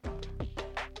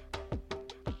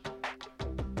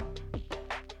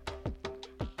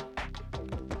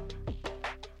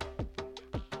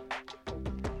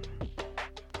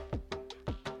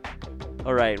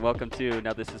All right, welcome to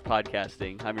Now This Is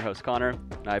Podcasting. I'm your host, Connor,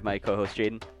 and I have my co-host,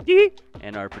 Jaden,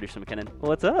 and our producer, McKinnon,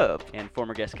 What's up? and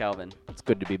former guest, Calvin. It's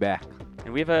good to be back.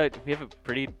 And we have a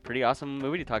pretty awesome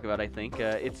movie to talk about, I think.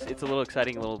 It's a little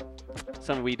exciting,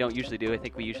 something we don't usually do. I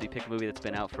think we usually pick a movie that's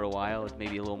been out for a while,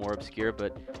 maybe a little more obscure,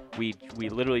 but we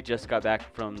literally just got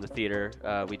back from the theater.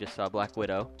 We just saw Black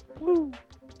Widow. Woo!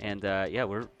 And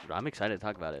I'm excited to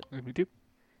talk about it. Me too.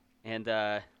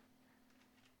 And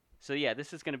so yeah,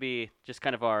 this is going to be just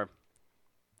kind of our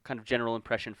kind of general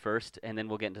impression first, and then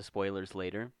we'll get into spoilers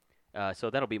later. So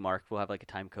that'll be marked. We'll have like a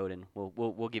time code, and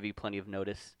we'll give you plenty of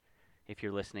notice if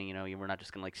you're listening. You know, we're not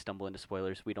just going to like stumble into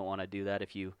spoilers. We don't want to do that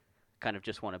if you kind of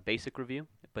just want a basic review,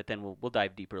 but then we'll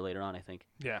dive deeper later on, I think.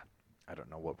 Yeah. I don't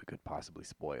know what we could possibly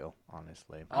spoil,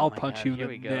 honestly. Oh I'll my punch God, you here in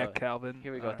we the go. neck, Calvin.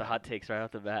 Here we go with the All hot takes right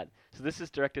off the bat. So this is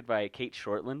directed by Kate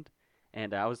Shortland,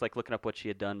 and I was like looking up what she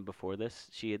had done before this.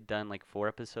 She had done like 4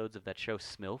 episodes of that show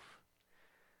Smilf.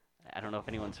 I don't know if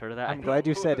anyone's heard of that. I'm glad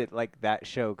you said it like that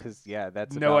show, because, yeah,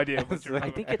 that's No about- idea what you're I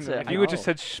think it's a- If you would just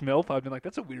said schmilf, I'd been like,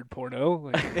 that's a weird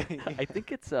porno. Like, I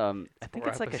think it's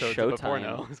like a Showtime.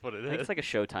 porno is what it I think is. it's like a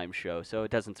Showtime show, so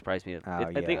it doesn't surprise me. Oh,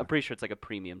 I think yeah. I'm pretty sure it's like a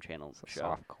premium channel It's a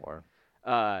show. softcore.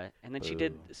 And then she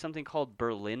did something called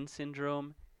Berlin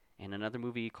Syndrome, and another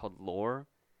movie called Lore,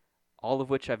 all of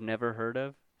which I've never heard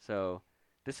of. So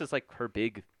this is like her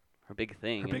big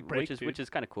thing, Her big and break, which is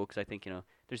kind of cool because I think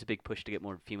there's a big push to get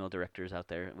more female directors out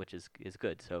there, which is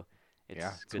good. So it's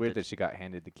It's good weird that she got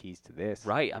handed the keys to this.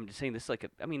 right. I'm just saying this is like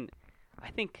I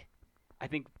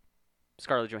think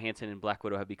Scarlett Johansson and Black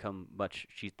Widow have become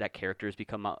that character has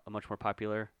become much more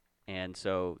popular, and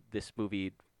so this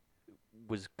movie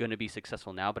was going to be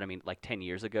successful now, but I mean, like 10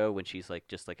 years ago when she's like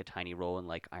just like a tiny role in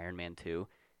like Iron Man 2,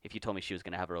 if you told me she was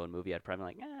going to have her own movie, I'd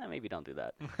probably be like, maybe don't do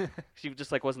that. She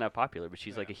just like wasn't that popular, but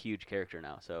she's like a huge character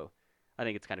now. So I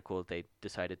think it's kind of cool that they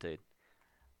decided to.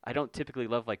 I don't typically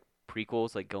love like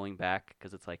prequels, like going back,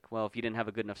 because it's like, well, if you didn't have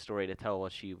a good enough story to tell while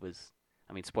she was,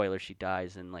 I mean, spoiler, she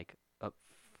dies in like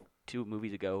 2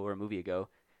 movies ago or a movie ago,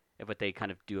 but they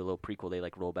kind of do a little prequel. They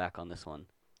like roll back on this one.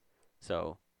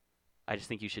 So I just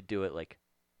think you should do it like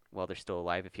while they're still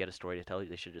alive. If you had a story to tell,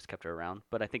 they should have just kept her around.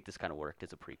 But I think this kind of worked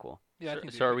as a prequel. yeah, I So,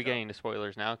 think they so are did a we good job. getting into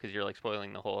spoilers now? Because you're like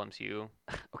spoiling the whole MCU.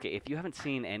 Okay, if you haven't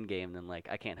seen Endgame, then like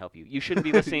I can't help you. You shouldn't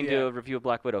be listening to Yeah. a review of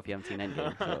Black Widow if you haven't seen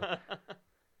Endgame. So.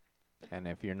 And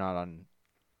if you're not on,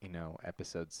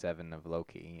 episode 7 of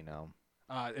Loki, It's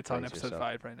on Brace episode yourself.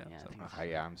 5 right now. Yeah, I so.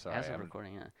 think yeah, I'm sorry. As of I'm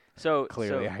recording, yeah. So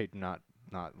clearly, so, I'm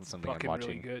not It's something I'm fucking watching.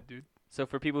 really good, dude. so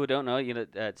for people who don't know,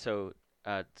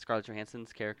 Scarlett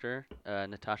Johansson's character,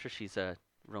 Natasha, she's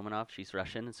Romanov. She's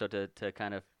Russian, and so to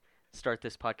kind of start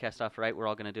this podcast off right, we're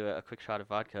all going to do a quick shot of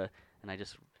vodka, and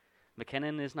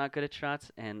McKinnon is not good at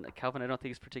shots, and Calvin I don't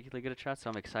think is particularly good at shots, so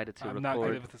I'm excited to I'm record. not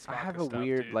good with this I have vodka a stuff,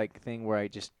 weird dude. thing where I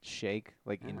just shake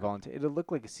Yeah. involuntarily. It'll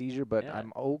look like a seizure, but Yeah.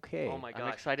 I'm okay. Oh my I'm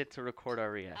gosh. excited to record our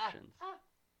reactions.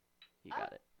 You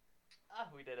got it.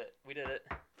 We did it. We did it.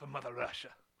 For Mother Russia.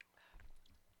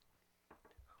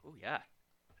 Oh yeah.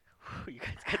 You guys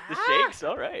got the shakes,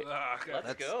 all right. Ah, God.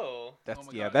 Let's go. That's Oh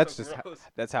my yeah. God, That's so just gross.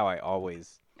 that's how I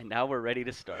always. And now we're ready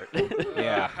to start.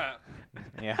 Yeah.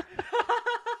 Yeah.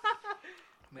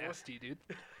 Nasty, dude.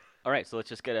 All right, so let's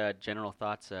just get general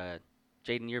thoughts.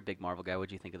 Jaden, you're a big Marvel guy.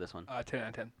 What'd you think of this one? 10 out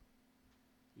of 10.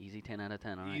 Easy 10 out of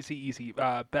 10. All right. Easy.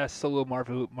 Best solo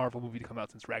Marvel movie to come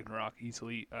out since Ragnarok.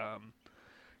 Easily.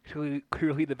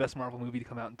 Clearly the best Marvel movie to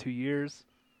come out in 2 years.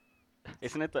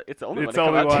 Isn't it? It's the only one It's to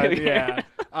come only out one, too. yeah.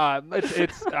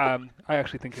 It's I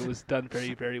actually think it was done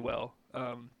very, very well.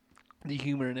 The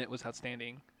humor in it was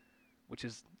outstanding, which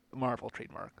is a Marvel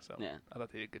trademark. So Yeah. I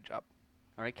thought they did a good job.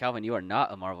 All right, Calvin, you are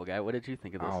not a Marvel guy. What did you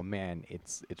think of this? Oh man,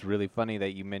 it's really funny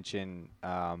that you mention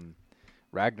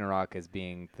Ragnarok as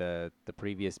being the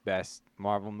previous best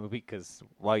Marvel movie, because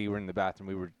while you were in the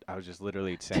bathroom, I was just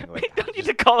literally saying We like, don't need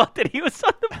to call out that he was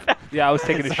on the back. Yeah, I was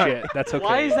taking a Sorry. shit. That's okay.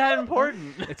 Why is that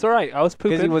important? It's all right. I was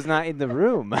because pooping. he was not in the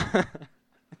room. I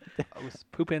was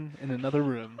pooping in another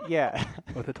room Yeah.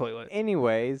 with a toilet.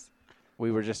 Anyways,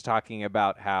 we were just talking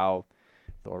about how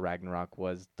Thor Ragnarok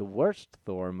was the worst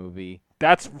Thor movie.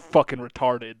 That's fucking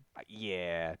retarded.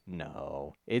 Yeah,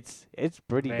 no, it's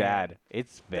pretty Man. bad.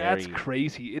 It's very. That's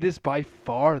crazy. It is by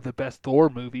far the best Thor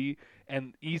movie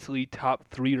and easily top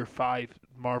 3 or 5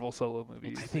 Marvel solo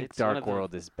movies. I think It's one Dark of the-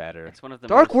 World is better. It's one of the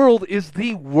Dark most- World is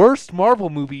the worst Marvel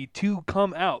movie to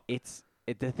come out.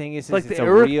 The thing is Like it's the a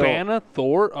Eric real. Bana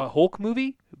Thor Hulk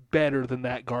movie, better than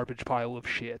that garbage pile of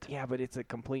shit. Yeah, but it's a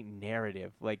complete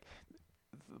narrative. Like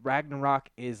Ragnarok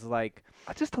is like.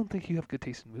 I just don't think you have good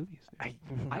taste in movies.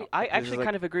 I actually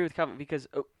kind of agree with Calvin because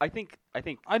I think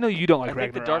I know you don't like I think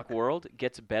Ragnarok. the Dark World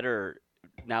gets better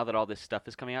now that all this stuff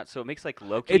is coming out, so it makes like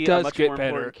Loki It a does much get more better.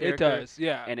 important It character, does,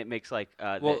 yeah. and it makes like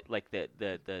Well-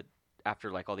 the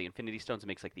after like all the Infinity Stones, it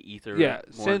makes like the Ether Yeah,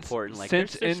 more since important. Like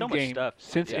since there's so much Endgame, stuff.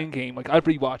 since Yeah. Endgame, like I've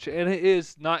rewatched it, and it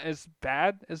is not as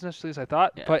bad as necessarily as I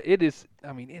thought, Yeah. but it is.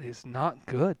 I mean, it is not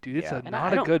good, dude. It's Yeah. a And not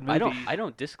I a don't, good movie. I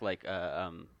don't dislike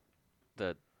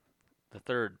the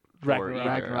third Thor Ragnarok. either.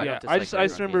 Ragnarok. Yeah, don't I just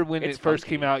dislike remember Ragnarok. when It's it first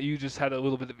funky. came out, you just had a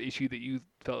little bit of issue that you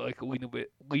felt like leaned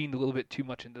a little bit too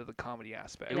much into the comedy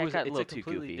aspect. Yeah, it got a it's little too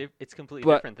completely goofy. it's completely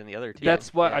But different than the other two.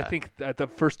 That's what I Yeah. think that the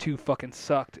first two fucking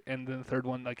sucked, and then the third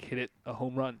one like hit it a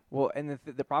home run. Well, and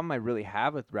the problem I really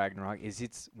have with Ragnarok is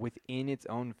it's within its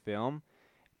own film.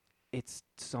 It's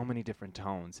so many different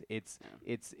tones. It's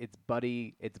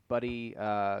buddy like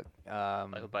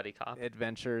a buddy cop.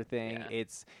 adventure thing. Yeah.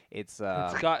 It's It's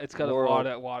got a world-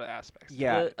 lot of aspects.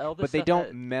 yeah, The Elvis but they stuff don't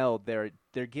that- meld.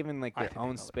 They're given like I their think they own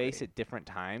meld it space great. at different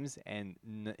times, and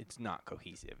it's not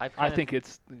cohesive. I've I kind of- think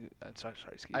it's. Sorry,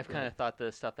 Steve, I've go kind ahead. of thought the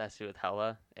stuff that has to do with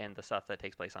Hela and the stuff that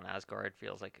takes place on Asgard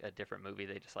feels like a different movie.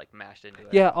 They just like mashed into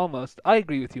it. Yeah, almost. I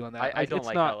agree with you on that. I don't it's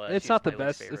like not. Hela. It's She's not the my least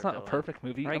best. It's favorite not a villain. perfect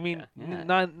movie. I Right, mean,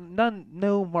 yeah.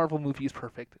 no Marvel movie is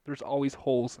perfect. There's always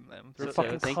holes in them. They're So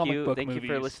fucking thank comic you, book thank movies. you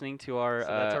for listening to our So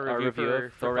that's our review review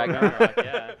of for Thor Thor Ragnarok. Ragnarok.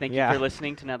 Yeah. Thank Yeah. you for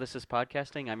listening to Now This Is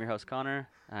Podcasting. I'm your host Connor.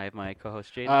 I have my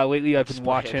co-host Jaden. Lately, I've been Spoiled.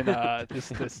 watching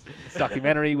this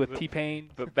documentary with T-Pain.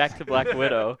 But back to Black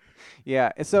Widow.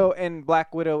 Yeah. So, and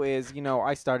Black Widow is,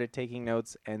 I started taking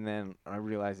notes, and then I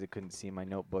realized I couldn't see my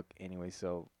notebook anyway,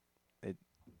 so it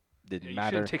didn't You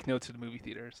matter. shouldn't take notes in the movie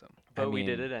theater, so But we mean,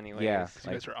 did it anyways. yeah. 'cause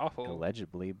you guys are awful.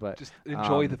 Allegedly, but Just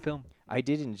enjoy um, the film. I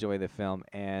did enjoy the film,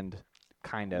 and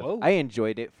kind of Whoa. I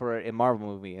enjoyed it for a Marvel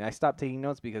movie, and I stopped taking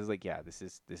notes because this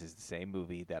is the same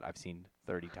movie that I've seen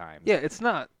 30 times. Yeah, it's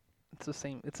not. It's the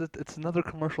same. It's another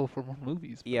commercial for more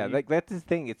movies. Yeah, buddy. like that's the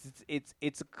thing.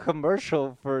 It's a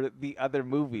commercial for the other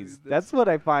movies. That's what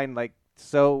I find like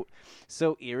so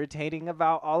irritating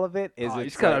about all of it. Is you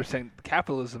it's just gotta like, understand,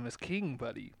 capitalism is king,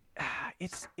 buddy.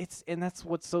 it's and that's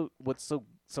what's so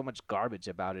much garbage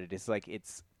about it. It's like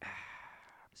it's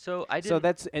So I so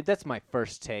didn't. that's my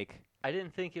first take. I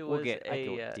didn't think it We'll was get I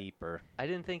go a. deeper. I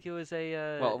didn't think it was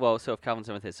a. Well. So if Calvin's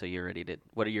done with it, so you're ready to.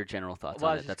 What are your general thoughts Well,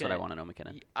 I on was it? just That's what I gonna- want to know,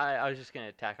 McKenna. I was just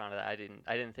gonna tack onto that. I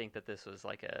didn't think that this was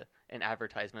like an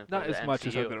advertisement. Not for the as much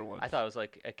as MCU. other ones. I thought it was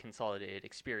like a consolidated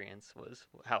experience was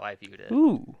how I viewed it.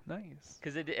 Ooh, nice.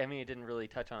 Because it didn't really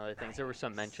touch on other things. There were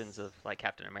some mentions of like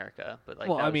Captain America, but like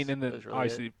Well, that I was, mean, in that the was really it.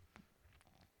 obviously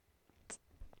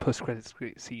post-credits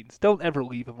scenes, don't ever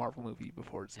leave a Marvel movie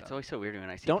before it's It's done. always so weird when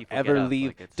I see Don't people ever get up, leave.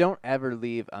 like it's- Don't ever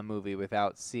leave a movie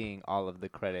without seeing all of the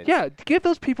credits. Yeah, give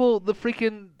those people the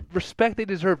freaking respect they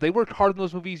deserve. They worked hard on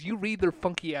those movies. You read their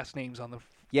funky ass names on the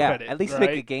Yeah, credit, at least make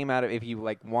a right? game out of if you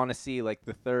like want to see like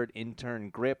the third intern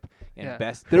grip and Yeah.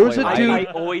 best. There was boy a I, dude- I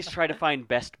always try to find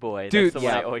Best Boy. Dude, That's the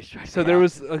one I yeah. always try to So find. there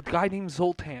was a guy named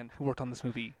Zoltan who worked on this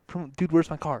movie. From Dude, Where's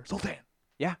My Car? Zoltan.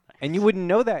 Yeah, and you wouldn't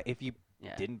know that if you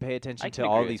Yeah. didn't pay attention I to can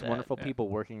all agree with these that, wonderful yeah. people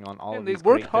working on all And of they these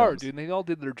worked great hard, films. dude. And they all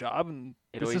did their job, and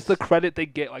It this is always- the credit they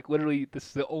get. Like literally, this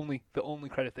is the only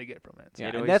credit they get from it. So Yeah, It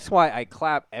and always- that's why I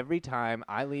clap every time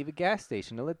I leave a gas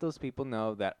station to let those people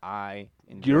know that I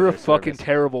enjoy You're a their fucking service.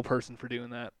 terrible person for doing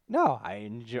that. No, I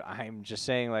enjoy. I'm just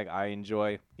saying, like I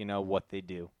enjoy, what they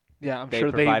do. Yeah, I'm They sure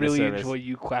they provide a really service. enjoy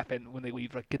you clapping when they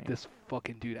leave. Like, get this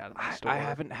fucking dude out of my store. I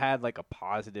haven't had like a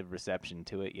positive reception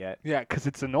to it yet. Yeah, because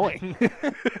it's annoying.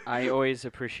 I always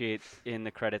appreciate in the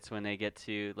credits when they get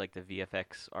to like the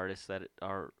VFX artists that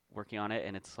are working on it,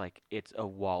 and it's like it's a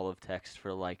wall of text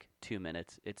for like 2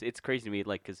 minutes. It's crazy to me,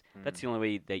 like because that's the only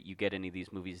way that you get any of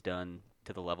these movies done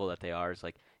to the level that they are. Is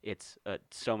like it's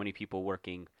so many people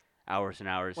working hours and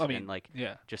hours, Well, I mean, and like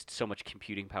yeah. just so much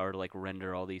computing power to like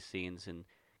render all these scenes, and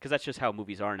because that's just how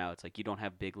movies are now. It's like you don't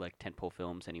have big like tentpole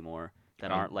films anymore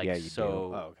that aren't like yeah, you do.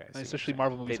 so. Oh, okay. I see what you're Especially saying.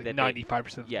 Marvel movies, They- like they-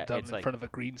 95% yeah, done it's in like- front of a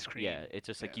green screen. Yeah, it's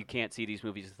just like Yeah. you can't see these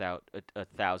movies without a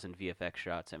thousand VFX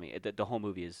shots. I mean, the whole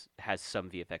movie has some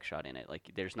VFX shot in it.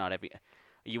 Like, there's not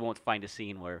you won't find a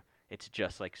scene where it's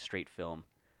just like straight film,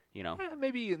 you know?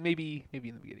 Maybe in the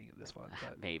beginning of this one,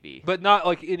 Maybe. but not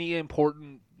like any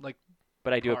important like.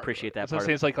 But I do part. appreciate that That's what I'm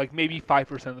part. saying. It's like maybe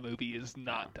 5% of the movie is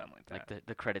not done like that. Like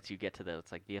the credits you get to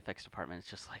it's like VFX department. It's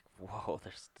just like whoa,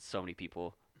 there's so many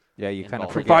people. Yeah, you kind of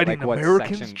involved. forget Providing like what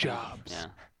Americans section. jobs. Yeah,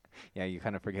 Yeah, you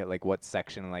kind of forget like what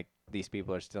section like these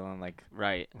people are still in. Like,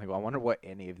 right. I wonder what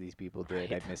any of these people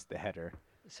did. Right. I missed the header.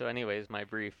 So, anyways, my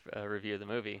brief review of the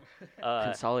movie.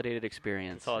 Consolidated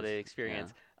experience. Consolidated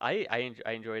experience. I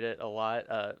enjoyed it a lot.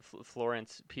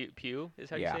 Florence Pugh is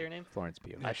how you Yeah. say her name. Florence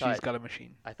Pugh. Yeah, I she's thought- got a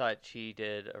machine. I thought she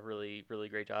did a really, really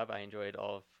great job. I enjoyed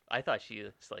all of I thought she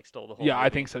like stole the whole. Yeah, I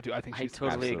movie. think so too. I think I she's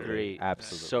totally Absolutely. agree.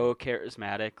 Absolutely. So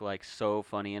charismatic, like so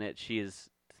funny in it. She is.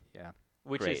 Yeah.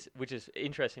 Great. Which is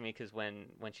interesting to me because when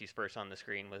she's first on the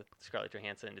screen with Scarlett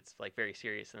Johansson, it's like very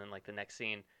serious, and then like the next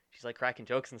scene, she's like cracking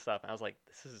jokes and stuff. And I was like,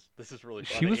 this is really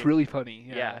funny. She was really funny.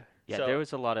 yeah. Yeah, So- there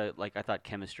was a lot of like I thought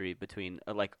chemistry between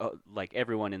like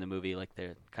everyone in the movie, like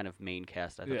their kind of main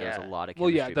cast. I thought there was Yeah. a lot of Well,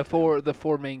 chemistry. yeah, the between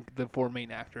them. four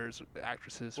main actresses,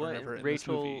 or Well, whatever. In this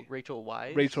Rachel movie. Rachel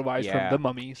Weisz. Rachel Weisz Yeah. from The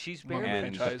Mummies. She's Mummy barely-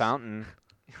 And the franchise. Fountain.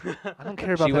 I don't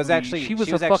care about She that was movie. actually- she was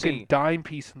she a was fucking actually- dime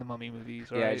piece in the Mummy movies.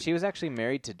 Yeah, alright? she was actually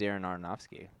married to Darren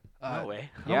Aronofsky. No way.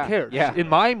 I Yeah, don't care. yeah. In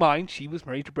my mind, she was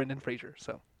married to Brendan Fraser.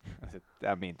 So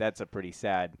I mean, that's a pretty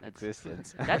sad That's-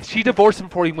 existence. That's she divorced him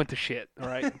before he went to shit. All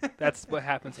right, that's what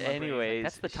happens. in my brain. Anyways,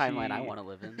 that's the timeline I she- want to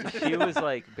live in. She was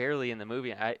like barely in the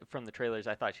movie. From the trailers,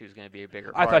 I thought she was going to be a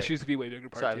bigger I part. thought she was gonna be a way bigger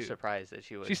part So I too. was surprised that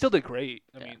she was. She still did great.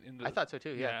 I Yeah. mean, in the, I thought so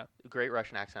too. Yeah. Great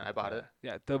Russian accent. I bought it.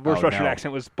 Yeah, the worst Oh, Russian no.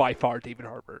 accent was by far David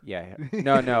Harbour. Yeah.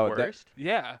 No, no. that- Worst.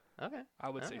 Yeah, Okay. I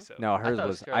would say Oh. so. no, hers thought it was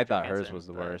was. I Scarlett thought hers Johansson, was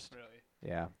the but- worst. Really.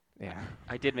 Yeah. Yeah.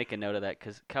 I did make a note of that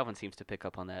because Calvin seems to pick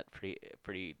up on that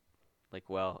pretty, like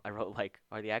well. I wrote like,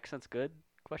 are the accents good?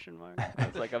 Question mark. I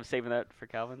was like, I'm saving that for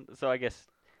Calvin. So I guess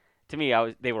to me,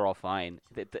 they were all fine.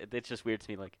 It's just weird to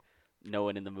me, like no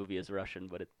one in the movie is Russian,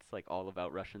 but it's like all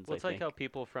about Russians. Well, it's I like think. how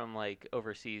people from like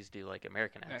overseas do like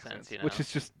American accents. You know. Which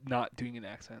is just not doing an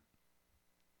accent.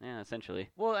 Yeah, essentially.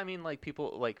 Well, I mean, like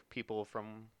people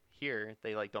from here,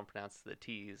 they like don't pronounce the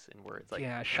T's in words like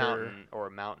Yeah, sure. fountain or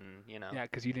mountain. You know. Yeah,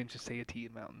 because you didn't just say a T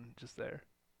in mountain just there.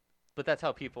 But that's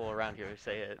how people around here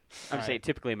say it. I'm Alright. saying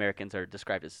typically Americans are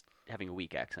described as having a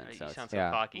weak accent. You So it's- sound so Yeah.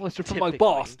 cocky. Unless you're from like typically.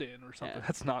 Boston or something. Yeah.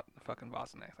 That's not a fucking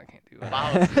Boston accent. I can't do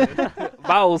it.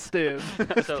 Boston.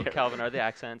 Boston. So Calvin, are the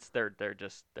accents? They're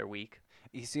weak.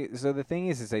 You see, so the thing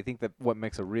is I think that what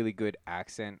makes a really good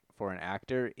accent for an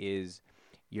actor is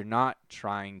you're not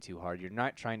trying too hard. You're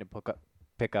not trying to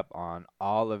pick up on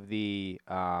all of the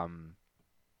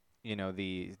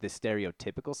the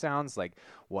stereotypical sounds like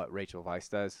what Rachel Weisz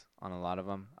does on a lot of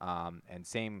them. And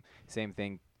same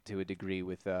thing to a degree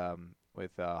with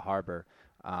Harbour.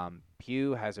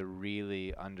 Pugh has a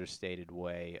really understated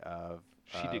way of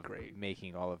She did great.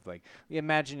 making all of like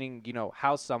imagining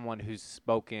how someone who's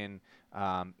spoken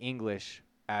English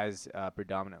as a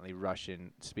predominantly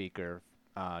Russian speaker,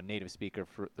 native speaker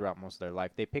throughout most of their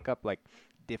life, they pick up like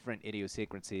different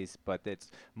idiosyncrasies, but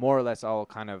it's more or less all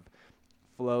kind of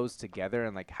flows together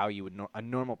and like how you would a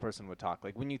normal person would talk.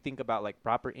 Like when you think about like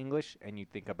proper English and you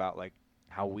think about like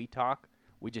how we talk,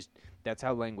 that's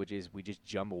how language is. We just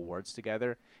jumble words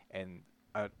together, and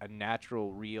a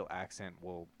natural real accent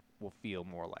will feel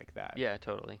more like that. Yeah,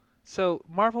 totally. So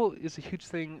Marvel is a huge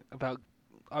thing about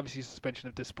obviously suspension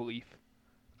of disbelief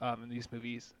in these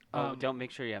movies. Oh, don't make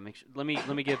sure. Yeah, make sure. Let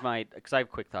me give my because I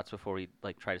have quick thoughts before we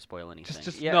like try to spoil anything.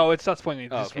 Just Yeah. no, it's not spoiling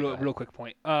anything. Oh, Just okay, go ahead. real quick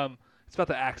point. It's about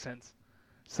the accents.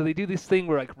 So they do this thing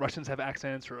where like Russians have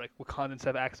accents or like Wakandans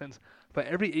have accents, but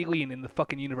every alien in the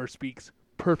fucking universe speaks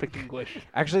perfect English.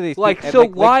 Actually, they Like, speak, so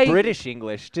like why- British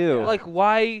English too? Like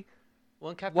why Well,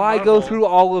 in Captain why Marvel, go through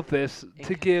all of this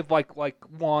to in- give like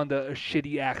Wanda a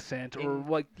shitty accent or In-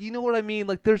 like you know what I mean?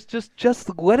 Like there's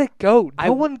just let it go. No I-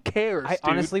 one cares. I dude.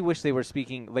 honestly wish they were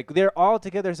speaking like they're all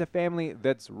together as a family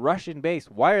that's Russian based.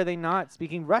 Why are they not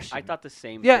speaking Russian? I thought the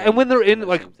same. Yeah, thing. and when they're in, the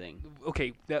like- same thing.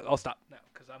 Okay, I'll stop now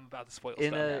because I'm about to spoil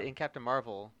in stuff. in Captain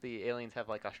Marvel, the aliens have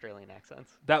like Australian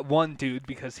accents. That one dude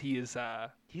because he is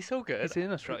He's so good. he's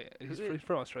in Australia. He's Who is-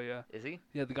 from Australia. Is he?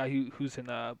 Yeah, the guy who's in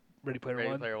Ready Player Ready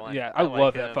One. Player One. Yeah, I like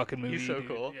love that him. fucking movie. He's so dude.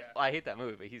 cool. Yeah. Well, I hate that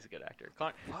movie, but he's a good actor.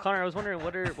 Connor, I was wondering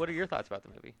what are your thoughts about the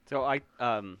movie? So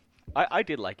I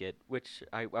did like it, which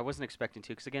I wasn't expecting to,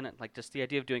 because again, like just the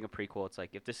idea of doing a prequel, it's like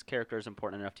if this character is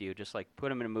important enough to you, just like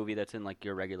put him in a movie that's in like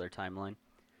your regular timeline.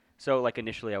 So like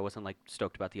initially I wasn't like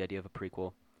stoked about the idea of a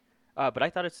prequel, but I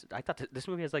thought this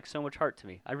movie has like so much heart to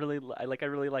me. I really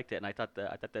liked it, and I thought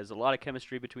there's a lot of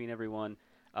chemistry between everyone.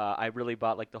 I really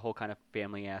bought like the whole kind of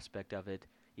family aspect of it,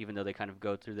 even though they kind of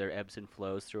go through their ebbs and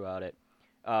flows throughout it.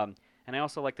 And I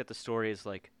also like that the story is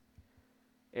like,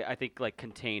 I think like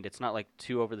contained. It's not like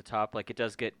too over the top. Like it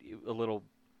does get a little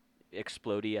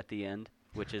explodey at the end,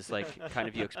 which is like kind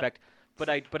of you expect. But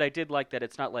I did like that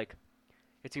it's not like,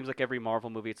 it seems like every Marvel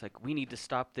movie, it's like we need to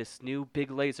stop this new big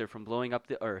laser from blowing up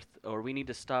the Earth, or we need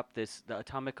to stop the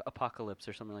atomic apocalypse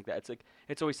or something like that. It's like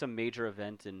it's always some major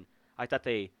event, and I thought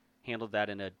they handled that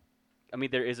I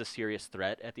mean, there is a serious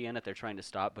threat at the end that they're trying to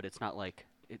stop, but it's not like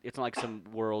it's not like some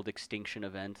world extinction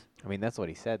event. I mean, that's what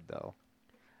he said though.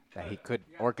 that he could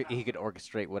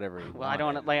orchestrate whatever he wanted. Well, I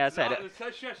don't like I said.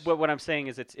 But what I'm saying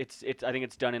is, it's. I think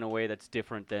it's done in a way that's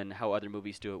different than how other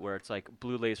movies do it, where it's like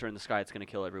blue laser in the sky, it's gonna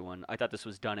kill everyone. I thought this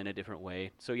was done in a different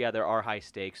way. So yeah, there are high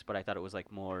stakes, but I thought it was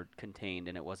like more contained,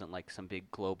 and it wasn't like some big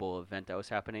global event that was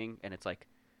happening. And it's like,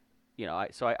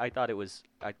 I thought it was.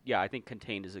 I think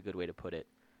contained is a good way to put it.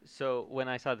 So when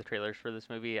I saw the trailers for this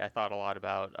movie, I thought a lot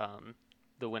about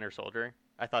the Winter Soldier.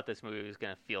 I thought this movie was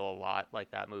gonna feel a lot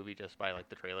like that movie just by like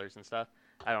the trailers and stuff.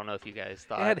 I don't know if you guys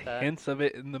thought It had that. hints of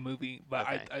it in the movie, but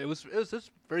Okay. it was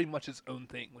just very much its own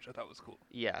thing, which I thought was cool.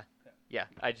 Yeah. I just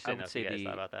I didn't know would if you say guys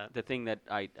thought about that. the thing that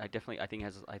I definitely I think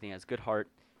has good heart,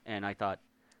 and I thought.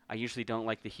 I usually don't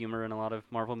like the humor in a lot of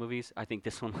Marvel movies. I think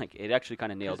this one, like, it actually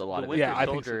kind of nailed a 'Cause lot the of Winter Yeah, I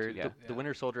think so Soldier, too. Yeah. the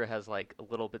Winter Soldier has like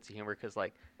little bits of humor because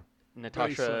like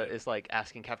Natasha silly. is like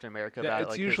asking Captain America Yeah, about it's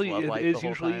like usually his love life it the is whole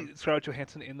usually time. Scarlett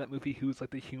Johansson in that movie who's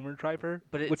like the humor driver,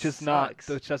 But it which is sucks.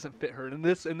 which doesn't fit her. In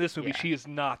this movie, Yeah. she is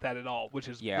not that at all, which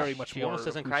is Yeah. very much She more. almost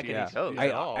doesn't who crack she any is. jokes Yeah.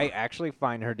 at all. I actually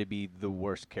find her to be the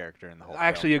worst character in the whole I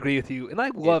actually film. agree with you, and I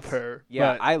love It's- her.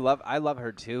 Yeah, but I love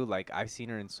her too. Like I've seen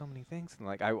her in so many things. And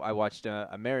like I watched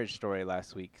a Marriage Story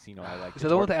last week. 'Cause, I like. is to that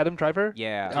the one tor- with Adam Driver?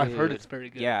 Yeah. I've heard Dude. it's very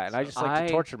good. Yeah, and I so- just like I-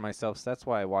 to torture myself, so that's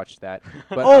why I watched that.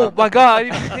 But, Oh my god!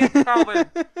 I hate Calvin.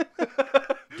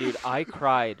 Dude, I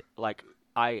cried like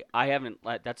I haven't.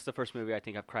 That's the first movie I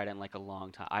think I've cried in like a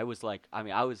long time. I was like, I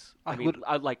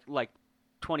like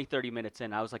 20, 30 minutes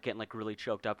in, I was like getting like really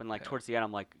choked up, and like Yeah. towards the end,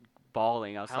 I'm like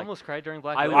bawling. I was I like, almost cried during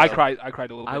Black I Widow. I cried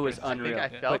a little bit. I was during this. I think unreal. I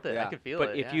felt But- it. yeah. I could feel but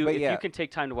it. if yeah. you But if yeah. you can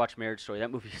take time to watch Marriage Story,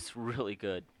 that movie is really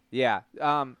good. Yeah.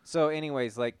 So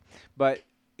anyways, like, but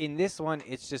in this one,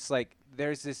 it's just like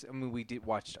there's this. I mean, we did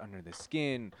watch Under the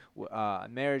Skin,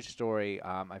 Marriage Story.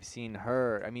 I've seen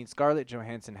her. I mean, Scarlett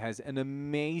Johansson has an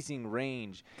amazing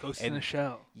range. Ghost in and- the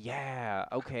Shell. Yeah.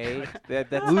 Okay. That's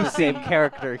the same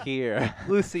character here.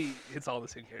 Lucy, it's all the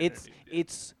same character. It's dude.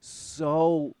 it's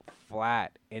so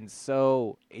flat and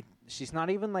so she's not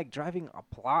even like driving a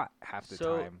plot half the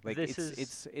So time. Like this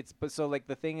it's but so like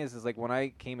the thing is like when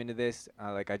I came into this,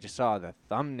 like I just saw the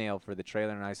thumbnail for the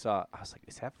trailer and I was like,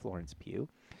 is that Florence Pugh?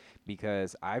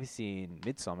 Because I've seen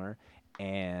Midsommar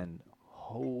and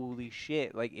holy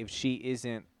shit, like if she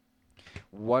isn't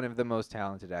one of the most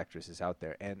talented actresses out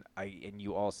there, and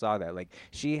you all saw that, like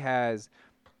she has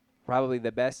probably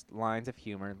the best lines of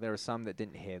humor. There were some that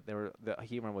didn't hit. The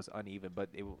humor was uneven, but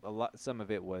some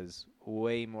of it was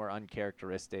way more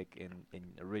uncharacteristic and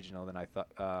original than I thought.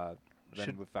 Than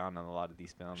Should- we found on a lot of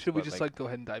these films. Should we But, just like go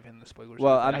ahead and dive into the spoilers?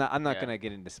 Well, real quick? I'm not yeah. gonna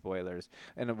get into spoilers.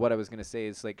 And what I was gonna say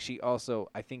is like she also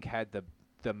I think had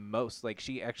the most, like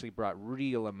she actually brought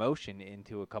real emotion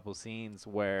into a couple scenes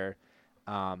where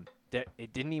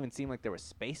it didn't even seem like there was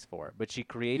space for it, but she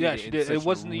created Yeah, it she in did. It such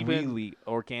wasn't even- really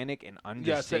organic and Yeah, so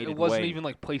understated it wasn't way. even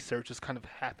like place there; it just kind of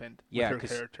happened Yeah, with her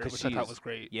character, 'cause which I thought she's- was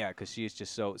great. Yeah, because she is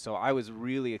just so. I was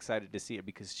really excited to see it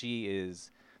because she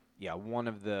is, one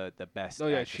of the best. Oh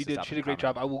yeah, actresses she up did and a great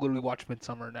coming. job. I will literally watch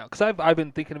Midsummer now because I've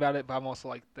been thinking about it, but I'm also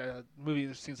like the movie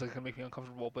just seems like it can make me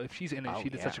uncomfortable. But if she's in it, Oh, she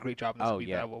did yeah. such a great job in this Oh movie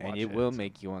that yeah, I will watch and it. it will so.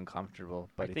 make you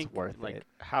uncomfortable, but I it's think worth like it.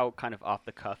 how kind of off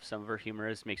the cuff some of her humor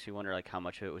is makes me wonder like how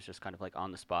much of it was just kind of like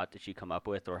on the spot did she come up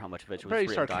with, or how much of it was very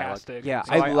written dialogue. sarcastic. Yeah,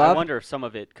 So I I love- wonder if some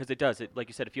of it, because it does, it like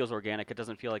you said, it feels organic. It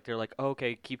doesn't feel like they're like, oh,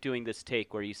 okay, keep doing this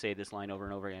take where you say this line over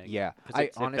and over again. Yeah, Because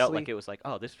it felt honestly- like it was like,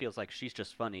 oh, this feels like she's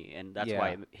just funny, and that's why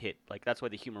Yeah. it hit. Like that's why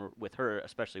the humor with her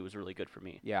especially was really good for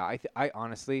me. Yeah, I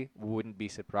honestly wouldn't be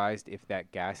surprised if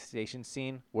that gas station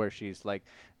scene where she's like,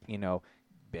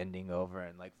 bending over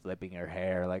and like flipping her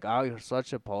hair, like, oh, you're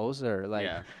such a poser. Like,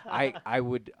 Yeah. I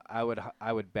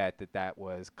would bet that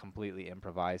was completely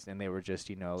improvised and they were just,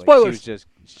 like she Spoilers! was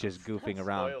just goofing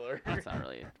around. Spoiler. It's not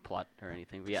really a plot or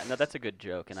anything, but yeah, no, that's a good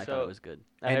joke, and I thought So- it was good.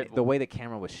 I And had- the way the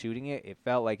camera was shooting it, it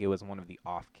felt like it was one of the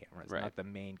off cameras, Right. not the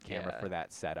main camera Yeah. for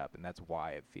that setup, and that's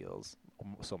why it feels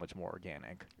so much more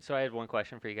organic. So I had one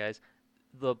question for you guys.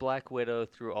 The Black Widow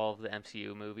through all of the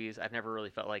MCU movies, I've never really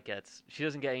felt like she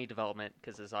doesn't get any development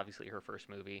because it's obviously her first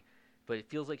movie, but it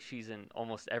feels like she's in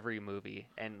almost every movie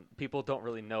and people don't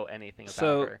really know anything about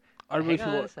So, her. I really Hang feel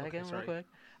on a okay, second, real sorry. quick.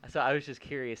 So I was just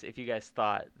curious if you guys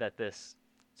thought that this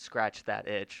scratched that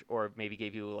itch or maybe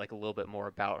gave you like a little bit more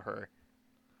about her.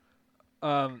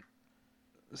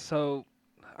 So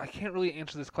I can't really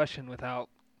answer this question without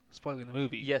spoiling the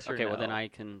movie. Yes or okay, no? well then I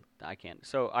can't.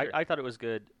 So Sure. I thought it was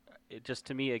good. It just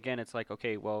to me again, it's like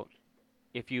okay, well,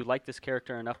 if you like this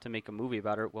character enough to make a movie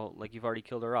about her, well, like you've already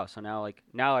killed her off. So now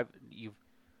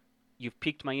you've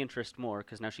piqued my interest more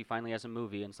because now she finally has a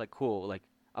movie, and it's like cool. Like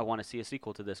I want to see a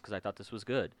sequel to this because I thought this was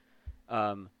good.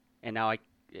 And now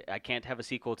I can't have a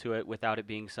sequel to it without it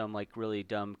being some like really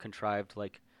dumb contrived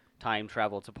like time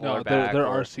travel to pull No, her back. there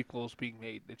or- are sequels being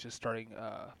made. It's just starting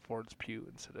Florence Pugh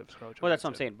instead of Scarlett Well, that's what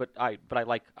I'm Johansson. saying. But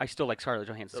I still like Scarlett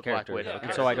Johansson's The Black character, Widow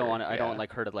and so I don't character, want I don't yeah.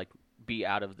 like her to like be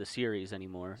out of the series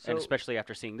anymore. So- And especially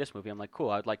after seeing this movie, I'm like, cool.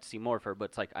 I'd like to see more of her, but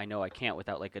it's like I know I can't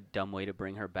without like a dumb way to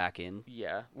bring her back in.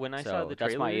 Yeah, when I so saw the that's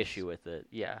trailers, my issue with it.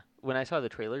 Yeah, when I saw the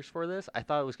trailers for this, I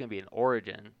thought it was going to be an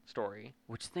origin story.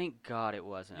 Which thank God it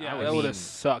wasn't. Yeah, I that was, would have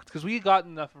sucked because we got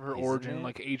enough of her Isn't origin, it?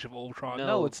 like Age of Ultron. No.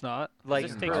 No, it's not. Like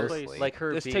this takes her, place- like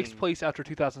her This being, takes place after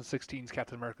 2016's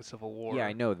Captain America: Civil War. Yeah,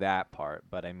 I know that part,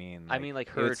 but I mean, I mean, like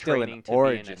it her was still training an to be an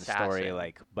origin story, assassin.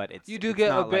 like, but it's You do it's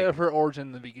get a not bit like, of her origin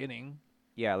in the beginning.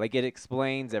 yeah, like it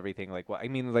explains everything. Like, what I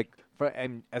mean, like,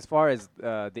 as far as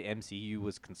the MCU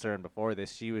was concerned before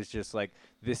this, she was just like,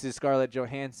 this is Scarlett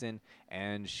Johansson,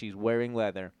 and she's wearing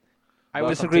leather. I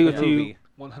Welcome disagree to with the you movie.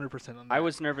 100% on that. I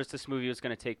was nervous this movie was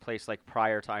going to take place like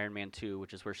prior to Iron Man 2,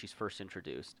 which is where she's first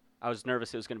introduced. I was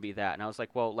nervous it was going to be that, and I was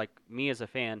like, well, like me as a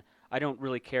fan, I don't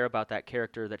really care about that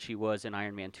character that she was in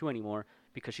Iron Man 2 anymore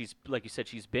because she's, like you said,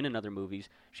 she's been in other movies.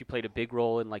 She played a big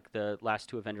role in like the last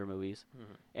 2 Avenger movies,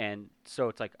 Mhm. and so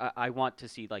it's like I want to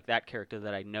see like that character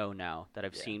that I know now that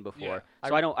I've Yeah. seen before. I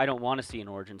So I don't want to see an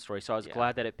origin story. So I was Yeah.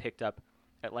 glad that it picked up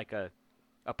at like a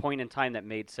point in time that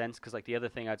made sense. Because like the other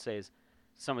thing I'd say is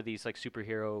some of these like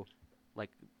superhero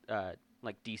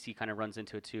like DC kind of runs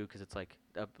into it too, because it's like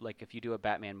if you do a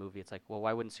Batman movie, it's like, well,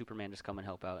 why wouldn't Superman just come and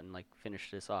help out and like finish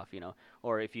this off, you know?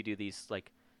 Or if you do these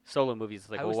like solo movies,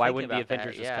 it's like, I well, was why thinking wouldn't the about that,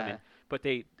 Avengers just come in? yeah. But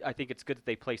I think it's good that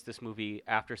they placed this movie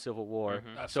after Civil War, Mhm. so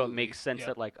it Absolutely, makes sense yeah.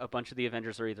 that like a bunch of the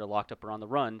Avengers are either locked up or on the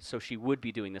run, so she would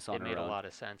be doing this on It her made a own. lot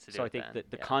of sense to do So I it think then.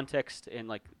 that the yeah. context and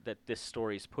like that this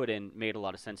story's put in made a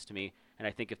lot of sense to me, and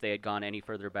I think if they had gone any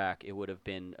further back, it would have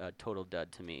been a total dud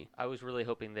to me. I was really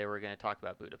hoping they were going to talk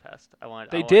about Budapest.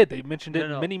 They did. They mentioned it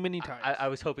No, no. many times. I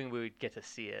was hoping we would get to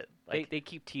see it. Like, They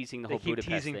keep teasing the they whole keep Budapest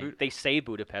teasing thing. Bud- they say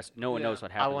Budapest. No one Yeah. knows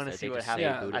what I happens. wanna there. see They what just happens. say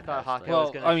Yeah. I thought Budapest, Hawkeye like- was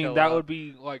well, gonna I mean, show that up. would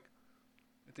be like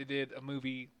if they did a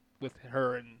movie with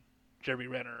her and Jeremy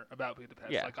Renner about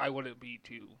Budapest. Yeah. Like, I wouldn't be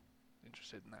too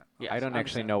interested in that. Yeah, I don't I'm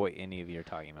actually just- know what any of you are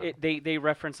talking about. They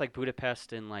reference like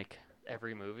Budapest in like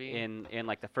every movie. in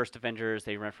like the first Avengers.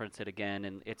 They reference it again,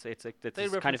 and it's like They this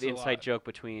kind reference of it a inside lot. joke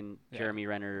between Yeah. Jeremy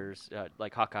Renner's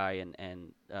like Hawkeye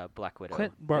and Black Widow.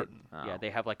 Clint They- Barton. Yeah, they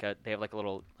have like a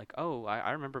little like, oh,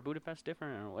 I remember Budapest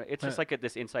different. Or what- It's just Huh. like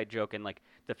this inside joke, and like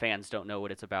the fans don't know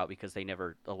what it's about because they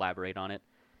never elaborate on it,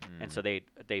 Mm. and so they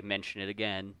mention it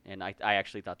again. And I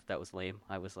actually thought that was lame.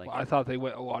 I was like, Well, I thought they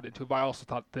went a lot into it, but I also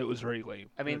thought that it was very lame.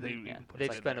 I mean, that they yeah, even put They've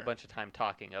it in spent a there. bunch of time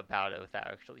talking about it without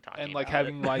actually talking And, like, about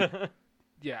having, it. like-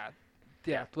 Yeah.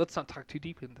 Let's not talk too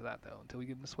deep into that though until we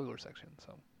get in the spoiler section.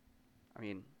 So I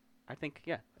mean, I think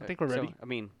yeah. I think we're so, ready. I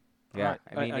mean, Yeah, Alright,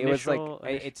 I mean, it was like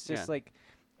it's just like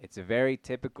it's a very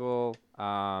typical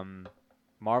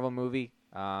Marvel movie.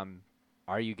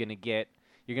 Are you gonna get?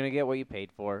 You're gonna get what you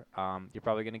paid for. You're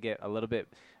probably gonna get a little bit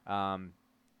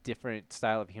different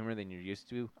style of humor than you're used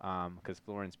to. Because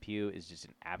Florence Pugh is just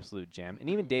an absolute gem, and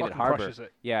even David fucking Harbour. crushes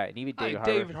it. Yeah, and even David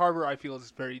Harbour. David Harbour, I feel, is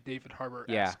very David Harbour-esque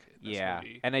Yeah, in this yeah,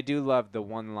 movie. and I do love the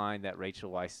one line that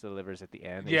Rachel Weisz delivers at the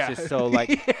end. Yeah. It's just so like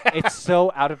it's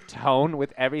so out of tone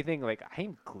with everything. Like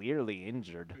I'm clearly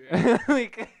injured.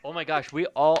 like Oh my gosh, we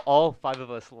all 5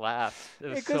 of us laughed. It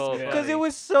was so Yeah. because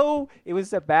funny. it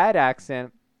was a bad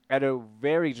accent at a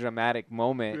very dramatic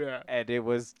moment, Yeah. and it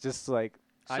was just like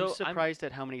I'm So I'm- surprised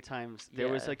at how many times there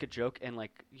was Yeah. like a joke and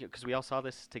like because we all saw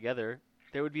this together.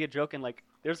 There would be a joke and like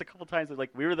there was a couple times that like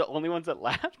we were the only ones that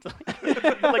laughed.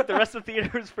 Like the rest of the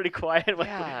theater was pretty quiet. Like,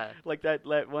 Yeah. like that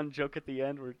one joke at the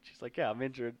end where she's like, "Yeah, I'm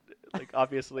injured." Like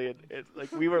obviously, and it's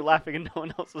like we were laughing and no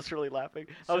one else was really laughing.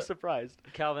 I was So- surprised.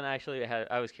 Calvin, actually,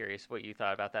 I was curious what you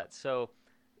thought about that. So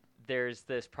there's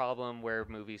this problem where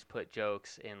movies put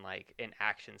jokes in like an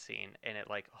action scene, and it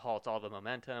like halts all the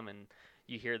momentum, and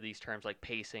you hear these terms like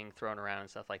pacing thrown around and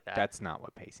stuff like that. that's not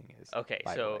what pacing is. Okay,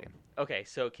 by the so way. okay,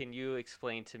 so can you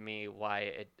explain to me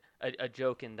why a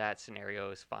joke in that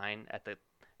scenario is fine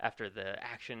after the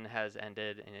action has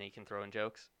ended, and then you can throw in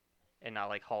jokes and not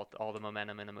like halt all the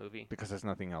momentum in the movie? because there's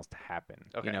nothing else to happen.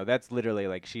 Okay. You know, that's literally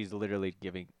like she's literally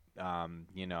giving,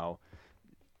 you know,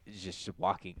 just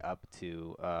walking up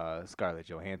to Scarlett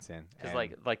Johansson. Because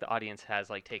and- like the audience has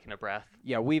like taken a breath.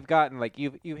 yeah, we've gotten like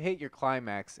you've hit your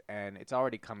climax, and it's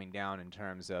already coming down in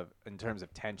terms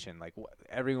of tension. Like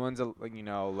everyone's you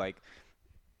know like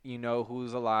you know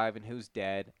who's alive and who's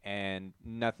dead, and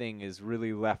nothing is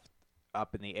really left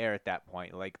up in the air at that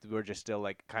point. Like we're just still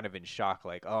like kind of in shock.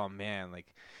 Like oh man,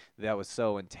 like that was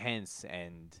so intense,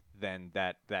 and then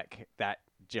that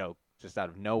joke just out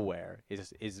of nowhere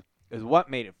is what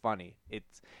made it funny.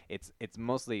 It's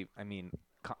mostly, I mean,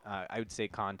 I would say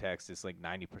context is like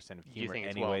 90% of You humor, think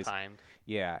it's anyways. well timed?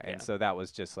 Yeah, and Yeah. so that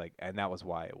was just like, and that was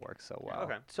why it worked so well.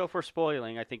 Okay. So for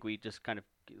spoiling, I think we just kind of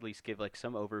at least give like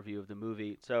some overview of the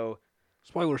movie. So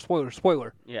Spoiler, spoiler,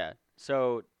 spoiler. yeah,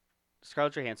 so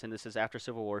Scarlett Johansson, this is after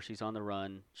Civil War. She's on the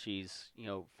run. She's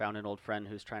found an old friend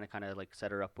who's trying to kind of like set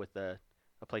her up with a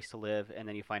place to live, and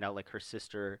then you find out like her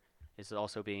sister is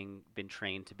also been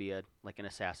trained to be an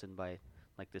assassin by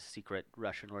like this secret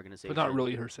Russian organization. But not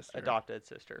really her sister. Adopted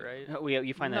sister, right?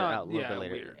 You find that Not- out a little yeah, bit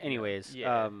later. weird, yeah. Anyways,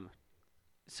 Yeah.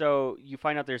 so you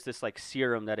find out there's this like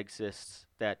serum that exists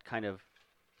that kind of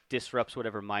disrupts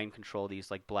whatever mind control these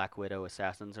like Black Widow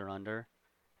assassins are under,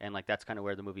 and like that's kind of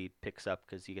where the movie picks up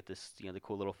because you get this the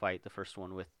cool little fight, the first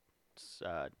one with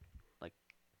like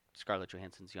Scarlett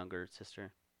Johansson's younger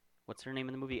sister. What's her name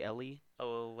in the movie? Ellie?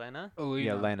 Elena?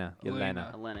 Yelena.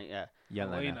 Elena. Elena, yeah.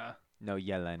 Yelena. Elena. No,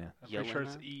 Yelena. I'm pretty sure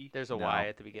it's Yelena? E. There's a No, Y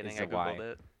at the beginning. it's I a Y.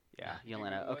 googled it. Yeah.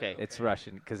 Yelena. Okay. It's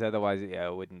Russian, because otherwise, yeah,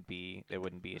 it wouldn't be. There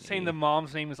wouldn't be. An Saying E. the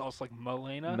mom's name is also like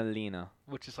Melena, Melina.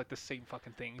 which is like the same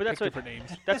fucking thing. But that's Pick what- different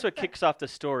names. That's what kicks off the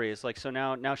story. Is like so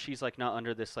now she's like not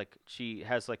under this like she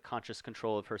has like conscious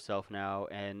control of herself now,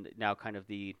 and now kind of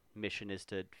the mission is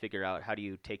to figure out how do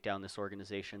you take down this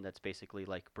organization that's basically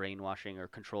like brainwashing or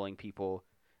controlling people,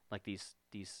 like these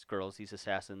girls, these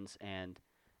assassins, and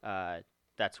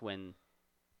that's when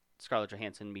Scarlett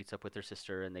Johansson meets up with her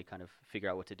sister, and they kind of figure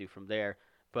out what to do from there.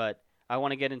 But I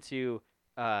want to get into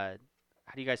how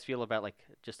do you guys feel about like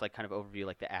just like kind of overview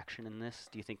like the action in this?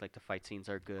 Do you think like the fight scenes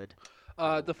are good?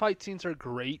 The fight scenes are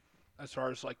great as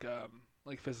far as like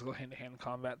physical hand-to-hand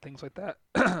combat, things like that.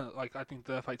 Like I think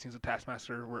the fight scenes of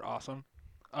Taskmaster were awesome.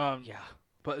 Yeah.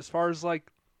 But as far as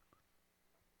like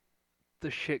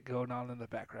the shit going on in the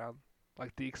background,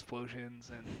 like the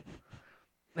explosions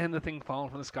and the thing falling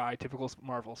from the sky, typical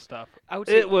Marvel stuff. I would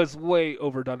say It was way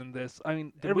overdone in this. I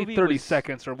mean, The every movie 30 was-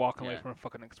 seconds they're walking away yeah. from a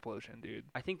fucking explosion, dude.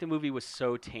 I think the movie was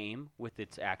so tame with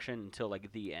its action until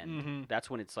like the end. Mhm. That's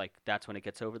when it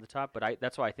gets over the top. But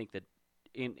that's why I think that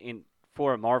in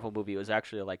for a Marvel movie it was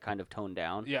actually like kind of toned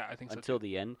down Yeah, I think so. until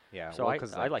the end. Yeah. So well, I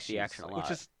 'cause, like the she's, action a like- lot.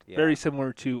 Which is Yeah. very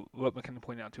similar to what McKenna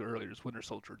pointed out to earlier. Is Winter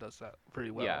Soldier does that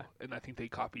very well, Yeah. and I think they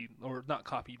copied, or not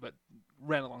copied, but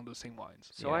ran along those same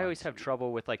lines. So I Yeah. always have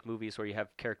trouble with like movies where you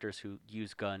have characters who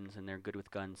use guns and they're good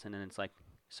with guns, and then it's like,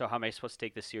 so how am I supposed to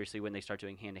take this seriously when they start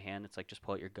doing hand to hand? It's like just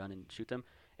pull out your gun and shoot them.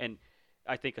 And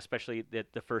I think especially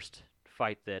that the first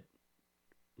fight that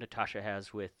Natasha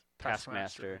has with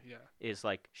Taskmaster Yeah. is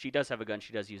like she does have a gun,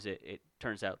 she does use it. It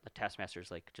turns out the Taskmaster's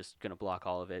like just gonna block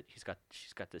all of it. She's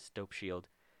got this dope shield,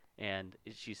 and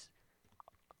it's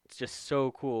just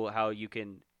so cool how you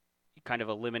can kind of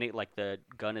eliminate like the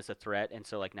gun as a threat, and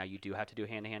so like now you do have to do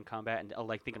hand-to-hand combat. And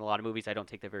like think in a lot of movies I don't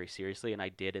take that very seriously, and I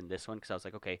did in this one because I was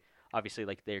like, okay, obviously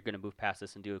like they're gonna move past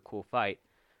this and do a cool fight,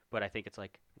 but I think it's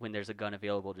like when there's a gun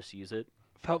available, just use it.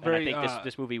 Felt And very I think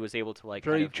this movie was able to like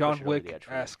very kind of John push it over the edge Wick for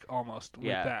me. esque almost with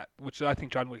Yeah. that, which I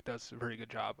think John Wick does a very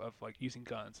good job of like using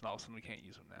guns, and all of a sudden we can't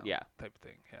use them now. Yeah. Type of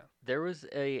thing. Yeah. There was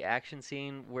a action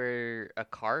scene where a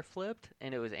car flipped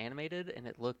and it was animated and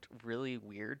it looked really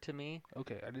weird to me.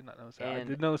 Okay, I did not notice that. I And-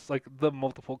 did notice like the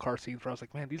multiple car scenes where I was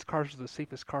like, man, these cars are the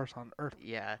safest cars on earth.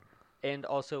 Yeah. And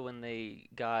also when they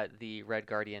got the Red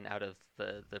Guardian out of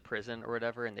the prison or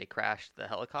whatever and they crashed the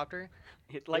helicopter,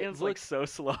 It lands like looked- so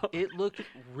slow. it looked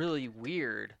really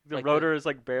weird. The Like, rotor is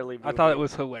like barely moving. I thought it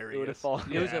was hilarious.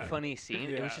 fallen. It was a Yeah. funny scene.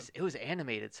 It was Yeah. just it was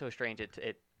animated so strange.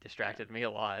 It distracted me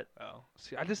a lot. Oh,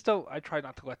 see, I just don't. I try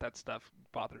not to let that stuff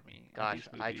bother me. in Gosh,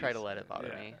 these I try to movies. let it bother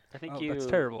Yeah. me. I think Oh, you that's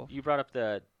terrible. You brought up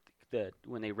the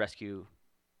when they rescue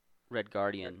Red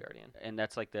Guardian, Red Guardian. and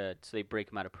that's like so they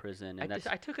break him out of prison, and I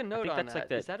took a note think on that's that. like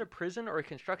the- Is that a prison or a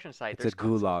construction site? It's a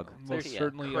gulag. There's Most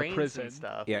certainly a cranes prison. and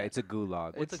stuff. Yeah, it's a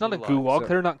gulag. What's It's a not a gulag? gulag. So-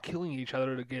 They're not killing each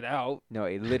other to get out. No,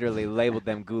 it literally labeled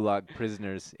them gulag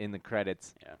prisoners in the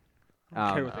credits. I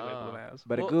don't care Um, what they label Oh. them as.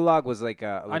 But Well, a gulag was like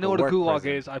a. Like I know what a work gulag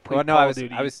prison. is. I played Well, no, Call I of was,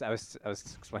 Duty. I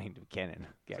was explaining to Kenan.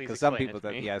 Yeah, Please because some explain people,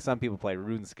 it to me. yeah, some people play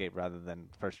RuneScape rather than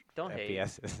first Don't hate.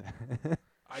 FPSs.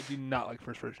 I do not like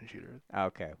first-person shooters.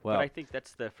 Okay, but well, I think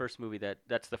that's the first movie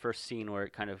that's the first scene where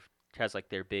it kind of has like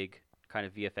their big kind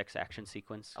of VFX action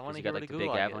sequence. I 'cause wanna you hear got what like a the big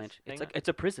gulag is. avalanche. Hang It's on. like it's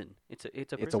a prison. It's a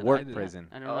it's a prison. work I- prison.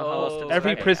 I don't know how else to Oh, describe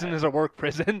Every it. prison is a work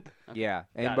prison. Yeah,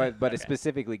 and Got but it. but Okay.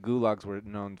 specifically gulags were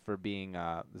known for being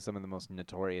some of the most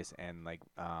notorious and like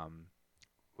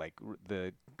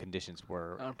the conditions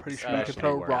were. I'm pretty sure you can especially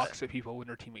throw worse. rocks at people when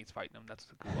their teammates fighting them. That's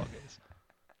what the gulag is.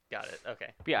 Got it.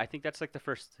 Okay. But yeah, I think that's like the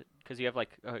first because you have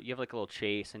like a little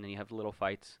chase and then you have little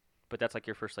fights. But that's like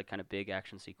your first like kind of big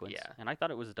action sequence. Yeah. And I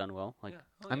thought it was done well. Like Yeah.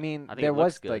 Oh, I yeah. mean, I think there it looks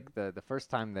was good. like the first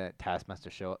time that Taskmaster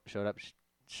showed up,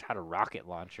 shot a rocket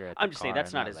launcher at I'm the just saying car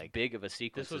that's and not as like, big of a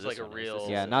sequence. This was as like a one is. real- This is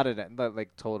Yeah, a- not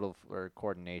like total or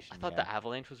coordination. I thought yeah. the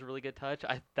avalanche was a really good touch.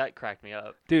 That cracked me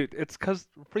up. Dude, it's because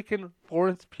freaking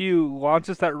Florence Pugh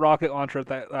launches that rocket launcher at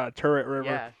that turret river.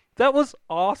 Yeah. That was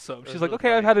awesome. It She's was like, really okay,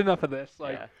 I've funny. had enough of this.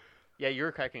 Like, Yeah. Yeah, you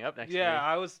were cracking up next to yeah, me.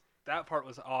 I was. That part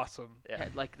was awesome. Yeah.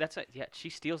 Like that's she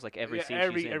steals like every Yeah, scene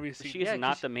every- she's in. every But scene. She is Yeah,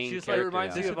 not 'cause the main she's character. It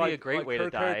reminds This me would of be like, a great like way her to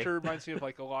die. character reminds me of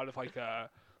like a lot of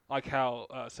like how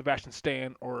Sebastian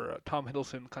Stan or Tom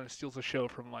Hiddleston kind of steals the show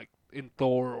from like in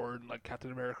Thor or in like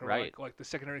Captain America. Right. Like the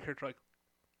secondary character, like,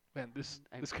 man, this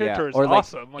I- character is or like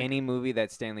awesome. Like, any movie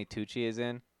that Stanley Tucci is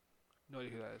in. no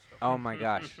idea who that is. Oh my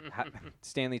gosh,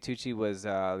 Stanley Tucci was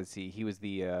let's see, he was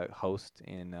the host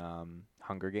in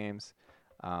Hunger Games.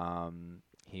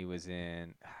 He was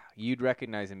in. You'd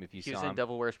recognize him if you He saw was him. in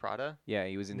Devil Wears Prada. Yeah,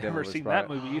 he was in Never Devil Wears seen Prada.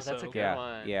 that movie. Oh, that's a so. good Yeah,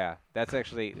 one. yeah, that's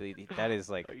actually that is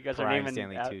like You guys are prime naming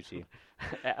Stanley ab- Tucci.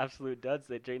 Absolute duds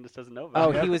that Jane just doesn't know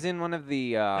Oh, about. he was in one of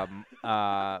the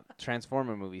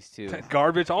Transformer movies too.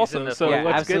 Garbage also. the So Yeah,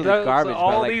 let's get absolute that. garbage, but,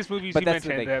 all like- these movies But you that's the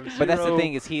mentioned thing. have But that's the zero-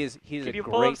 thing is he's Can a you great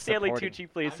pull up Stanley supporting.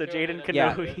 Tucci, please, I'm so doing Jaden it can Yeah,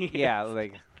 know who he is? yeah,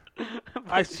 like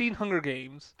I've seen Hunger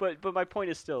Games. But my point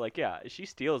is still like she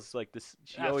steals like this.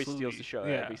 She always steals the Absolutely, show.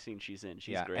 yeah. Every scene she's in,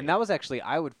 she's yeah, great. and that was actually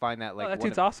I would find that like Oh, that one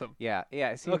dude's of, awesome. yeah,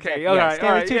 it seems Okay, like, okay, yeah, alright,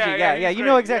 Stanley Tucci, yeah, yeah, he's you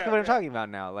know great, exactly yeah, what I'm yeah. talking about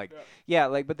now, like, yeah,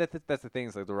 like, but that's the thing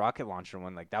is like the rocket launcher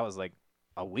one, like that was like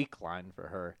a weak line for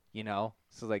her, you know,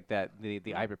 so like that the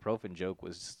ibuprofen joke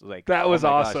was just, like That oh was my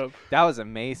gosh, awesome. that was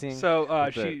amazing. So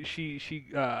With she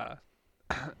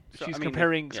So, she's I mean,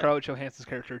 comparing yeah. Scarlett Johansson's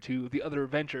character to the other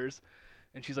Avengers,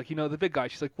 and she's like, the big guy.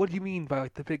 She's like, what do you mean by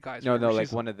like the big guys? No, Whatever. like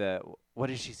She's one of the what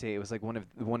did she say? It was like one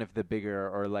of the bigger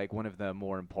or like one of the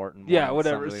more important. Yeah, ones,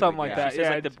 whatever, something like She that. says yeah,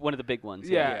 like it's- one of the big ones.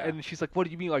 yeah, Yeah. and she's like, what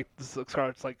do you mean like this?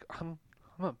 Scarlett's like, I'm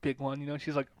a big one,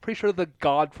 She's like, pretty sure the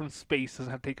god from space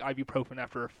doesn't have to take ibuprofen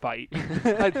after a fight.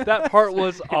 Like, that part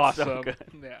was so awesome. good.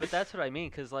 Yeah. But that's what I mean,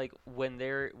 because like when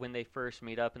they first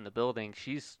meet up in the building,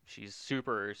 she's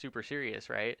super serious,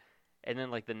 right? And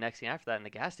then like the next scene after that in the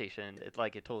gas station, it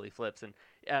totally flips, and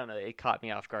I don't know, it caught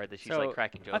me off guard that she's So, like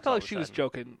cracking jokes. I all felt like of a she was sudden.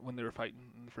 joking when they were fighting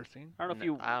in the first scene. I don't know if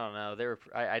you. I don't know. They were.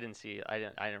 I didn't see. I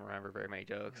didn't remember very many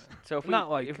jokes. So if we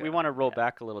Not like, if we want to roll yeah.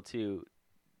 back a little too,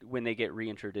 when they get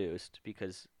reintroduced,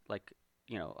 because like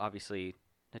obviously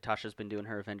Natasha's been doing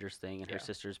her Avengers thing, and her Yeah.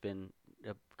 sister's been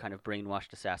a kind of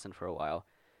brainwashed assassin for a while,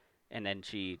 and then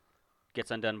she gets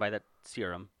undone by that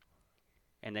serum,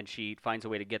 and then she finds a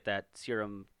way to get that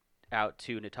serum out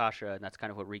to Natasha, and that's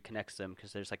kind of what reconnects them,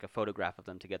 because there's like a photograph of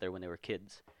them together when they were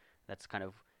kids. That's kind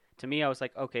of, to me, I was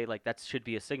like, okay, like that should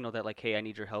be a signal that like, hey, I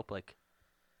need your help, like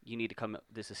you need to come,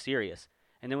 this is serious.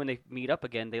 And then when they meet up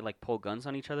again, they like pull guns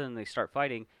on each other and they start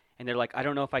fighting, and they're like, I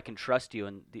don't know if I can trust you,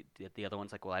 and the other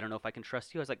one's like, well, I don't know if I can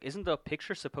trust you. I was like, isn't the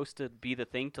picture supposed to be the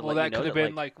thing to Well, let that you know could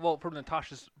have that been well, from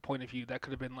Natasha's point of view, that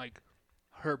could have been like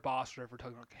her boss or whatever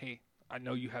talking like, hey, I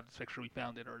know you have this picture, we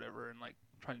found it or whatever, and like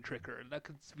trying to trick her, and that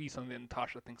could be something that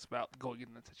Natasha thinks about going in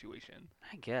that situation.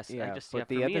 I guess. Yeah, I just, but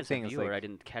for the me other as thing a is, viewer, like- I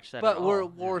didn't catch that But at all. where Yeah.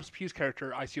 Lawrence Pugh's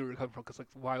character, I see where you're coming from, because like,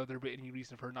 why would there be any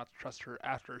reason for her not to trust her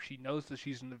after she knows that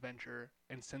she's an Avenger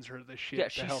and sends her the shit? Yeah, to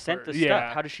she help sent her. the yeah.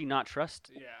 stuff. How does she not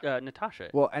trust Yeah. Natasha?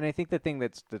 Well, and I think the thing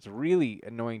that's really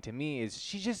annoying to me is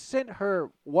she just sent her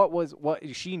what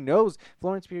she knows.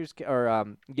 Florence Pugh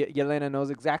or Yelena knows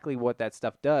exactly what that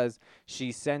stuff does.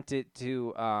 She sent it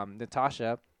to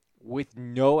Natasha with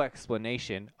no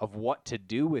explanation of what to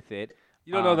do with it.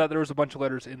 You don't know Um, that there was a bunch of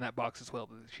letters in that box as well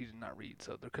that she did not read,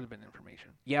 so there could have been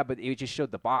information. Yeah, but it just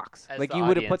showed the box. As Like the you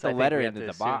would have put audience, the I think letter we have into to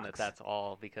the assume box. That that's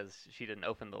all because she didn't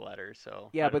open the letter. So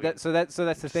Yeah, how do but we- that's the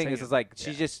Just thing is saying. like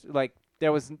she Yeah. just like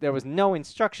there was no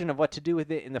instruction of what to do with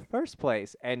it in the first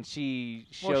place, and she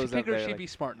Well, she shows up figured there she'd like, be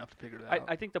smart enough to figure that out.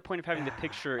 I think the point of having the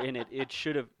picture in it,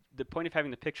 the point of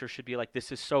having the picture should be like,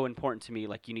 this is so important to me,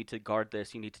 like you need to guard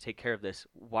this, you need to take care of this.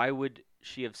 Why would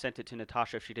she have sent it to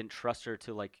Natasha if she didn't trust her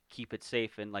to like keep it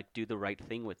safe and like do the right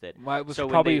thing with it? It was so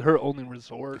when probably they- her only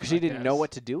resort. she I didn't know guess.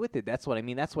 what to do with it. That's what I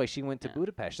mean. That's why she went to Yeah.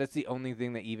 Budapest. That's the only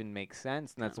thing that even makes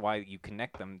sense, and that's Yeah. why you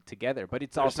connect them together. But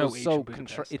it's There's also no H so in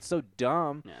Budapest. it's so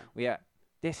dumb. Yeah. Yeah,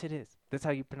 yes, it is. That's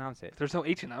how you pronounce it. There's no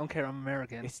H in it. I don't care. I'm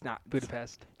American. It's not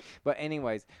Budapest. But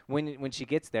anyways, when she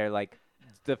gets there, like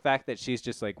the fact that she's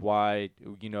just like, why,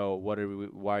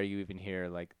 why are you even here?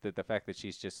 Like the fact that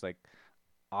she's just like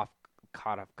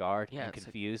caught off guard Yeah, and it's like-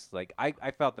 confused. Like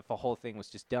I felt that the whole thing was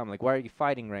just dumb. Like why are you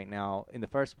fighting right now in the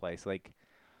first place? Like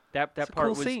That It's a part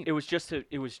cool was scene. it was just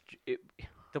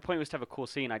the point was to have a cool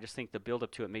scene. I just think the build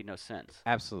up to it made no sense.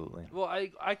 absolutely. Well,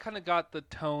 I kind of got the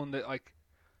tone that like,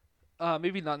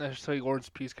 maybe not necessarily Lawrence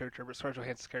Pugh's character, but Scarlett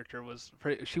Johansson's character was.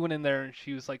 She went in there and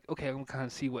she was like, okay, I'm gonna kind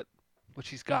of see what what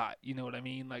she's got. You know what I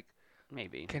mean? Like,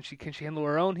 Maybe. can she handle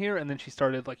her own here? And then she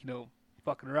started like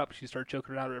fucking her up. She started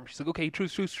choking her out. Or she's like, okay,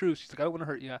 truce. She's like, I don't want to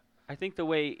hurt you. I think the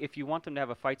way, if you want them to have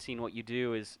a fight scene, what you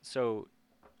do is, so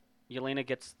Yelena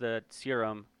gets the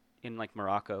serum in like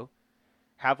Morocco.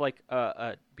 Have like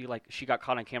be like she got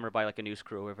caught on camera by like a news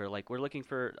crew, where like we're looking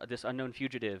for this unknown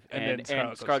fugitive, And then and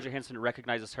Scarlett Scarlett goes- Johansson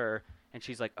recognizes her, and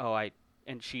she's like,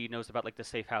 and she knows about like the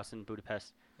safe house in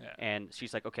Budapest, Yeah. and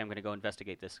she's like, okay, I'm gonna go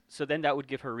investigate this. So then that would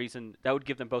give her reason. That would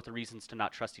give them both the reasons to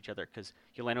not trust each other, because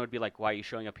Yelena would be like, why are you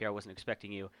showing up here? I wasn't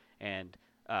expecting you, and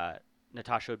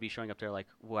Natasha would be showing up there like,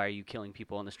 why are you killing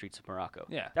people on the streets of Morocco?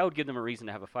 Yeah. That would give them a reason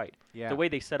to have a fight. Yeah. The way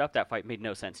they set up that fight made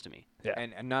no sense to me. Yeah.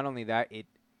 And not only that,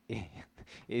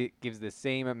 it gives the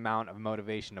same amount of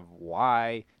motivation of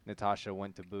why Natasha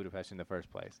went to Budapest in the first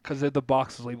place. Because the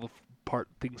box is labeled part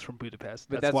things from Budapest.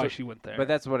 But That's that's why what- she went there. But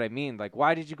that's what I mean. Like,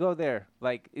 why did you go there?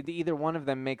 Like, either one of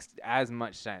them makes as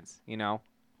much sense. You know,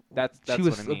 that's she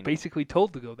was what I mean. basically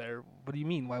told to go there. What do you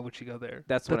mean? Why would she go there?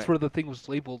 That's what where the thing was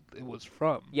labeled. It was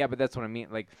from. Yeah, but that's what I mean.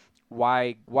 Like,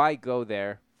 why go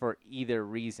there for either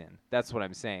reason? That's what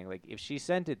I'm saying. Like, if she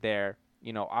sent it there,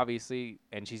 obviously,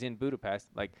 and she's in Budapest,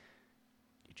 like,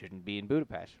 you shouldn't be in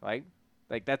Budapest, right?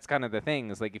 Like, that's kind of the thing.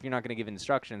 Is like, if you're not going to give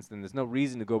instructions, then there's no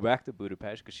reason to go back to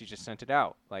Budapest because she just sent it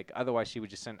out. Like, otherwise, she would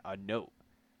just send a note.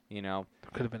 There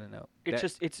could have been a note. It's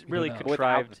don't really know. Without the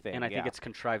contrived, thing, and I think yeah. it's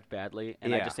contrived badly.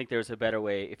 And I Yeah. just think there's a better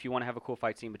way. If you want to have a cool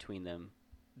fight scene between them,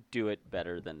 do it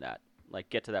better than that. Like,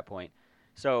 get to that point.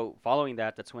 So following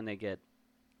that, that's when they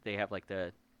have like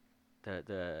the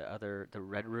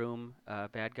Red Room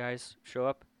bad guys show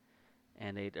up,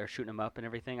 and they are shooting them up and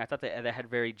everything. I thought that had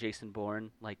very Jason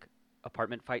Bourne like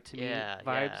apartment fight to me vibes.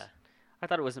 Yeah. I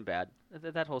thought it wasn't bad.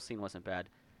 That whole scene wasn't bad.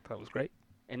 That was great.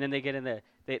 And then they get in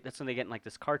that's when they get in like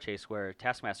this car chase where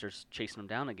Taskmaster's chasing them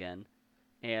down again,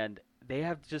 and they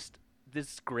have just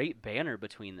this great banner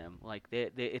between them. Like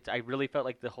I really felt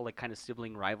like the whole like kind of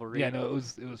sibling rivalry. Yeah, no, it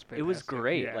was fantastic. It was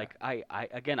great. Yeah. Like I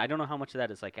don't know how much of that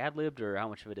is like ad libbed or how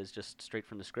much of it is just straight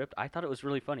from the script. I thought it was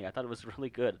really funny. I thought it was really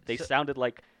good. They So- sounded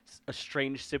like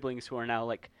estranged siblings who are now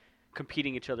like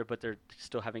competing each other, but they're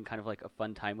still having kind of like a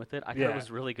fun time with it. I thought Yeah. it was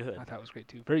really good. I thought it was great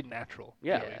too. Very natural.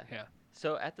 Yeah. really. Yeah.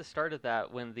 So at the start of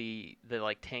that, when the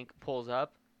like tank pulls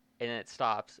up and then it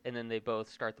stops, and then they both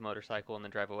start the motorcycle and then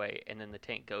drive away, and then the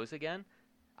tank goes again,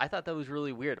 I thought that was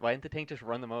really weird. Why didn't the tank just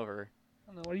run them over?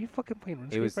 I don't know. Are you fucking playing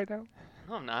It RuneScape was- right now?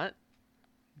 No, I'm not.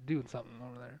 Doing something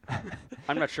over there.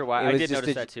 I'm not sure why. It I was did just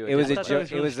notice that too. It was I thought that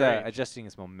was really strange. adjusting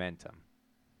its momentum.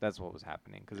 That's what was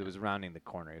happening because it was rounding the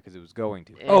corner because it was going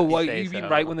to. Yeah. Oh, If you well, say you mean so.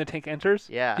 right when the tank enters?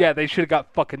 Yeah. Yeah, they should have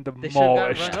got fucking They should've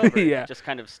got demolished. run over. yeah. It just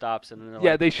kind of stops and then they're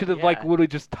Yeah, like, they should have like Yeah. would have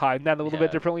just timed that a little Yeah.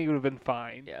 bit differently. It would have been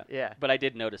fine. yeah. Yeah. But I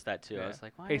did notice that too. Yeah. I was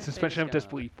like, why Hey, didn't they suspension of just go-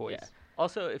 disbelief, boys. Yeah.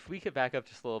 Also, if we could back up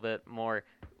just a little bit more,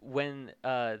 when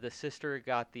the sister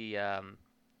got the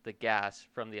gas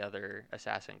from the other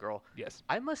assassin girl, Yes.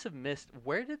 I must have missed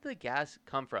where did the gas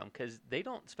come from? Because they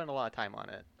don't spend a lot of time on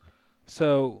it.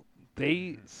 So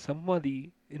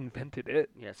somebody invented it.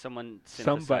 Yeah, someone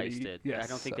Somebody, synthesized it. I yes.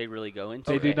 don't think they really go into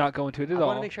They it. did not go into it I at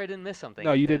want to all. make sure I didn't miss something.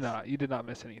 No, you did because- not. You did not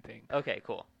miss anything. Okay,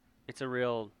 cool. It's a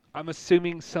real. I'm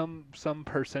assuming some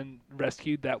person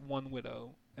rescued that one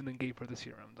widow and then gave her the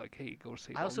serum. Like, hey, go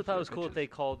save. I all also these thought it other was cool if bitches. they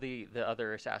called the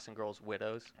other assassin girls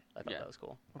widows. I thought Yeah. that was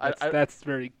cool. That's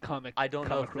very comic. I don't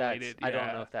know if comic that's related. I don't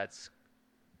yeah. know if that's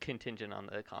contingent on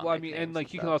the comic. Well, I mean, and names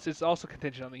like you can stuff. also, it's also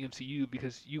contingent on the MCU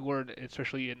because you learned,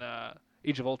 especially in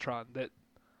Age of Ultron, that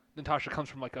Natasha comes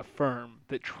from like a firm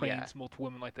that trains Yeah. multiple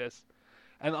women like this.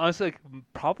 And honestly, like,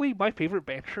 probably my favorite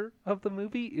banter of the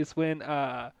movie is when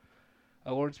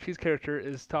Lawrence P's character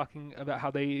is talking about how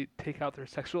they take out their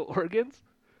sexual organs.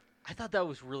 I thought that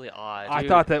was really odd. I Dude,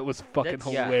 thought that was fucking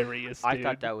that's- yeah. hilarious. I dude.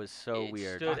 thought that was so It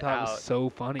weird. I stood thought it was out. so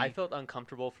funny. I felt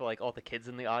uncomfortable for like all the kids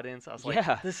in the audience. I was like,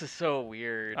 Yeah. this is so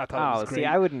weird. I thought it Oh, was see, great.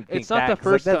 I wouldn't think It's not the that, 'cause,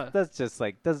 like, first that's,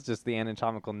 time. that's just the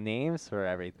anatomical names for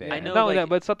everything. I know, Not only like- that,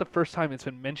 but it's not the first time it's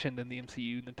been mentioned in the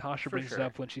MCU. Natasha For brings it sure.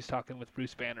 up when she's talking with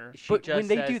Bruce Banner. She But just when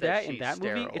they says do that in she's that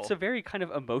movie, sterile. it's a very kind of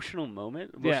emotional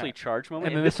moment, Yeah. emotionally charged moment.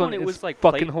 And And then this this one, one it is was like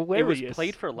fucking played, It was hilarious.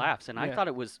 played for laughs, and I Yeah. thought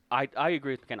it was. I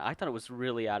agree with Ken. I thought it was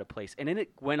really out of place, and then it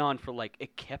went on for like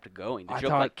it kept going. The I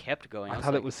joke thought- like kept going. I was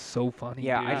thought like, it was so funny.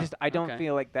 Yeah, dude. I don't Okay.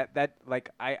 feel like that like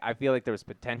I feel like there was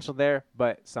potential there,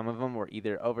 but some of them were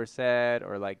either oversaid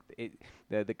or like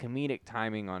the comedic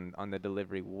timing on the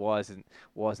delivery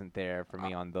wasn't there for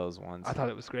me on those ones. I thought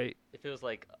it was great. If it was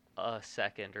like a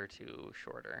second or two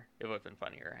shorter, it would have been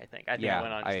funnier. I think. I think Yeah, it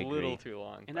went on I just a little agree. too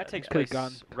long. And that but takes yeah. Could've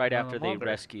place gone right on after they longer.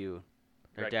 rescue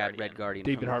Their Red dad, Guardian. Red Guardian.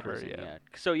 David from the Harbour,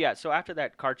 prison, yeah. So after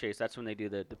that car chase, that's when they do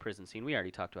the prison scene. We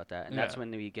already talked about that, and that's Yeah.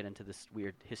 when we get into this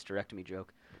weird hysterectomy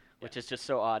joke, which is just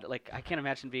so odd. Like I can't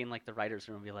imagine being like the writers'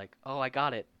 room and be like, "Oh, I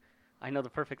got it. I know the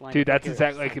perfect line." Dude, to put that's here."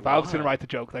 exactly It's like if I was gonna what? write the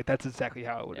joke, like that's exactly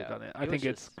how I would have Yeah. done it. It I was think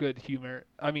it's just- good humor.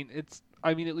 I mean,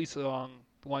 at least along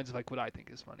the lines of like what I think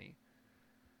is funny.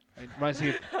 It reminds me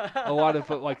of a lot of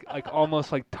like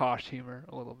almost like Tosh humor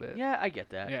a little bit. Yeah, I get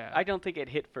that. Yeah. I don't think it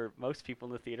hit for most people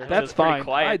in the theater. 'cause it That's was pretty fine.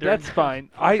 Quiet during That's the- fine.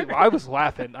 I was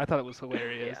laughing. I thought it was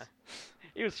hilarious. Yeah.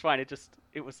 It was fine.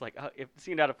 It was like it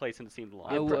seemed out of place and it seemed long.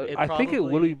 I think it probably-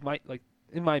 literally might like.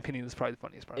 In my opinion, it's probably the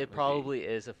funniest part. It of the movie. probably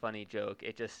is a funny joke.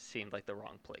 It just seemed like the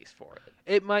wrong place for it.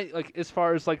 It might like as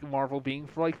far as like Marvel being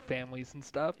for like families and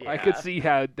stuff. I could Yeah. see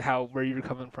how where you're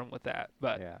coming from with that,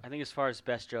 but Yeah. I think as far as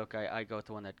best joke, I go with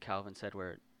the one that Calvin said,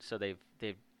 where so they've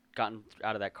gotten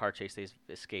out of that car chase, they've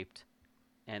escaped,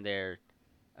 and they're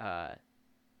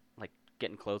like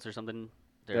getting clothes or something.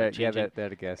 They're changing, they're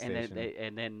at a gas and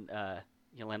station. then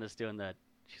Yolanda's doing the.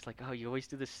 She's like, "Oh, you always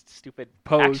do this stupid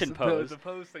pose action pose." The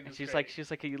pose thing. And is she's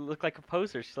great. like, "You look like a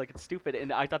poser." She's like, "It's stupid."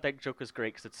 And I thought that joke was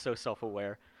great because it's so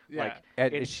self-aware. yeah. Like,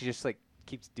 And it- she just like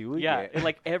keeps doing yeah, it. and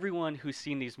like everyone who's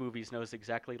seen these movies knows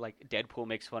exactly. Like Deadpool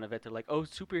makes fun of it. They're like, "Oh,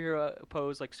 superhero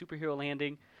pose, like superhero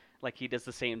landing." Like he does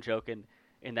the same joke in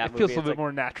that it movie. feels a It's little bit like-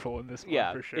 more natural in this one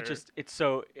Yeah, for sure. it's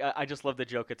so. I just love the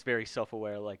joke. It's very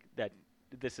self-aware. Like that.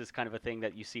 This is kind of a thing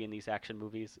that you see in these action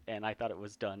movies, and I thought it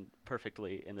was done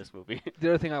perfectly in this movie. The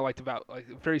other thing I liked about like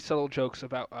very subtle jokes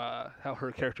about how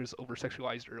her character is over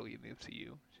sexualized early in the MCU.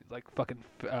 She's like fucking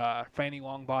Fanny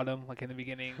Longbottom like in the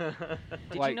beginning.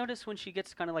 Did Like- you notice when she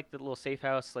gets kind of like the little safe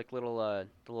house, like little the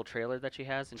little trailer that she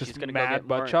has, and Just she's gonna mad go get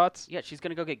butt more. shots. Yeah, she's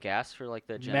gonna go get gas for like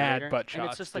the Mad generator. butt and shots,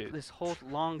 it's just like dude. this whole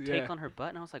long take Yeah. on her butt,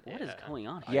 and I was like, what is Yeah. going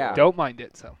on? Yeah. Here? Don't mind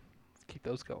it. So keep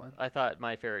those going. I thought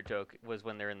my favorite joke was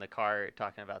when they're in the car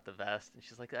talking about the vest, and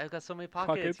she's like, "I've got so many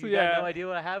pockets. Pockets, You yeah. got no idea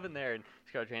what I have in there." And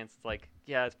Scarlett Johansson's like,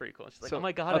 "Yeah, it's pretty cool." And she's like, So, "Oh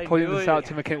my god, I pointed knew this it. out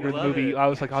to McKenna in the Love movie. it." I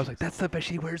was like, that's the best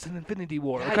she wears in Infinity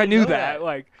War. Yeah, Like I I knew didn't know that. that.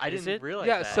 Like I Is didn't it? realize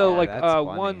yeah. that. So Yeah, like that's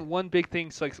funny. one big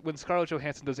thing. So like when Scarlett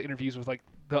Johansson does interviews with like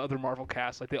the other Marvel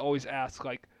cast, like they always ask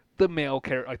like the male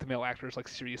the male actors like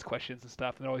serious questions and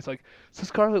stuff, and they're always like, "So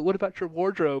Scarlett, what about your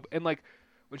wardrobe?" And like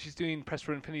when she's doing press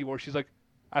for Infinity War, she's like,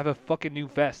 "I have a fucking new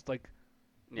vest. Like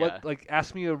Yeah. what? Like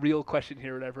ask me a real question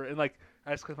here, or whatever." And like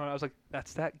I was like,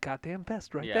 "That's that goddamn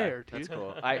vest right yeah, there, dude." that's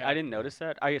cool. Yeah. I didn't notice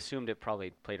that. I assumed it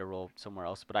probably played a role somewhere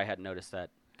else, but I hadn't noticed that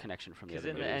connection from the Because other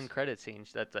in the movies. end credit scene,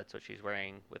 that's what she's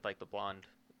wearing with like the blonde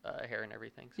hair and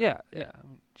everything. So Yeah. I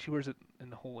mean, she wears it in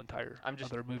the whole entire I'm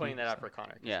just other movie. pointing that out so. for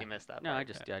Connor because Yeah. he missed that. No, part.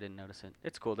 I didn't notice it.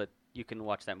 It's cool that you can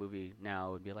watch that movie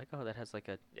now and be like, oh, that has like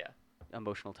a Yeah.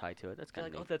 emotional tie to it. That's You're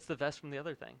kind like, of "Oh, that's the vest from the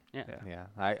other thing." yeah. Yeah.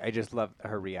 Yeah, I just love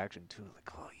her reaction too. Like,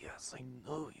 oh yes, I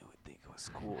know you would think it was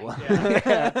cool.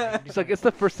 He's like, it's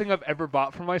the first thing I've ever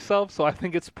bought for myself, so I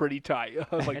think it's pretty tight.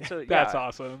 I was like, And so, that's yeah,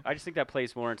 awesome. I just think that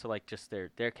plays more into like just their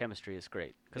chemistry is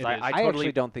great because It I, is. I I totally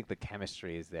actually don't think the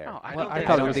chemistry is there. No, I Well, don't I think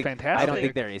thought so. it was think, fantastic. I don't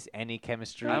think there is any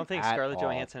chemistry. I don't think at Scarlett all.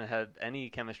 Johansson had any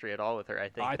chemistry at all with her. I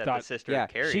think I that thought- the sister Yeah,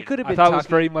 carried. she could have I been. thought it was talking-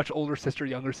 very much older sister,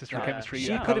 younger sister Yeah. chemistry. She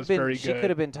Yeah, could that have was been. very She good. could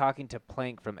have been talking to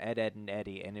Plank from Ed, Ed, and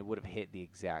Eddie, and it would have hit the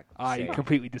exact. I same.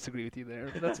 completely disagree with you there,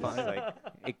 but that's It's fine. like,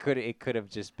 it could have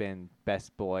just been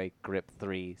best boy grip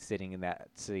 3 sitting in that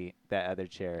seat, that other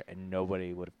chair, and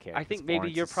nobody would have cared. I 'cause think maybe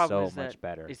Florence your is problem so is much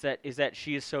better. is that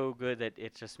she is so good that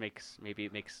it just makes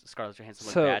Scarlett Johansson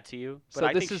look So- bad to you. But so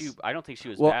I this think is- I don't think she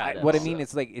was Well, bad. at what I all. mean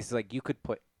is like you could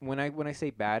put when I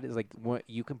say bad is like what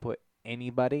you can put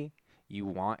anybody you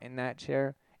want in that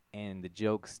chair, and the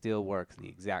joke still works the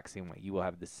exact same way. You will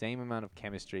have the same amount of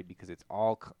chemistry because it's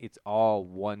all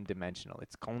one dimensional.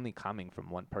 It's only coming from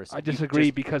one person. I You disagree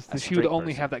just- because a she would straight only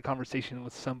person. have that conversation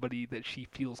with somebody that she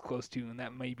feels close to, and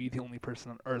that may be the only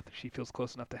person on earth she feels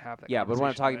close enough to have that. Yeah, but what I'm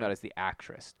conversation talking with. about is the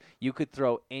actress. You could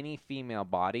throw any female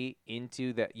body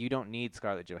into that. You don't need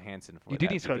Scarlett Johansson for You that.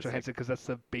 do need Scarlett because, like, Johansson because that's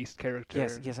the base character.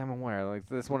 Yes, I'm aware. Like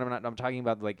this one, I'm talking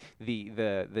about like the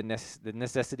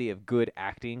necessity of good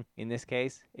acting in this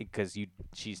case because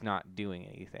she's not doing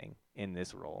anything in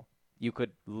this role. You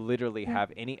could literally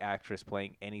have any actress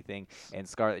playing anything, and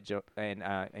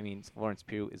Florence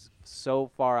Pugh is so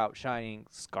far outshining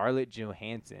Scarlett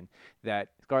Johansson that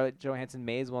Scarlett Johansson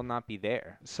may as well not be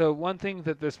there. So one thing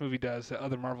that this movie does that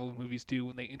other Marvel movies do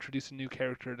when they introduce a new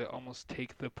character to almost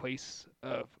take the place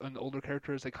of an older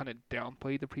character is they kind of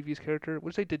downplay the previous character,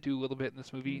 which they did do a little bit in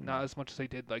this movie, not as much as they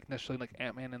did like necessarily like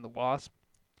Ant-Man and the Wasp,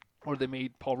 or they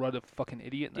made Paul Rudd a fucking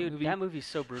idiot in Dude, that movie. that movie's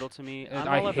so brutal to me. And I'm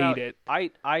I all hate about, it.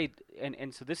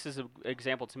 And so this is an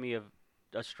example to me of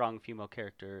a strong female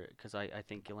character because I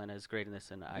think Yelena is great in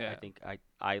this, and I Yeah. think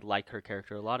I like her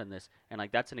character a lot in this, and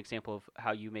like that's an example of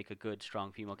how you make a good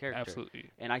strong female character.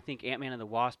 Absolutely. And I think Ant-Man and the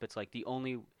Wasp, it's like the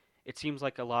only. It seems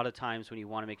like a lot of times when you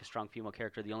want to make a strong female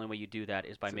character, the only way you do that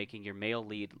is by So- making your male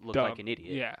lead look Dumb. like an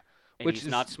idiot. Yeah. And Which he's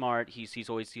is- not smart. He's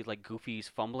always like goofy. He's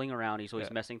fumbling around. He's always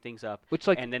Yeah. messing things up. Which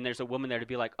like And then there's a woman there to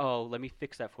be like, oh, let me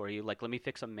fix that for you. Like, let me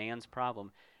fix a man's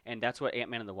problem. And that's what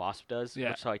Ant-Man and the Wasp does.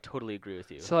 Yeah. So I totally agree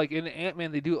with you. so like in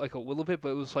Ant-Man they do it like a little bit, but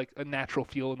it was like a natural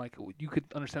feel, and like you could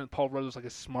understand that Paul Rudd was like a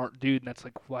smart dude, and that's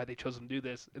like why they chose him to do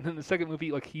this. And then the second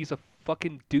movie, like he's a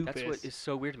fucking doofus. That's what is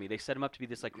so weird to me. They set him up to be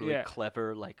this like really Yeah.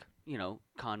 clever, like, you know,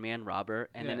 con man robber,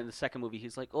 and then Yeah. in the second movie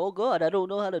he's like, "Oh God, I don't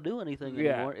know how to do anything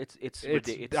Yeah. anymore." It's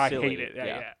I silly. hate it.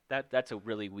 Yeah. That's a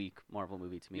really weak Marvel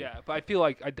movie to me. Yeah, but I feel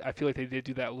like I feel like they did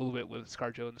do that a little bit with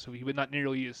ScarJo in this movie, but not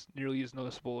nearly as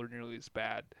noticeable or nearly as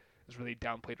bad as where they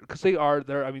downplayed her. Because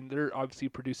they're obviously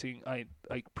producing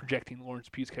like projecting Lawrence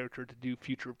Pugh's character to do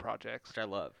future projects. Which I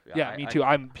love. Yeah, me too.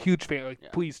 I'm a huge fan. Like, Yeah.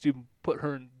 please do put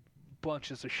her in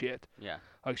bunches of shit. Yeah.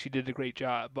 Like she did a great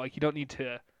job, but like you don't need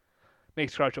to make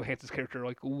Scarlett Johansson's character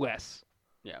like less.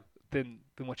 Yeah. Than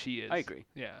what she is. I agree.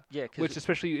 Yeah. Yeah, Which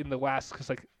especially in the last, because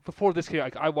like before this came,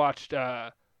 like I watched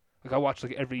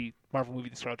like every Marvel movie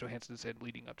that Scarlett Johansson's in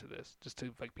leading up to this, just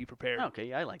to like be prepared. Okay,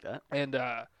 yeah, I like that.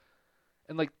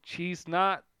 And like she's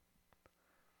not.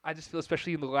 I just feel,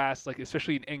 especially in the last, like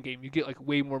especially in Endgame, you get like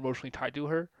way more emotionally tied to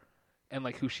her, and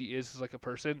like who she is as like a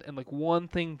person. And like one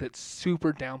thing that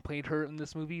super downplayed her in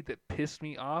this movie that pissed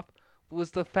me off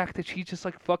was the fact that she just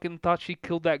like fucking thought she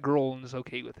killed that girl and is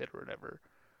okay with it or whatever.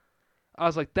 I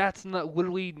was like, that's not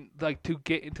literally like to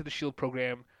get into the SHIELD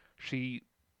program. She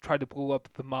tried to blow up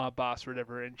the mob boss or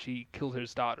whatever, and she killed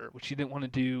his daughter, which she didn't want to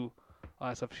do. All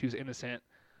that stuff. She was innocent,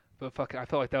 but fuck, I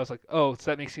felt like that was like, oh, so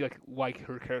that makes you like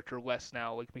her character less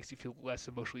now. Like makes you feel less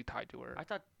emotionally tied to her. I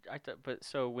thought, but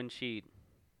so when she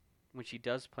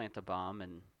does plant the bomb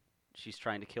and she's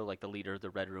trying to kill like the leader of the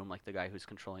Red Room, like the guy who's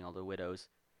controlling all the widows,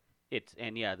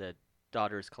 the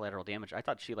daughter's collateral damage. I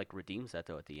thought she like redeems that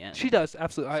though at the end. She does,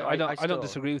 absolutely. So I don't still-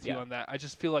 disagree with you yeah. on that. I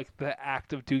just feel like the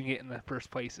act of doing it in the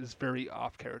first place is very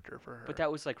off character for her. But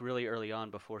that was like really early on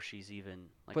before she's even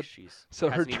like But- she's. so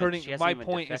her hasn't even- turning. she hasn't My even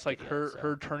point is like defected yet, so.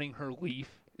 her turning her leaf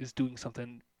is doing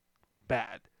something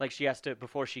bad. Like she has to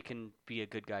before she can be a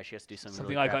good guy. She has to do something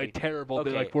Something really like crappy. terrible, but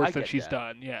Okay, like worse I than get she's that.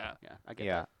 done. Yeah. Yeah, I get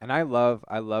Yeah, that. and I love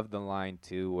the line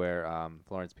too where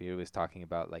Florence Pugh was talking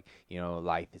about like, you know,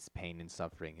 life is pain and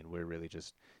suffering, and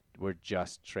we're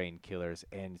just trained killers,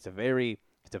 and it's a very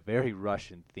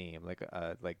Russian theme.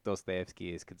 Like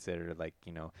Dostoevsky is considered like,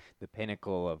 you know, the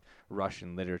pinnacle of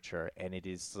Russian literature, and it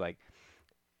is like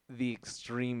the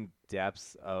extreme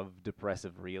depths of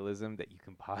depressive realism that you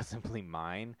can possibly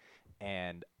mine,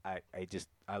 and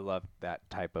I love that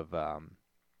type of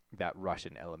that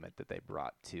Russian element that they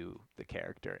brought to the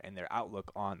character and their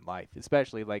outlook on life,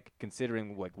 especially like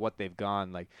considering like what they've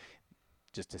gone, like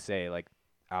just to say like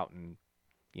out and,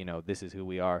 you know, this is who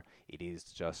we are. It is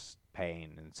just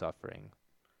pain and suffering.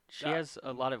 She has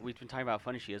a lot of. We've been talking about how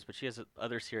funny she is, but she has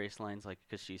other serious lines, like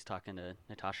because she's talking to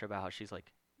Natasha about how she's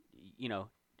like, you know,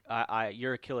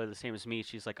 you're a killer the same as me.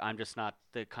 She's like, I'm just not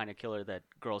the kind of killer that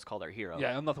girls call their hero.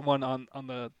 Yeah, I'm not the one on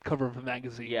the cover of a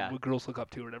magazine Yeah. what girls look up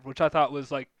to or whatever, which I thought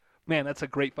was like, man, that's a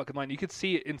great fucking line. You could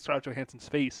see it in Scarlett Johansson's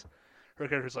face. Her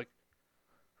character's like,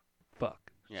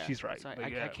 fuck. Yeah. She's right. So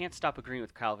Like, I can't stop agreeing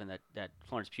with Calvin that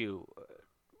Florence Pugh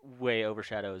way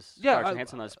overshadows Yeah, Scarlett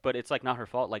Johansson does, but it's like not her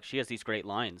fault. Like she has these great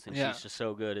lines, and Yeah. she's just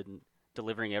so good at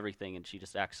delivering everything, and she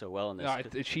just acts so well in this.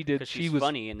 Yeah, she did. Because She she's was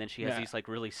funny, and then she has yeah. these like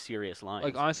really serious lines.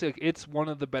 like honestly, like it's one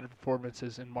of the better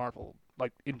performances in Marvel,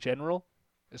 like in general,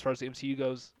 as far as the MCU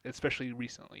goes, especially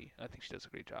recently. I think she does a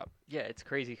great job. Yeah, it's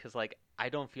crazy because like I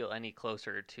don't feel any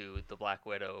closer to the Black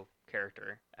Widow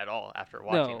character at all after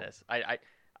watching No. this.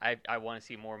 I want to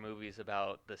see more movies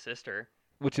about the sister.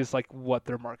 Which is like what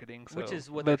they're marketing. So Which is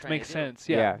what they're that trying makes to do. sense.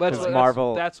 Yeah, Yeah, but 'cause that's,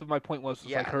 Marvel- That's what my point was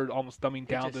Yeah. like her almost dumbing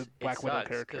down It the just- Black it Widow sucks,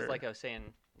 character. Because like I was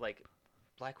saying, like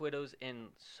Black Widow's in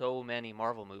so many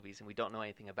Marvel movies, and we don't know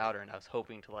anything about her. And I was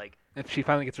hoping to like, if she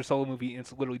finally gets her solo movie,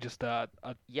 it's literally just a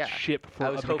yeah, ship for I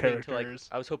was other hoping characters.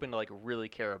 I was hoping to like really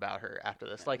care about her after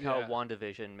this, like how Yeah.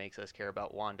 WandaVision makes us care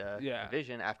about Wanda Yeah. and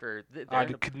Vision after they're I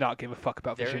in a- could not give a fuck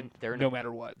about they're Vision, in- they're in no a-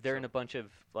 matter what. they're so. in a bunch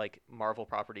of like Marvel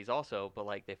properties also, but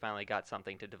like they finally got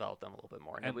something to develop them a little bit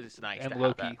more, and it was nice and to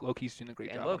Loki. have that. Loki's doing a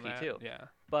great And job. Loki, on that. too. Yeah,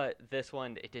 But this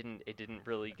one, it didn't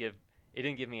really give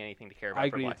me anything to care about I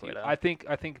for agree Black with you. Widow.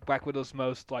 I think Black Widow's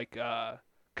most like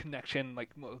connection, like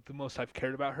the most I've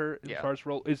cared about her as Yeah. far as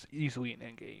role is easily in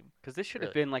Endgame. because this should have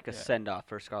Really. been like a Yeah. send off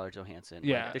for Scarlett Johansson.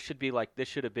 Yeah. This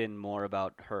should have been more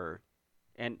about her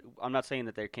And I'm not saying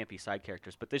that there can't be side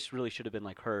characters, but this really should have been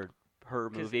like her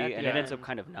 'Cause movie, at and the it ends up end-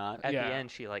 kind of not. At Yeah. the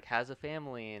end, she like has a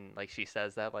family, and like she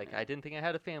says that like I didn't think I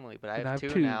had a family, but I And have I have two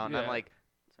two, now, and I'm yeah. like,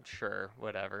 sure,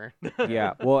 whatever.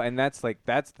 Yeah, well, and that's the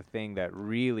thing that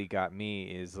really got me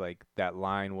is like that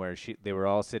line where they were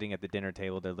all sitting at the dinner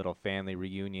table, their little family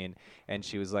reunion, and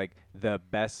she was like, "The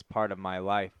best part of my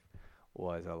life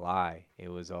was a lie. It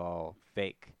was all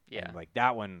fake." Yeah. And like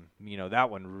that one, that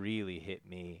one really hit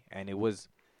me, and it was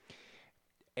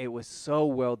so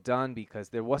well done because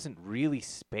there wasn't really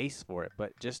space for it,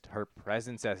 but just her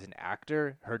presence as an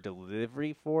actor, her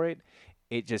delivery for it,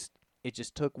 it just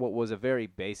took what was a very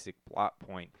basic plot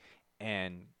point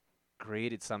and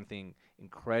created something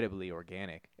incredibly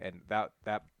organic. And that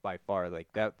by far, like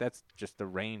that's just the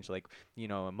range. Like,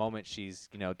 a moment she's,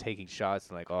 taking shots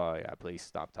and like, "Oh yeah, please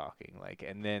stop talking." Like,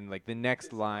 and then like the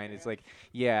next line is like,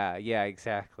 yeah,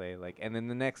 exactly. Like, and then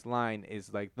the next line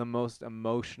is like the most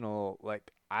emotional like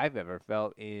I've ever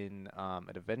felt in an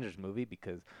Avengers movie,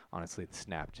 because honestly, the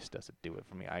snap just doesn't do it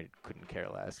for me. I couldn't care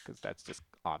less because that's just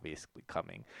obviously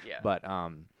coming. Yeah.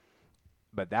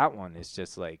 But that one is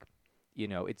just like,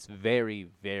 it's very,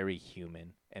 very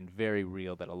human and very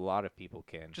real that a lot of people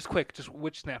can. Just quick, just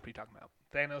which snap are you talking about?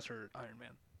 Thanos or Iron Man?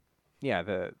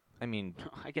 Yeah, I mean,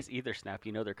 I guess either snap,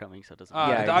 they're coming, so it doesn't. Yeah,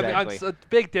 I mean, exactly. it's a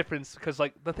big difference because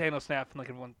like the Thanos snap and like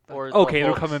everyone. Or the okay, they're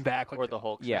Hulk's- coming back. Like, or the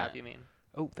Hulk Yeah. snap, you mean?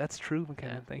 oh, that's true,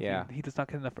 McKinnon. Thank Yeah. you. He does not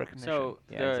get enough recognition. So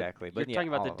Yeah, exactly. But you're yeah, talking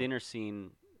about all the of 'em. dinner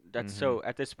scene. That's Mhm. so.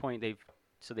 At this point, they've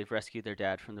rescued their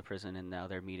dad from the prison, and now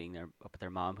they're meeting up with their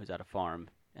mom, who's at a farm,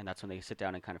 and that's when they sit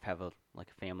down and kind of have a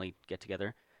family get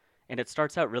together. And it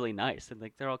starts out really nice, and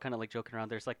like they're all kind of like joking around.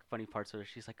 There's like funny parts where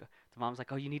she's like, the mom's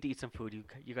like, "Oh, you need to eat some food.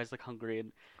 You guys look hungry,"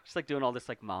 and she's like doing all this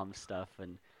like mom stuff,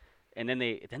 and then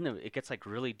it gets like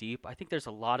really deep. I think there's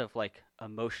a lot of like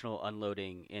emotional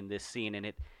unloading in this scene,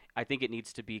 and I think it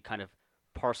needs to be kind of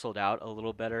parceled out a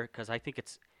little better, because I think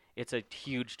it's a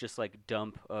huge just like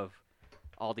dump of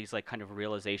all these like kind of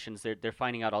realizations. They're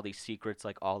finding out all these secrets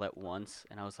like all at once,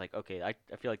 and I was like, okay, I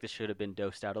feel like this should have been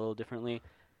dosed out a little differently.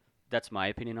 That's my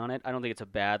opinion on it. I don't think it's a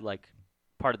bad like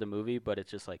part of the movie, but it's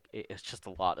just like it's just a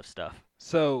lot of stuff.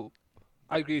 So,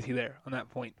 I agree with you there on that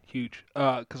point. Huge.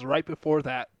 Because right before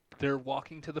that, they're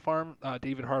walking to the farm.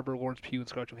 David Harbour, Lawrence Pugh, and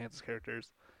Scarlett Johansson's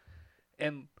characters.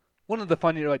 And one of the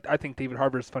funnier, like I think David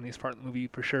Harbour's funniest part of the movie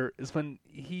for sure is when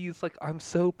he's like, "I'm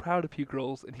so proud of you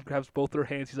girls," and he grabs both their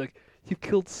hands. He's like, "You've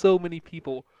killed so many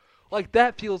people." Like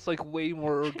that feels like way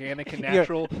more organic and You're-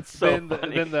 natural so than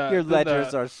funny. Your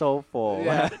ledgers are so full.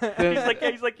 Yeah.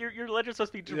 He's like your ledger's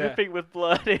supposed to be Yeah. dripping with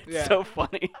blood. It's Yeah. so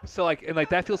funny. So like, and like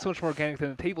that feels so much more organic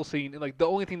than the table scene. And like the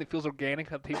only thing that feels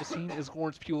organic at the table scene is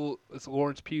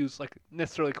Lawrence Pugh's like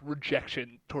necessarily like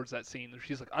rejection towards that scene.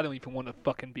 She's like, "I don't even want to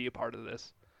fucking be a part of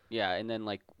this." Yeah, and then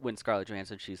like when Scarlett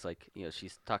Johansson, she's like,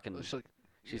 she's talking. She's like,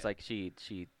 She's like she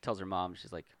tells her mom,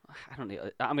 she's like, I don't know,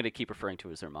 I'm gonna keep referring to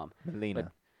her as her mom.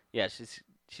 Melina. Yeah,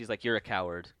 she's like, you're a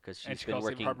coward, because and she's she been calls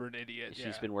working. Harbour an idiot. She's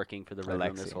Yeah. been working for the Red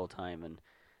Room this Alexi. whole time, and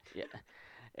yeah,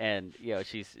 and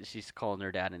she's calling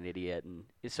her dad an idiot, and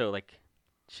so like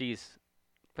she's,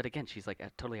 but again, she's like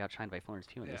totally outshined by Florence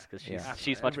Pugh in this, Yeah. because Yeah.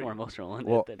 she's much Every- more emotional in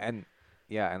Well, it than,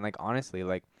 and like honestly,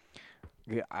 like,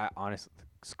 I honestly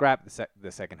scrap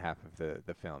the second half of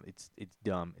the film. It's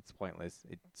dumb. It's pointless.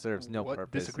 It serves no What?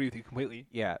 purpose. Disagree with you completely.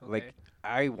 Yeah, Okay. like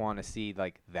I want to see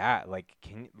like that. Like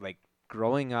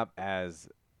growing up as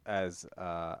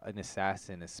an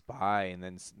assassin, a spy, and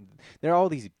then there are all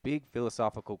these big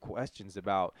philosophical questions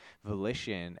about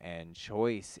volition and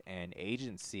choice and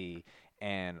agency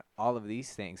and all of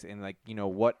these things, and like,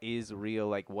 what is real,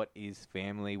 like what is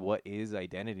family, what is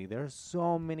identity. There are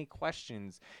so many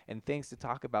questions and things to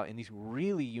talk about in these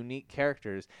really unique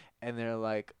characters, and they're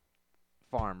like,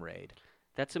 farm raid.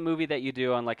 That's a movie that you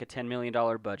do on like a $10 million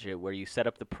budget, where you set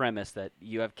up the premise that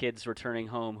you have kids returning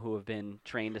home who have been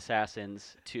trained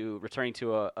assassins to returning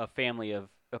to a family of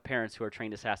parents who are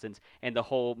trained assassins, and the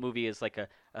whole movie is like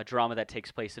a drama that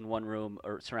takes place in one room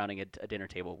or surrounding a dinner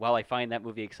table. While I find that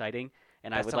movie exciting,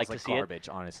 and I That would sounds like to see it, garbage,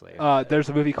 honestly. There's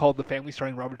a movie called The Family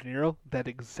starring Robert De Niro. That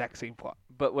exact same plot.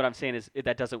 but what I'm saying is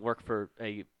that doesn't work for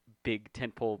a big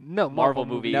tentpole No, Marvel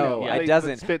movie. No, yeah. it They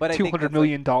doesn't, Spent but I think $200 that's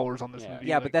million on this Yeah. movie.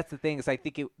 Yeah, like, but that's the thing is I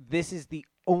think this is the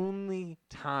only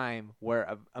time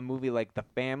where a movie like The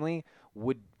Family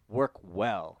would work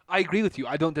well, I agree with you.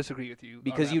 I don't disagree with you on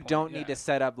because that you point, don't yeah. need to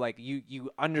set up like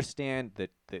you understand the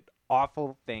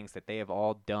awful things that they have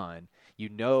all done. You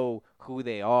know who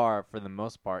they are for the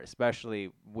most part,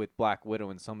 especially with Black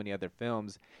Widow and so many other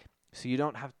films. So you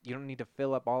don't need to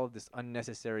fill up all of this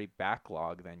unnecessary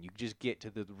backlog. Then you just get to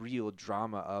the real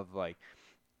drama of like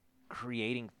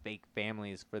creating fake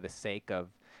families for the sake of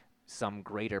some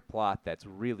greater plot that's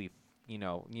really,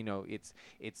 it's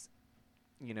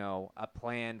a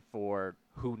plan for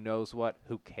who knows what,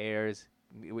 who cares.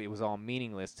 It was all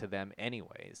meaningless to them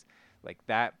anyways. Like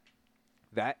that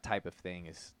type of thing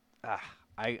is,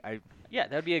 Yeah,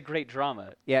 that would be a great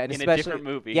drama. yeah, and in a especially different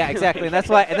movie. Yeah, exactly, and that's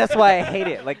why I hate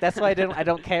it. Like that's why I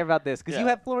don't care about this because you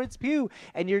Yeah. have Florence Pugh,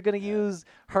 and you're gonna use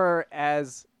her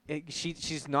as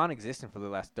she's non-existent for the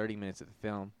last 30 minutes of the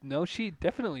film. No, she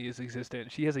definitely is existent.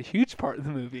 She has a huge part in the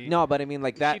movie. No, but I mean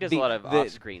like that. She does a lot of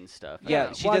off-screen stuff.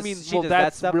 Yeah, she well, does- I mean, she well, does that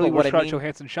that's stuff, really but where what I Scarlett mean-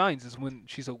 Johansson shines is when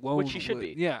she's alone. she should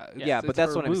be. Yeah, Yeah, but it's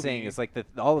that's her what I'm movie. saying. It's like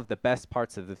all of the best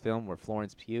parts of the film were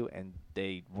Florence Pugh, and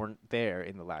they weren't there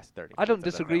in the last 30. I don't minutes of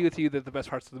the disagree film. with you that the best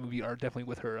parts of the movie are definitely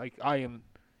with her. Like I am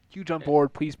huge on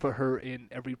board. Please put her in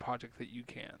every project that you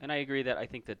can. And I agree that I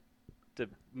think that the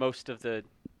most of the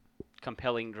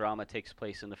compelling drama takes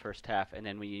place in the first half, and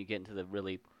then when you get into the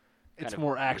really It's kind of-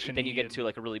 more action. then you get into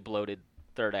like a really bloated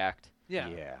third act. yeah.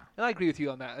 Yeah. And I agree with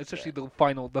you on that, especially the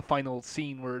final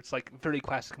scene where it's like very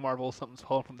classic Marvel. Something's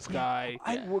falling from the sky.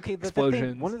 Okay, the Explosions.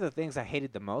 thing, one of the things I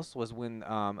hated the most was when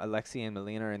Alexia and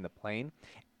Melina are in the plane,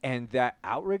 and that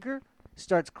outrigger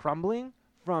starts crumbling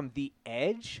from the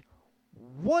edge.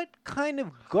 What kind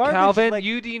of garbage? Calvin, like,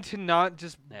 you need to not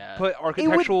just Yeah. put it would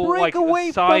architectural break like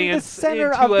away science from the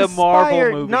center into of the a Marvel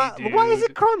spire. movie. Why is dude.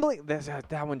 it crumbling?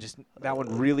 That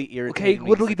one really Okay, irritated me.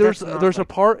 literally, It's like, there's that's not there's a like-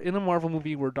 part in a Marvel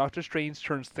movie where Doctor Strange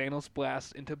turns Thanos'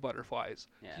 blast into butterflies.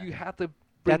 Yeah. You have to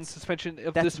bring That's- suspension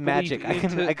of That's disbelief magic. I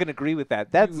into. can agree with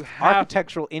that. That's You have-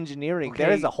 architectural engineering. Okay.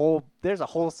 There's a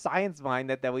whole science behind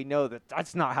that we know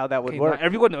that's not how that would Okay, work. not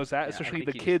everyone knows that, Yeah, I especially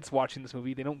think the you kids watching this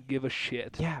movie. They don't give a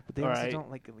shit. Yeah, but they also Alright. don't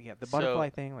like the So, butterfly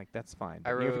thing. Like that's fine. I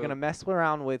But if you're wrote- gonna mess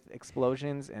around with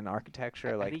explosions and architecture,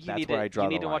 I like think you that's need where to, I draw you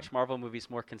the need to line. watch Marvel movies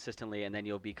more consistently, and then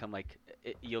you'll become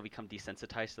you'll become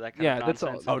desensitized to that kind Yeah, of that's all-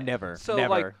 nonsense. Oh, never. So never.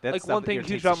 like That's one stuff that thing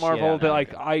irritates huge the about shit Marvel out of that me.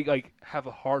 like I like have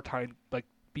a hard time like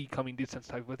becoming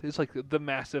desensitized with is like the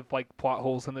massive like plot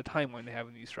holes in the timeline they have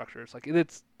in these structures. Like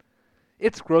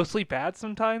it's grossly bad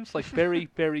sometimes, like very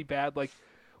very bad. Like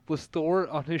was Thor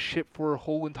on his ship for a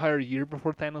whole entire year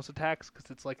before Thanos attacks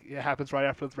because it's like it happens right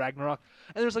after Ragnarok,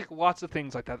 and there's like lots of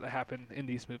things like that happen in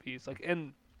these movies. Like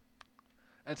and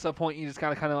at some point you just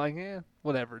kind of like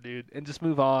whatever, dude, and just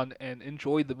move on and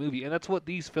enjoy the movie. And that's what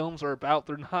these films are about.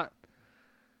 They're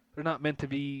not meant to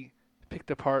be picked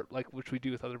apart like which we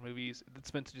do with other movies.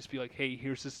 It's meant to just be like, hey,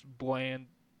 here's this bland,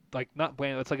 like not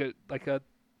bland. It's like a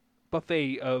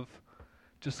buffet of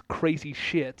just crazy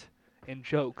shit and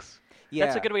jokes. Yeah.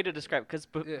 That's a good way to describe it, because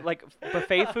Yeah. like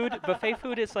buffet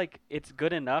food is like it's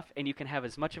good enough, and you can have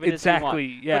as much of it as you Exactly.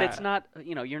 want. Yeah. But it's not,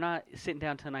 you're not sitting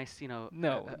down to a nice, No,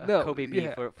 a no, Kobe beef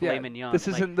yeah, or filet yeah. mignon. This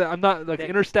Like, isn't. I'm not like that-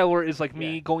 Interstellar is like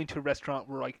me Yeah. going to a restaurant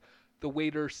where like the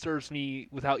waiter serves me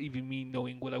without even me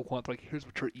knowing what I want. Like here's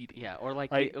what you're eating. Yeah, or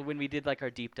like Right. when we did like our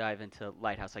deep dive into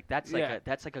Lighthouse, like that's Yeah.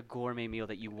 like a gourmet meal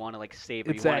that you want to like savor.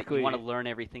 Exactly. You want to learn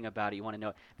everything about it. You want to know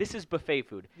it. This is buffet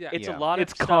food. Yeah. It's Yeah. a lot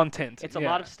It's of stuff. content. It's a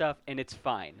yeah. lot of stuff, and it's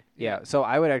fine. Yeah. So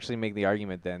I would actually make the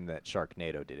argument then that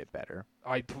Sharknado did it better.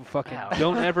 Fucking Wow.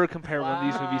 don't ever compare one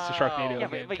of these movies to Sharknado Yeah,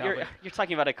 again, but Calvin. you're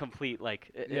talking about a complete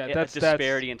like Yeah, a that's-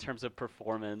 disparity in terms of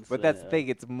performance. But that's the thing.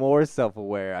 It's more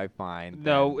self-aware, I find.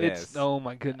 No, than it's this. oh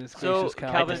my goodness So, gracious,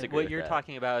 Calvin, Calvin. disagree what with you're that.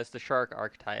 talking about is the shark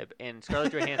archetype, and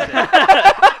Scarlett Johansson.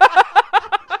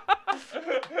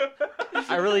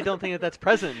 I really don't think that that's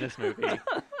present in this movie.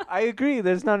 I agree.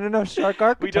 There's not enough shark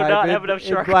archetype. We do not have in- enough in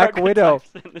shark Black Widow.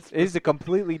 archetypes in this It's a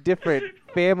completely different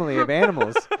family of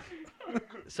animals.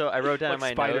 So I wrote down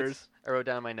Like in my spiders. notes. I wrote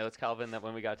down in my notes, Calvin, that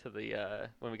when we got to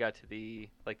the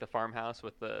like the farmhouse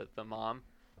with the mom,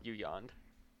 you yawned.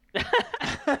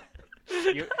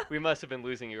 We must have been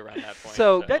losing you around that point.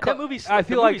 So, That movie, I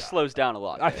feel like- slows down a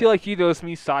lot. I feel like you noticed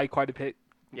me sigh quite a bit,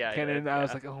 yeah, Kenan, and I was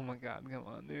yeah. like, oh my god, come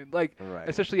on, dude. Like, Right.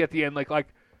 especially at the end, like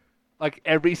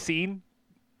every scene,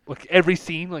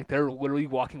 like they're literally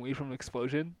walking away from an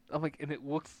explosion. I'm like, and it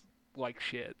looks like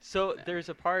shit. So there's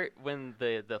a part when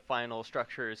the final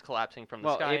structure is collapsing from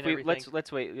the sky if and we everything.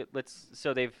 let's wait.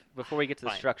 So they've before we get to the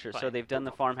Fine, structure. So fine. they've done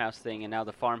the farmhouse thing, and now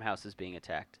the farmhouse is being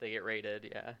attacked. They get raided,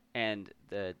 yeah. And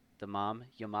the mom,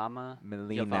 your mama,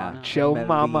 Melina. Yavana? Joe Melina.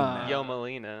 Mama. Yo,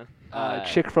 Melina.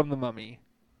 Chick from the Mummy.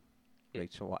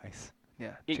 Rachel Weisz. Yeah.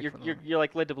 y- chick you're from the you're, Mummy. you're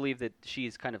like led to believe that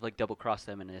she's kind of like double crossed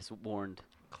them and has warned.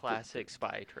 Classic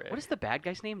spy trick. What is the bad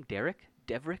guy's name? Devrick?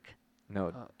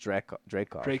 No, Dreykov.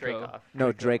 Draco.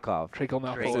 No, Dreykov. Draco So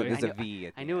Malfoy. there's I a V.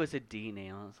 At I the knew it end. was a D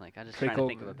name. I was like, I just trying to Draco.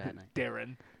 think of a bad name.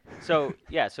 Darren. So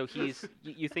yeah, so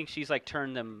you think she's like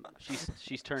turned them,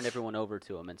 she's turned everyone over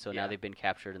to him, and so now Yeah. they've been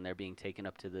captured and they're being taken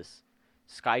up to this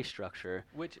sky structure.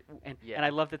 Which And yeah. and I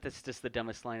love that that's just the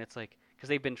dumbest line. It's like because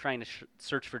they've been trying to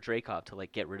search for Dreykov to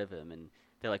like get rid of him, and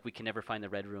they're like, we can never find the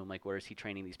Red Room. Like, where is he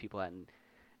training these people at?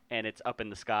 And it's up in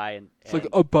the sky, and It's like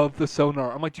and- above the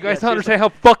sonar. I'm like, do you Yeah, guys she not was understand how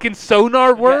fucking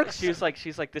sonar works? she's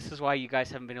like, this is why you guys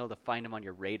haven't been able to find him on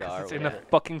your radar. It's or in the whatever.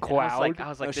 fucking And cloud. I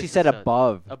was like, No, she this said is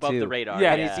above above too. the radar.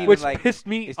 yeah, and it's even which like- pissed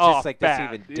me It's off just like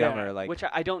bad. that's even Yeah. dumber. Like Which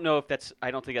I don't know if that's.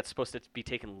 I don't think that's supposed to be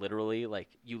taken literally. Like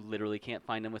you literally can't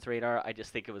find him with radar. I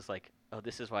just think it was like, oh,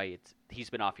 this is why he's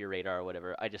been off your radar or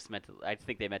whatever. I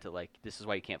think they meant it like this is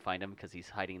why you can't find him because he's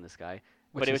hiding in the sky.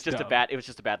 Which But it was is just dumb. It was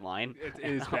just a bad line. It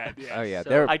is bad. Yeah. oh yeah, So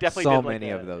there are I definitely so did like many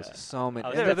that, of those. yeah. So many. I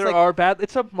was and Yeah, that's there like- are bad.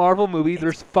 It's a Marvel movie.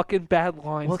 There's fucking bad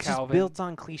lines, Well, it's just Calvin. built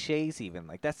on cliches, even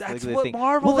like that's That's the what thing.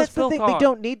 Marvel well, that's is the built thing. on. They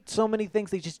don't need so many things.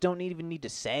 They just don't even need to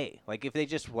say. Like if they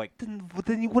just like Then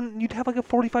you wouldn't. You'd have like a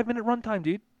 45-minute runtime,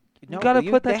 dude. no, gotta but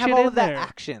put that they have shit all in of that there.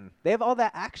 action. They have all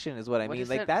that action, is what I What mean. is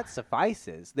Like that- that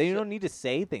suffices. They So- don't need to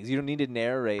say things. You don't need to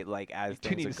narrate like as You do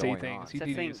things need are to say going things. on. You That do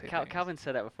need thing, to say things. Calvin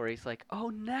said that before. He's like, oh,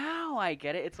 now I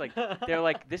get it. It's like they're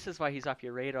like, this is why he's off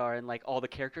your radar, and like all the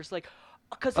characters like,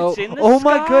 because it's in the oh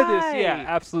sky. my goodness! Yeah,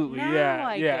 absolutely. Now yeah,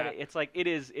 I yeah. get it. It's like it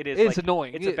is. It is. It's like,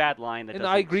 annoying. It's a bad line. That And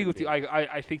doesn't- I agree with you. shouldn't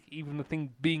I think even the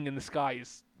thing being in the sky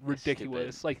is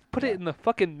ridiculous. stupid. Like put Yeah. it in the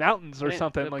fucking mountains or Put it-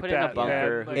 something put like it in a that.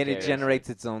 bunker. man. Like, And it cares? generates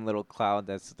its own little cloud.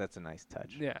 That's a nice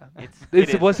touch. Yeah.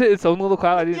 It's, Was it its own little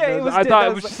cloud? I didn't Yeah, know it that. was I di- thought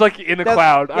that it was was just like in a that's-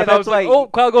 cloud. yeah, I thought it that's was like, like- oh,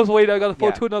 cloud goes away. I got to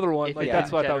float Yeah. to another one. if Like they that's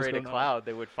could what I thought was generate going a cloud,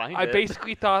 they would find on. I it.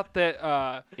 basically thought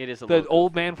that It is a the little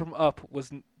old man from Up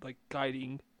was like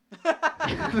guiding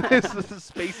this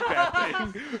spacecraft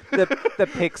thing. the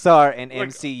Pixar and Like-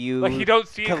 MCU. Like you don't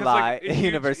see it 'cause, collide- like a huge,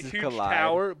 universes huge collide.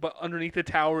 tower, but underneath the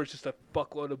tower is just a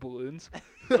fuckload of balloons.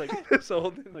 like this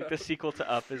whole like the sequel to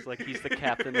Up is like he's the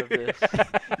captain of this.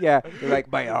 yeah, they're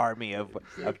like my army of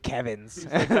Kevins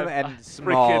and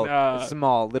small freaking,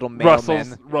 small little Russell's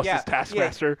mailmen. Yeah,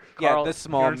 Taskmaster. Yeah, Carl, the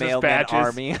small here's his mailman badges.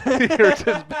 army. Here's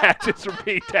his badges for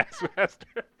being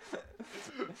Taskmaster.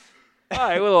 All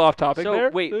right, a little off topic So there.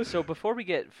 wait, so before we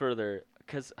get further,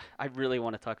 because I really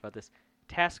want to talk about this,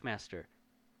 Taskmaster,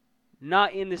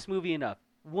 not in this movie enough.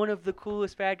 One of the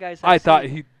coolest bad guys. I I've thought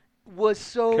seen. he. was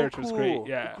so Character cool. was great,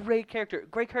 yeah. Great character.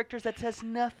 Great characters that says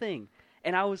nothing.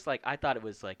 And I was like, I thought it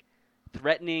was like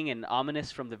threatening and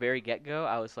ominous from the very get-go.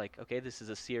 I was like, okay, this is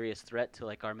a serious threat to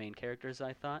like our main characters,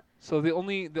 I thought. So the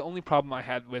only problem I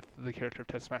had with the character of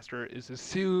Taskmaster is as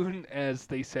soon as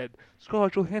they said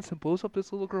Scarlett Johansson blows up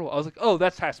this little girl, I was like, oh,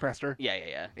 that's Taskmaster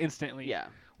Yeah. instantly. Yeah.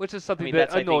 Which is I something mean, that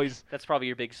that's I annoys. think, that's probably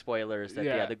your big spoiler is that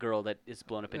Yeah. the girl that is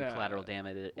blown up in Yeah. collateral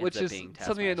damage ends Which up is being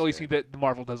something that annoys me Taskmaster. that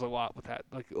Marvel does a lot with that.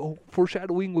 Like, oh,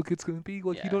 foreshadowing what it's gonna be.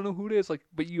 Like, Yeah. you don't know who it is. Like,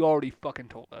 but you already fucking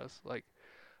told us. Like,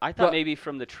 I thought but- maybe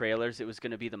from the trailers it was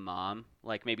going to be the mom.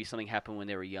 Like maybe something happened when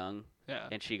they were young yeah.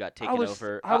 and she got I taken was,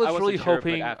 over. I was wasn't really sure, but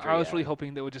hoping. after, I was yeah. really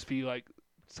hoping that would just be like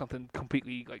something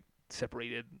completely like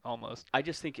separated almost. I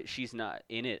just think she's not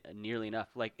in it nearly enough.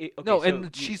 Like okay, No, so and you-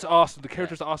 she's awesome. The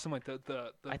character's awesome. Like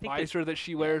the I think visor that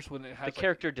she wears when it has the like,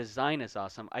 character design is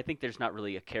awesome. I think there's not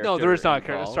really a character. No, there is not a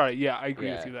character. involved. Sorry, yeah, I agree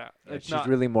Yeah. with you that. Yeah, It's she's not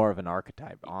really more of an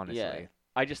archetype, honestly. Yeah.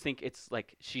 I just think it's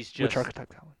like she's just which archetype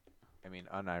Calvin? I mean,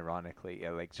 unironically, yeah,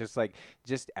 like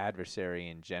just adversary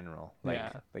in general. Like,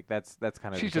 Yeah. like that's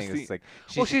kind of She's the just thing. the- It's like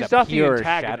well, she's she's a not the pure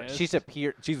shadow. antagonist.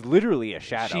 She's literally a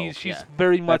shadow. She's Yeah.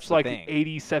 very That's much the like thing.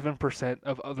 87%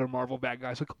 of other Marvel bad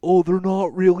guys. Like, oh, they're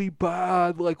not really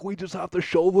bad. Like, we just have to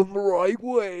show them the right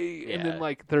way. And then Yeah.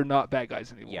 like they're not bad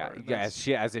guys anymore. yeah, And yeah, that's-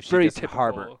 as if she very doesn't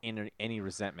harbor typical. any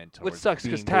resentment which towards sucks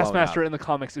because being blown Taskmaster up. in the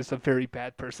comics is a very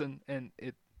bad person, and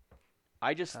it.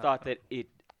 I just thought that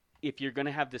if you're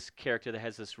gonna have this character that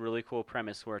has this really cool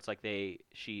premise where it's like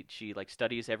she like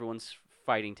studies everyone's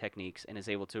fighting techniques and is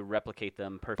able to replicate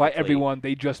them perfectly. By everyone,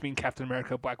 they just mean Captain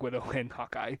America, Black Widow, and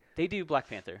Hawkeye. They do Black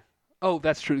Panther. Oh,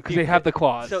 that's true because You- they have the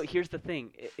claws. So here's the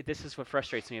thing. This is what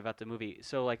frustrates me about the movie.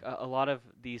 So like a lot of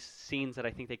these scenes that I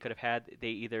think they could have had, they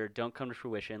either don't come to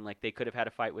fruition. Like they could have had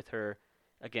a fight with her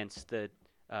against the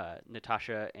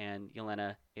Natasha and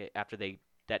Yelena after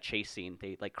that chase scene.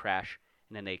 They like crash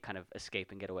and then they kind of escape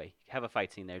and get away. Have a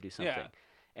fight scene there, do something. Yeah.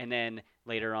 And then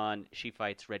later on, she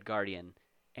fights Red Guardian,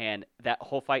 and that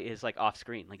whole fight is like off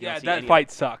screen. Like you yeah, don't see that any fight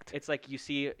sucked. It's like you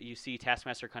see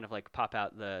Taskmaster kind of like pop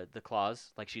out the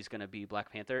claws, like she's gonna be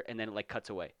Black Panther, and then it like cuts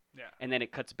away. Yeah. And then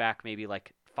it cuts back maybe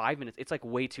like 5 minutes. It's like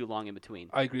way too long in between.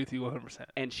 I agree with you 100%.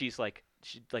 And she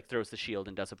throws the shield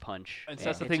and does a punch. And so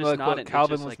that's the It's thing, just like not what it's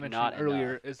Calvin just, was like, mentioning not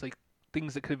earlier, enough. is like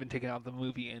things that could have been taken out of the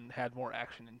movie and had more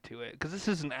action into it. Because this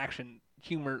is an action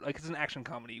humor, like it's an action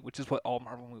comedy, which is what all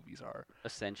Marvel movies are.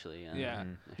 Essentially, yeah. Yeah.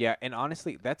 Yeah, and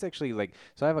honestly, that's actually like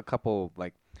so. I have a couple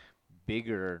like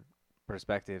bigger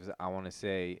perspectives, I want to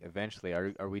say eventually,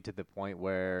 are we to the point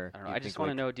where I don't know. you I just think, want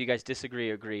to like, know, do you guys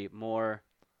disagree or agree?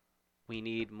 We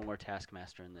need more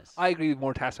Taskmaster in this. I agree with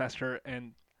more Taskmaster,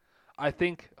 and I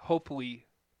think hopefully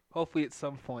at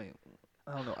some point,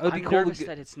 I don't know. It would be I'm cool to nervous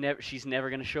get- that she's never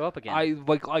going to show up again.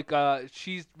 I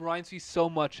she reminds me so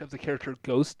much of the character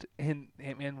Ghost in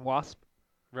Ant-Man Wasp.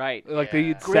 right. Like the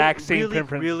Yeah. exact same really,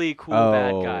 preference. really cool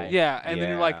bad Oh. guy. Yeah, and then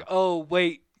you're like, Yeah. oh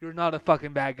wait, you're not a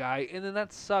fucking bad guy, and then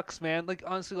that sucks, man. Like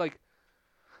honestly, like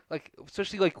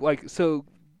especially like so,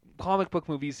 comic book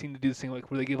movies seem to do this thing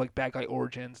like where they give like bad guy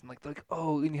origins and like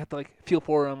oh, and you have to like feel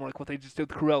for them, or like what they just did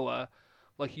with Cruella.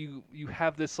 Like you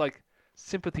have this like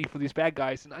sympathy for these bad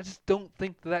guys, and I just don't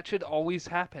think that should always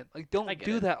happen. Like I don't get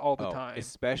do it. that all the oh, time.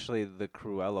 especially the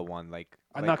Cruella one. Like,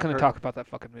 I'm like not going her- to talk about that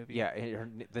fucking movie. Yeah,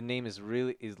 the name is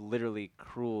literally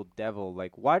Cruel Devil.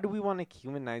 Like, why do we want to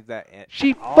humanize that?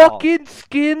 She all? fucking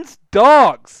skins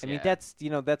dogs. I mean,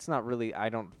 Yeah. that's not really. I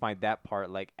don't find that part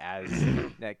like as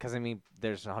that, because I mean,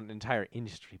 there's an entire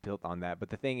industry built on that. But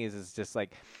the thing is, it's just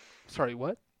like Sorry,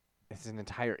 what? it's an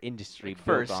entire industry Like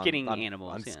for built skinning on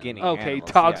animals, On yeah. skinning Okay,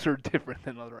 animals, dogs yeah. are different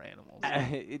than other animals.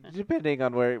 Depending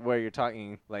on where you're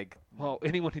talking, like, Well,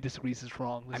 anyone who disagrees is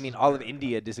wrong. I This mean, is all of America.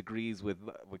 India disagrees with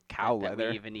cow that we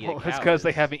leather. even eat Well, a it's cow because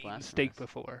they is haven't eaten blasphemous. steak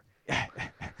before.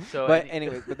 So But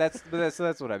anyway, that's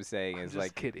what I'm saying I'm is just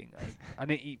like, kidding. I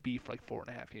didn't eat beef like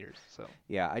 4.5 years. So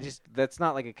yeah, that's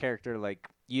not like a character like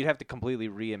you'd have to completely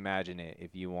reimagine it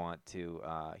if you want to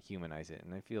humanize it,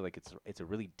 and I feel like it's a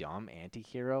really dumb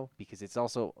anti-hero because it's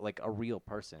also like a real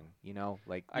person, you know,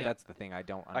 like I- that's the thing I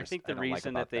don't. I think the don't like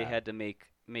reason about that they had to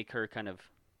make her kind of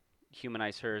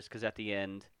humanize her is because at the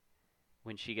end,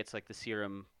 when she gets like the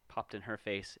serum popped in her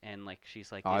face and like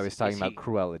she's like, Oh, I is- was talking is about he-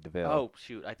 Cruella Deville. Oh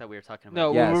shoot, I thought we were talking about.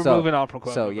 no, Yeah, we're so- moving on from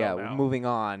Cruella so de Vil yeah, now. moving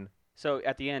on. So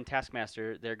at the end,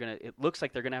 Taskmaster, it looks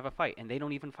like they're gonna have a fight, and they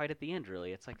don't even fight at the end.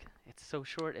 Really, it's like it's so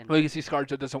short, and Well, you can see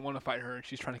Scarlett doesn't want to fight her, and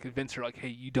she's trying to convince her like, "Hey,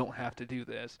 you don't have to do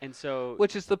this." so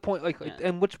Which is the point, Yeah.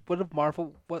 and what of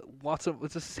Marvel?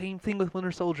 It's the same thing with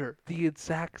Winter Soldier, the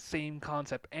exact same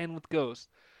concept, and with Ghost.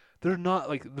 They're not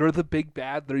like they're the big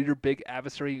bad. They're your big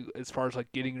adversary as far as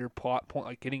like getting your plot point,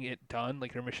 like getting it done,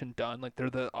 like your mission done. Like they're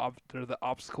the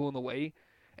obstacle in the way,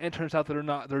 and it turns out that they're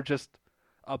not. They're just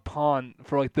a pawn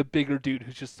for like the bigger dude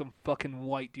who's just some fucking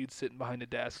white dude sitting behind a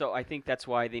desk. So I think that's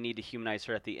why they need to humanize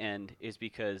her at the end, is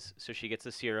because so she gets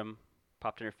the serum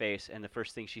popped in her face, and the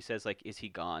first thing she says like, "Is he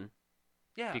gone?"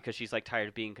 yeah, Because she's like tired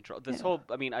of being controlled. This Yeah. whole,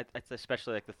 I mean,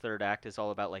 especially like the third act is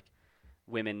all about like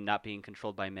women not being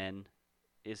controlled by men,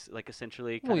 is like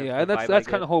essentially. Kind well, of yeah, the and that's vibe I kind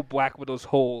get. of whole Black Widow's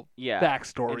whole yeah.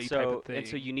 backstory and so, type of thing. And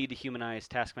so you need to humanize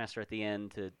Taskmaster at the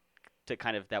end to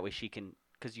kind of that way she can,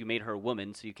 because you made her a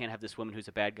woman, so you can't have this woman who's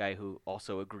a bad guy who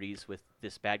also agrees with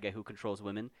this bad guy who controls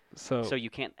women. so So you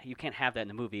can't have that in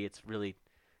the movie. It's really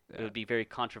it yeah. would be very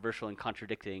controversial and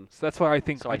contradicting. So that's why I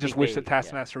think So I I just think wish they- that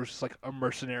Taskmaster was just like a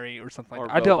mercenary or something Or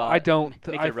like that. I robot. don't.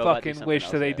 Make I the robot do fucking something wish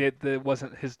else, that they yeah. did that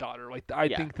wasn't his daughter. Like I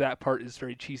Yeah. think that part is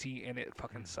very cheesy and it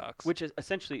fucking sucks. Which is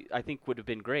essentially, I think, would have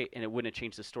been great, and it wouldn't have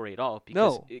changed the story at all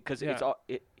because No, because yeah. it's all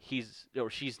he's or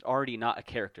she's already not a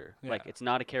character. Like Yeah. it's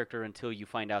not a character until you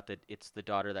find out that it's the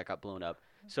daughter that got blown up.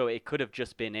 So it could have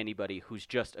just been anybody who's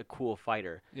just a cool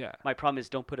fighter. yeah. My problem is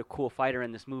don't put a cool fighter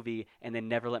in this movie and then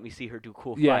never let me see her do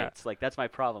cool Yeah. fights. Like that's my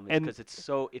problem. And- Because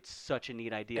it's such a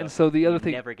neat idea. And so the you other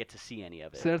thing, never get to see any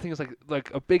of it. so the other thing is like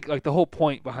a big like the whole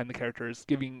point behind the character is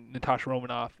giving Natasha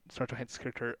Romanoff, Scarlett Johansson's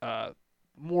character,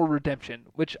 more redemption,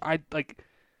 which I like.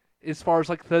 As far as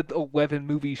like the 11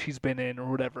 movies she's been in or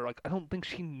whatever, like I don't think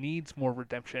she needs more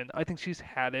redemption. I think she's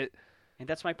had it. And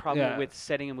that's my problem Yeah. with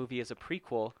setting a movie as a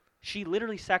prequel. She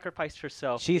literally sacrificed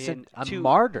herself. She's in a to-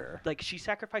 martyr. Like she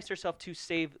sacrificed herself to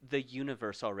save the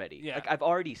universe already. Yeah. Like I've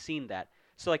already seen that.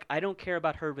 So like I don't care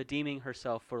about her redeeming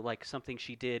herself for like something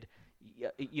she did,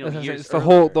 you know, years It's the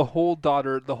earlier. whole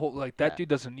daughter, the whole like that Yeah. dude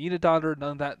doesn't need a daughter.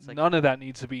 None of that, It's like- none of that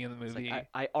needs to be in the It's movie. like,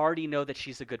 I already know that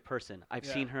she's a good person. I've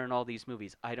Yeah. seen her in all these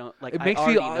movies. I don't like. it I makes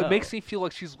already me know. it makes me feel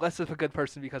like she's less of a good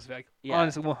person because like Yeah.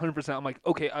 honestly 100% I'm like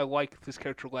okay I like this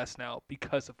character less now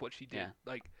because of what she did Yeah.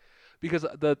 like because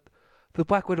the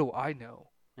Black Widow I know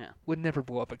Yeah. would never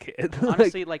blow up a kid Like,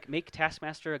 Honestly, like make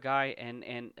Taskmaster a guy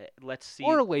and let's see.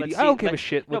 or a lady let's I don't see- give a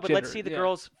shit No, what but let's gender, see the yeah.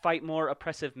 girls fight more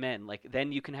oppressive men. Like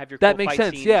then you can have your that cool makes fight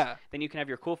sense scenes. yeah Then you can have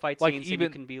your cool fight Like, scenes, and even- you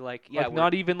can be like, yeah, like we're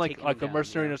not even like taking like them a down,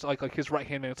 mercenary yeah. that's like his right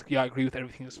hand man it's like yeah I agree with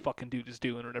everything this fucking dude is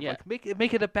doing or whatever Yeah. like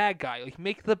make it a bad guy like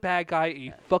make the bad guy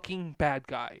a fucking bad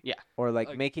guy Or like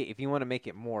Like- make it if you want to make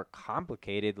it more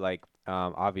complicated, like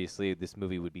Obviously, this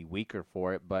movie would be weaker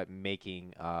for it, but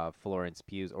making Florence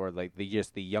Pugh or like the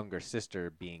younger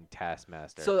sister being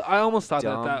Taskmaster. So I almost thought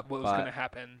Dumb, that was but- going to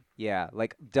happen. Yeah,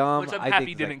 like dumb. Which I'm I happy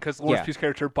think, didn't, like, because Lawrence yeah. Pugh's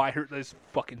character by her is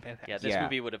fucking fantastic. Yeah, this Yeah.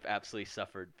 movie would have absolutely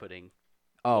suffered putting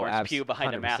Oh, Lawrence Pugh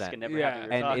behind a mask 100%. and never Yeah. having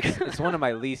her And talk. it's one of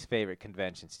my least favorite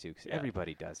conventions too, because Yeah.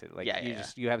 everybody does it. Like Yeah, you yeah.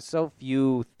 you have so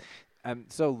few,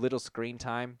 so little screen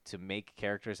time to make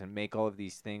characters and make all of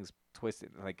these things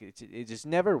twisted. Like it just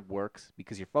never works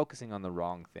because you're focusing on the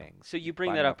wrong things. So you bring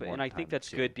Find that out up, more and I time think to that's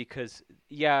chew. good because,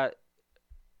 yeah,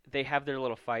 they have their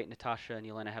little fight. Natasha and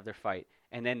Yelena have their fight,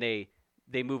 and then they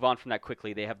move on from that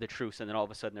quickly. They have the truce, and then all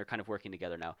of a sudden they're kind of working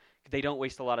together now. They don't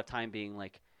waste a lot of time being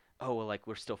like, oh, well, like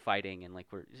we're still fighting, and like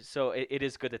we're so it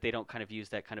is good that they don't kind of use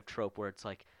that kind of trope where it's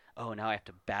like, oh, now I have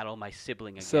to battle my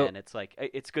sibling again. So- It's like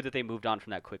it's good that they moved on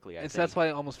from that quickly. I And so think. that's why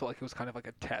I almost felt like it was kind of like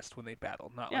a test when they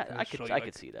battled, not Yeah, like I could I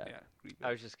could see that. Yeah, agreed.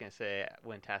 I was just gonna say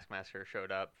when Taskmaster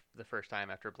showed up the first time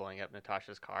after blowing up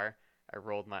Natasha's car, I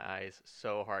rolled my eyes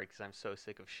so hard because I'm so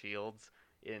sick of shields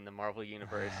in the Marvel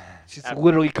universe. She's Ab-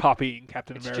 literally copying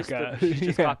Captain It's America. she's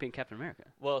just Yeah. copying Captain America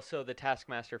Well, so the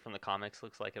Taskmaster from the comics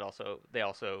looks like they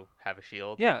also have a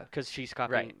shield. Yeah, because she's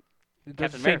copying. Right. it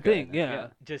does Captain the same America, thing. Yeah.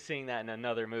 Just seeing that in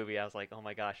another movie, I was like, oh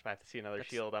my gosh, if I have to see another That's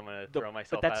shield, I'm gonna the- throw but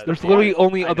myself that's out. the of There's the literally theater.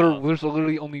 only I other. know. There's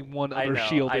literally only one I other know,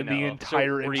 shield I in the know. So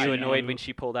entire. Were you MCU. annoyed when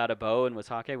she pulled out a bow and was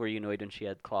Hawkeye? Were you annoyed when she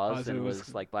had claws it and was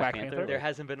was like Black Panther? There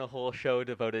hasn't been a whole show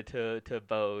devoted to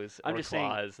bows I'm or just saying,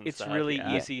 claws and it's stuff. really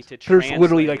yeah. easy to There's translate.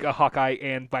 literally like a Hawkeye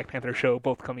and Black Panther show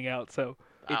both coming out. So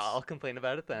I'll complain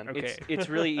about it then. Okay. It's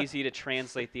really easy to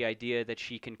translate the idea that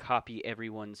she can copy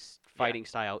everyone's fighting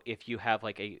style if you have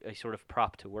like a sort of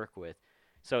prop to work with.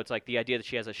 So it's like the idea that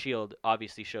she has a shield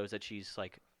obviously shows that she's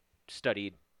like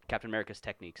studied Captain America's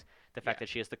techniques. The fact Yeah. that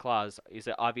she has the claws is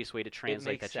an obvious way to It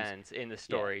translate makes that she's. sense in the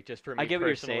story. Just for I me get what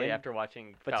you're personally, saying, after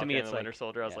watching but to Falcon me and it's the Winter like-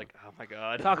 Soldier, I was yeah. like, oh my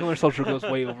god. Falcon Winter Soldier goes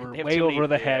way over, They have way too many- over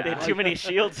the yeah. head. They have too many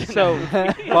shields. in So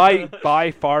that movie.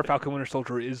 by far, Falcon Winter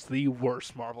Soldier is the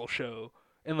worst Marvel show,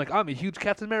 and like I'm a huge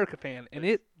Captain America fan, and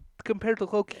it compared to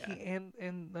Loki Yeah.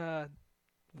 and WandaVision.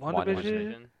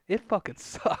 WandaVision, it fucking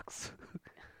sucks.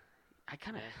 I'm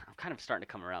kind of starting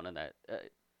to come around on that.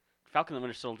 Falcon and the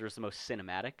Winter Soldier is the most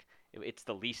cinematic. It's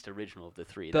the least original of the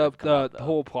three. that The have come out, the though.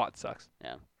 whole plot sucks.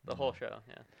 The whole show,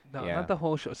 yeah. No, Yeah. not the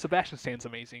whole show. Sebastian Stan's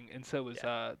amazing, and so is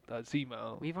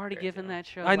Zemo. We've already Fair given enough. that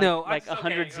show. I know, like okay,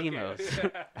 100 okay.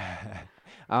 Zemos.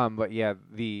 But yeah,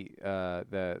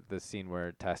 the scene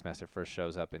where Taskmaster first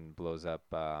shows up and blows up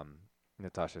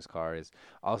Natasha's car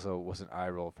was an eye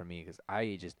roll for me because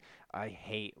I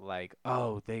hate like,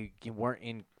 oh, they weren't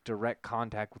in direct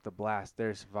contact with the blast,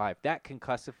 they survived. That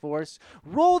concussive force,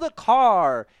 roll the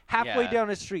car halfway Yeah. down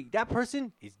the street. That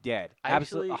person is dead. I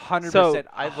Absolutely, actually- 100%, So,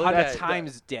 I looked 100 at-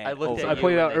 times dead. I looked over at I you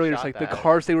pointed when out they earlier, it's shot like the that.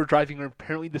 cars they were driving are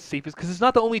apparently the safest because it's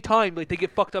not the only time like they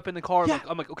get fucked up in the car. Yeah.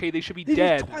 I'm like, okay, they should be They did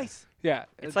it dead. twice. Yeah,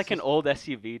 It's like an just- old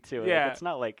SUV too. Like, Yeah. it's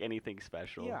not like anything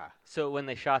special. Yeah. So when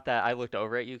they shot that, I looked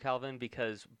over at you, Calvin,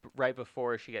 because right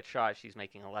before she gets shot, she's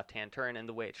making a left-hand turn, and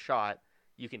the way it's shot,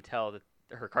 you can tell that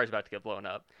her car's about to get blown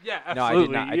up. Yeah, No, I did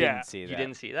absolutely. not. I yeah. didn't see that. You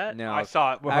didn't see that? No, I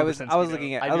saw it. I was 100%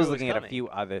 looking at I I knew was it was looking at a coming. few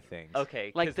other things.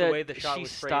 Okay, Like because the way the- the shot she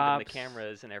was framed in the stops-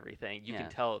 cameras and everything, you Yeah. can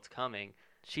tell it's coming.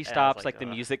 She And I was stops, like, like the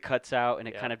 "Ugh." music cuts out, and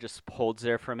it Yeah. kind of just holds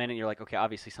there for a minute. And you're like, okay,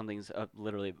 obviously something's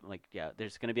literally like, yeah,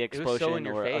 there's gonna be an It was so explosion in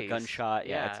your or a face. gunshot.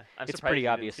 Yeah, Yeah, it's, I'm it's surprised pretty you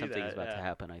didn't obvious see something's that, about to yeah.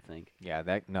 happen. I think. Yeah,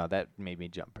 that made me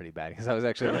jump pretty bad because I was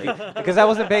actually because I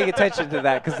wasn't paying attention to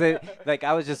that because like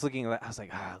I was just looking I was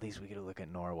like at least we get to look at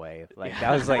Norway like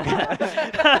that was like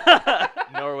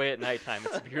Norway at nighttime,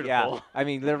 it's beautiful. yeah I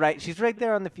mean they're right she's right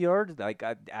there on the fjord like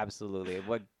absolutely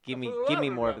what give me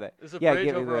more of that There's a yeah bridge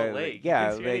give me over a the lake. You yeah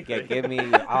can't see like, yeah anything. give me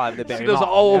I'll have the See Barry those Mall.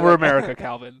 all over America,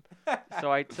 Calvin.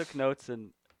 So I took notes, and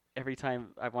every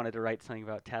time I wanted to write something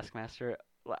about Taskmaster,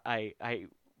 I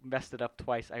messed it up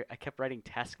twice. I kept writing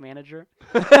Task Manager.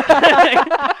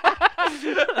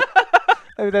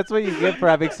 I mean, that's what you get for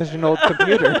having such an old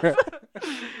computer.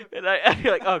 And I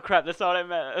feel like, oh crap, that's not what I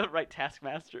meant. Right,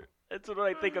 Taskmaster. That's what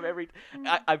I think of every.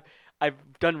 I've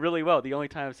done really well. The only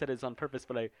time I've said it is on purpose,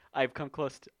 but I've come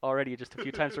close already just a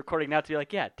few times recording now to be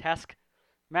like, yeah,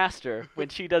 Taskmaster when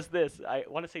she does this. I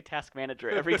want to say Task Manager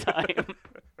every time.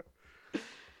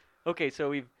 Okay,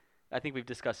 so I think we've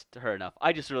discussed her enough.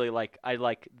 I just really like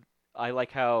the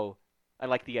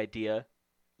idea of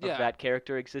Yeah. that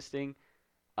character existing.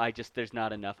 There's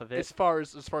not enough of it. As far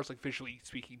as like visually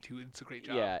speaking, too, it's a great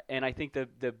job. Yeah, and I think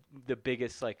the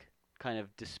biggest like kind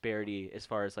of disparity as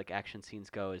far as like action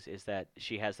scenes go is that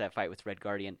she has that fight with Red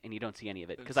Guardian, and you don't see any of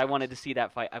it It because I wanted sucks. to see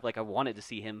that fight. I wanted to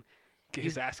see him get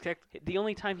his ass kicked The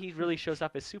only time he really shows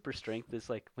up as super strength is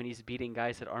like when he's beating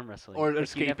guys at arm wrestling or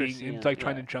Like, you never escaping see and him- like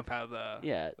trying yeah. to jump out of the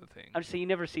Yeah, the thing. I'm just saying you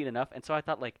never see it enough, and so I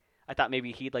thought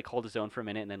maybe he'd like hold his own for a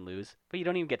minute and then lose, but you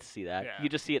don't even get to see that. Yeah. You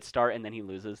just see it start and then he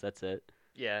loses. That's it.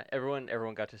 Yeah, everyone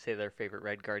got to say their favorite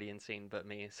Red Guardian scene, but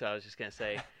me. So I was just gonna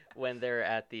say when they're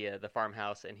at the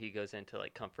farmhouse and he goes in to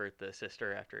like comfort the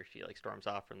sister after she like storms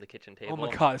off from the kitchen table. Oh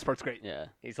my god, this part's great. Yeah.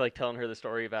 He's like telling her the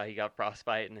story about he got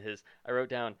frostbite and I wrote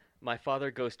down, "My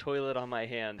father goes toilet on my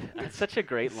hand." That's such a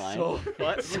great line. So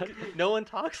what? No one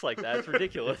talks like that. It's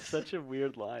ridiculous. It's such a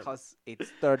weird line. Because it's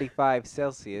 35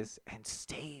 Celsius and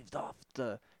staved off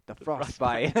the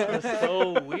frostbite. That's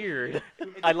so weird.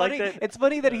 I like funny- that. It's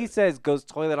funny that he says goes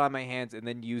toilet on my hands and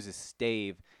then uses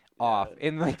stave off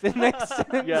in like the next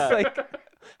sentence. Yeah.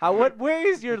 Like, where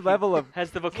is your level of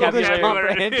Has the English vocabulary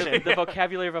comprehension? the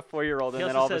vocabulary of a 4-year-old, and He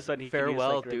then also all of a says, sudden he can use,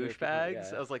 farewell like, regular people.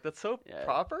 douchebags. Yeah. I was like, that's so Yeah.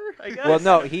 proper, I guess. Well,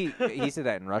 no, he said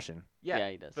that in Russian. Yeah,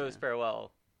 he does, But it was yeah.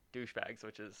 farewell douchebags,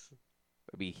 which is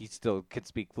I mean, he still could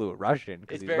speak fluent Russian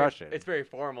because it's he's very Russian. it's very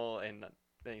formal, and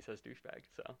then he says douchebag.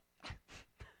 So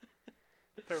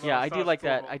Yeah, I do like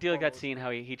that. I do like that scene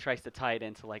how he tries to tie it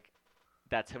into like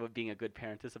that's what being a good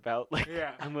parent is about. Like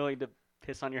Yeah. I'm willing to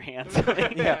piss on your hands.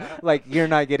 yeah, like you're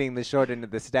not getting the short end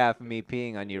of the staff of me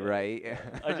peeing on you, right?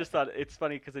 I just thought it's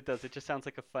funny because it does. It just sounds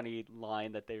like a funny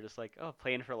line that they're just like, oh,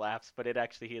 playing for laughs, but it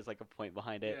actually he has like a point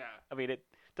behind it. Yeah. I mean, it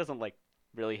doesn't like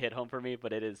really hit home for me,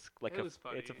 but it is like It was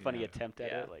funny, it's a funny yeah. attempt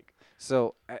at Yeah. it. Like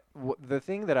So the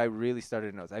thing that I really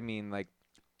started to notice, I mean, like,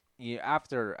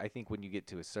 after I think when you get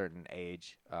to a certain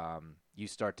age, you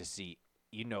start to see,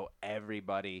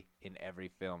 everybody in every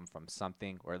film from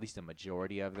something, or at least a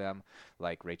majority of them.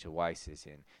 Like Rachel Weisz is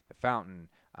in The Fountain,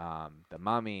 The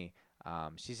Mummy.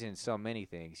 She's in so many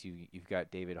things. You've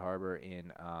got David Harbour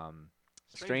in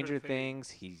Stranger Things.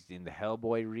 He's in the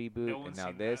Hellboy reboot, No and one's now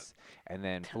seen this, and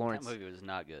then Florence. that movie was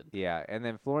not good. Yeah, and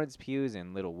then Florence Pugh's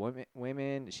in Little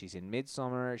Women. She's in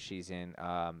Midsommar. She's in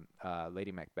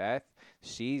Lady Macbeth.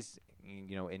 She's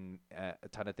in a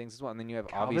ton of things as well. And then you have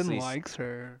Calvin obviously. likes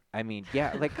her. I mean,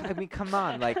 yeah, come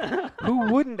on, like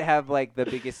who wouldn't have like the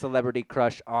biggest celebrity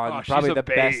crush on Oh, she's probably a the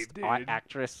babe, best dude.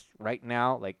 actress right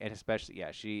now? Like, and especially,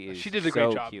 yeah, she is. She did a so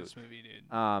great job cute. in this movie, dude.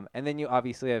 And then you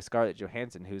obviously have Scarlett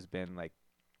Johansson, who's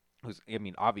I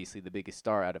mean, obviously the biggest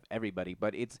star out of everybody.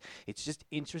 But it's just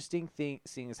interesting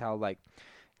seeing as how like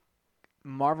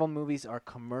Marvel movies are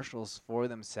commercials for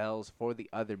themselves, for the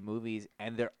other movies,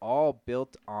 and they're all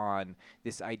built on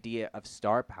this idea of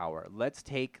star power. Let's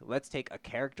take a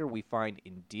character we find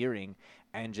endearing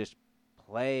and just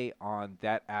play on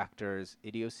that actor's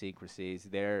idiosyncrasies,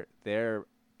 their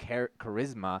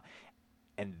charisma,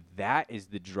 and that is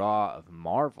the draw of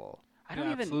Marvel. I don't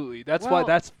Yeah, even. absolutely. That's well-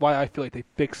 why I feel like they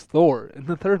fixed Thor in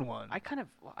the third one.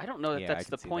 I don't know that Yeah, I that's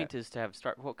can the see point that. is to have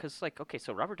start. Well, because like okay,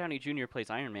 so Robert Downey Jr. plays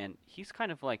Iron Man. He's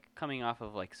kind of like coming off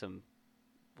of like some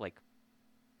like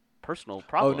personal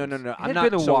problems. Oh no! had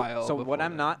been a while So what before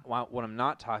I'm then. what I'm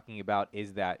not talking about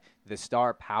is that the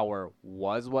star power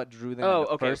was what drew them Oh, in the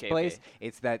okay, first okay, place. okay.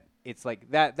 It's that it's like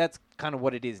that. That's kind of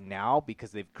what it is now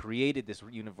because they've created this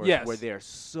universe Yes. where they're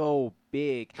so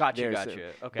big. Gotcha. they're so-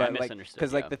 Okay, I but like, misunderstood.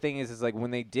 because yeah. like the thing is like when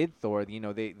they did Thor,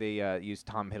 they used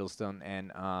Tom Hiddleston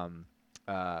and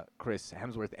Chris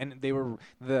Hemsworth, and they were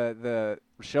the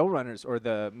showrunners or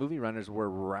the movie runners were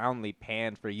roundly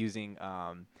panned for using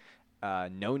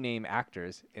no name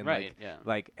actors in Right, yeah.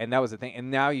 and that was the thing. And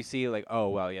now you see like, oh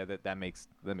well, yeah, that makes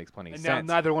plenty of and now sense.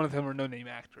 neither one of them are no-name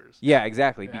actors. Yeah,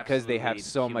 exactly. Yeah, Because they have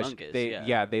absolutely so much. humongous,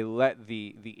 yeah. They let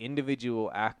the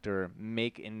individual actor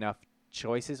make enough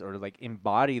choices or like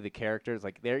embody the characters.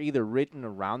 Like they're either written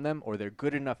around them or they're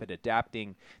good enough at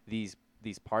adapting these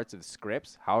parts of the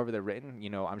scripts. However they're written,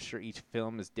 I'm sure each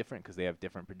film is different because they have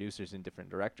different producers and different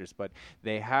directors. But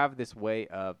they have this way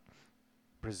of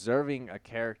preserving a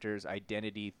character's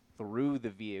identity through the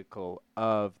vehicle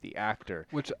of the actor.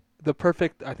 Which the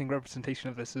perfect, I think, representation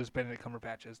of this is Benedict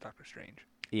Cumberbatch as Doctor Strange.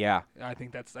 Yeah. I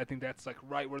think that's like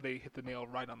right where they hit the nail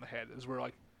right on the head. Is where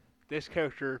like this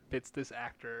character fits this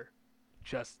actor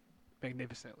just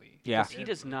magnificently. Yeah. He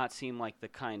does not seem like the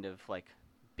kind of like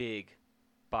big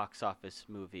box office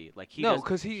movie. Like he no, does-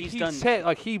 because he's he done. said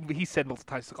like he said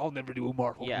multiple times like I'll never do a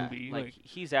Marvel Yeah, movie. like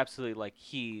he's absolutely like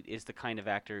he is the kind of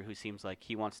actor who seems like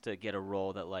he wants to get a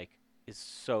role that like is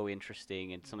so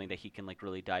interesting and something that he can like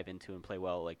really dive into and play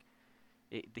well. Like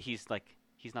he's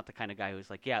not the kind of guy who's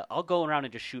like, yeah, I'll go around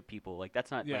and just shoot people. Like that's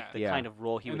not Yeah. like the Yeah. kind of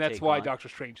role he and would that's take why on. Doctor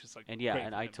Strange is like. And yeah, great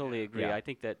and for I him, totally yeah. agree. Yeah. I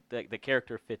think that the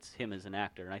character fits him as an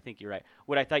actor, and I think you're right.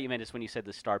 What I thought you meant is when you said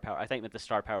the star power. I thought you meant the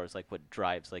star power is like what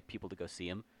drives like people to go see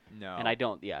him. No. And I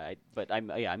don't. Yeah,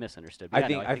 I misunderstood. But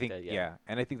I think yeah,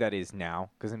 and I think that is now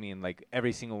because I mean, like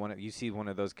every single one you see one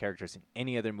of those characters in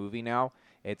any other movie now.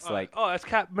 It's like that's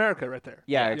Cap America right there.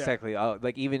 yeah, exactly.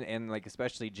 Like even and like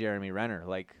especially Jeremy Renner,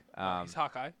 like He's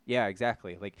Hawkeye. yeah,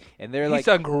 exactly. Like and they're He's like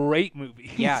done great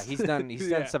movies. yeah, he's done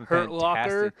some Hurt fantastic.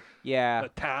 Locker, Yeah. The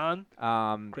Town.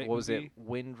 What Great was it? movie.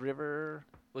 Wind River.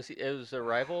 Was he? It was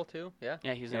Arrival too. Yeah.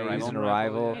 Yeah, he's Yeah, in he's Arrival. in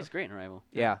Arrival. Yeah. He's great in Arrival.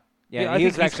 Yeah. Yeah, Yeah, I he think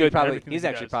was he's actually good in probably everything he's he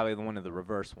actually does. probably one of the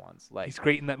reverse ones. Like He's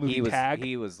great in that movie Tag.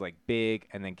 he was like big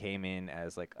and then came in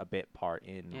as like a bit part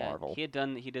in Yeah, Marvel. he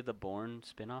did the Bourne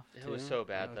spin-off It too. was so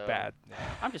bad though. Bad.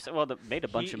 I'm just made a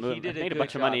bunch of He movies. did Made a good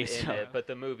bunch of job money. in So. it, but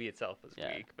the movie itself was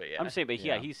Yeah. weak. But yeah. I'm just saying, but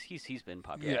Yeah. he's been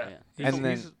popular. Yeah. Yeah. And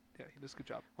then- He does a good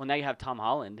job. Well, now you have Tom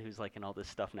Holland, who's like in all this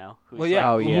stuff now. Who's Well,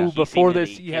 yeah. Oh, yeah. Who he before seemingly this,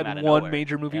 he came had out of one nowhere.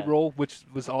 major movie Yeah. role, which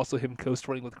was also him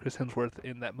co-starring with Chris Hemsworth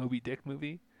in that Moby Dick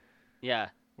movie, Yeah.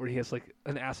 where he has like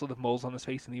an asslet of moles on his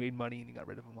face, and he made money and he got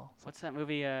rid of them all. What's that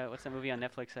movie? What's that movie on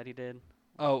Netflix that he did?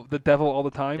 Oh, The Devil All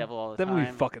the Time. Devil All the that Time.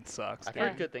 movie fucking sucks. I've dude.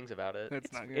 heard good things about it.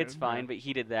 It's not good. It's fine, but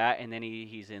he did that, and then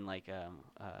he's in like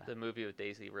The movie with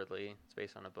Daisy Ridley. It's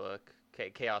based on a book.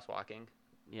 Chaos Walking.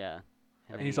 yeah.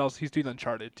 And then he's doing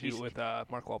Uncharted too with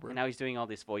Mark Wahlberg. And now he's doing all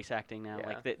this voice acting now. Yeah.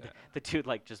 Like the dude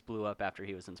like just blew up after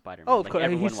he was in Spider-Man. Oh, of like, course,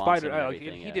 everyone he's wants Spider. him and Like,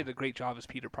 everything, he yeah. did a great job as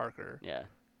Peter Parker. Yeah.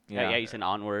 Yeah. Yeah, he's in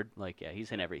Onward. Like, yeah,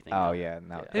 he's in everything. Oh now. yeah,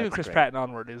 no. Yeah. Him and that's Chris great. Pratt in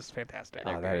Onward is fantastic.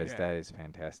 Yeah, Oh, they're that great. is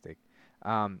fantastic.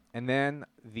 And then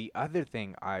the other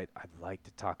thing I'd like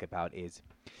to talk about is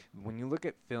when you look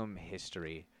at film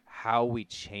history, how we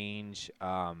change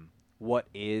what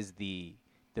is the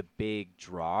big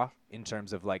draw in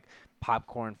terms of like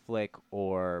popcorn flick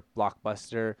or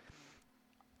blockbuster.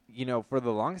 You know, for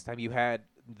the longest time you had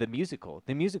the musical.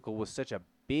 The musical was such a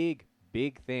big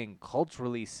thing,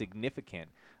 culturally significant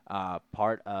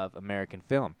part of American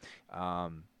film.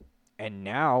 And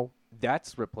now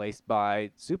that's replaced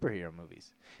by superhero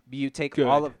movies. You take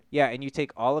all Good. of and you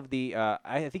take all of the.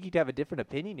 I think you'd have a different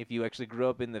opinion if you actually grew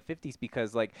up in the 50s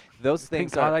because like those Thank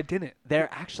things God are I didn't. they're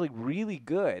actually really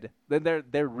good.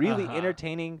 They're really Uh-huh.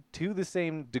 entertaining to the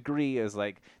same degree as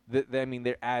like I mean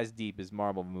they're as deep as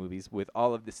Marvel movies with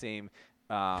all of the same.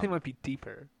 They might be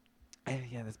deeper.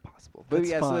 Yeah, that's possible. That's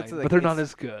yeah, fine, so that's like, but they're not it's-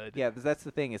 as good. Yeah, that's the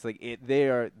thing. It's like they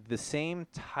are the same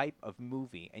type of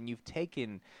movie, and you've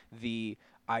taken the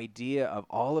idea of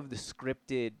all of the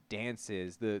scripted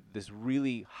dances, this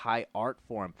really high art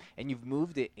form, and you've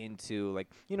moved it into like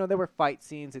there were fight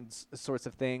scenes and sorts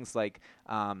of things like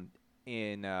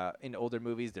in older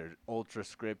movies they're ultra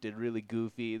scripted, really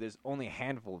goofy. There's only a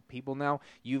handful of people now.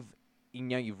 You've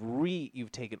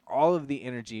taken all of the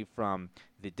energy from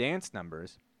the dance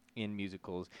numbers in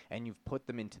musicals and you've put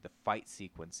them into the fight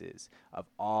sequences of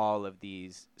all of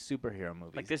these superhero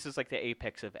movies. Like this is like the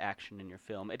apex of action in your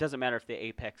film. It doesn't matter if the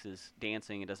apex is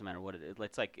dancing. It doesn't matter what it is.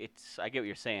 It's like I get what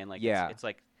you're saying. Like Yeah. it's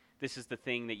like this is the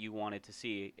thing that you wanted to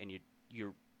see, and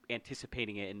you're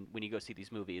anticipating it. And when you go see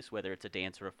these movies, whether it's a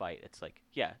dance or a fight, it's like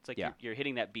Yeah. you're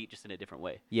hitting that beat just in a different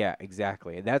way. Yeah,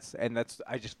 exactly. And that's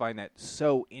I just find that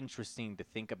so interesting to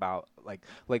think about like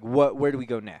where do we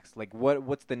go next? Like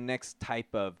what's the next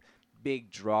type of big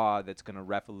draw that's going to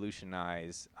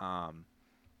revolutionize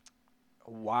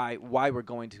why we're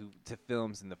going to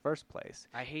films in the first place.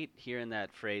 I hate hearing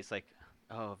that phrase like,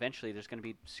 oh, eventually there's going to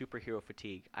be superhero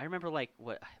fatigue. I remember like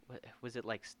what was it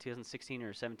like 2016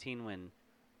 or 17 when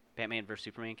Batman vs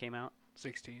Superman came out?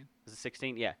 16. Was it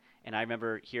 16? Yeah. And I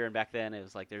remember hearing back then it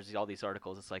was like there's all these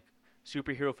articles. It's like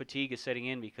superhero fatigue is setting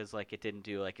in because like it didn't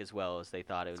do like as well as they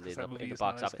thought it would in the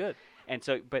box office. Good. And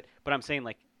so, but I'm saying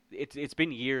like it's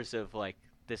been years of like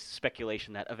this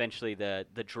speculation that eventually the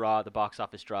box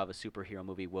office draw of a superhero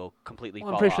movie will completely Well,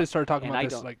 fall I'm pretty off. sure they started talking And about I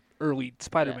this don't- like early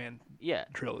Spider-Man Yeah.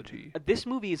 trilogy. This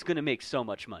movie is going to make so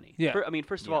much money. Yeah. I mean,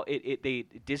 first of all,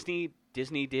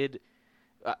 Disney did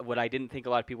what I didn't think a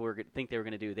lot of people think they were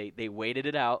going to do. They waited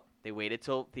it out. They waited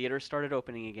till theaters started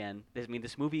opening again. I mean,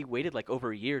 this movie waited like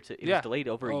over a year it was delayed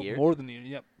over a year. More than a year.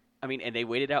 Yep. I mean, and they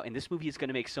waited out, and this movie is going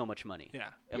to make so much money. Yeah.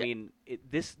 I mean,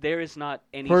 there is not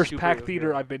any First packed superhero-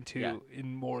 theater I've been to Yeah.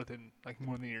 in more than a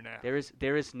year and a half.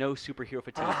 There is no superhero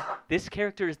fatigue. This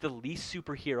character is the least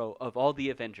superhero of all the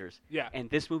Avengers. Yeah. And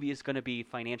this movie is going to be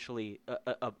financially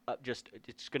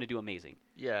it's going to do amazing.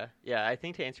 Yeah. I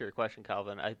think to answer your question,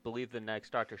 Calvin, I believe the next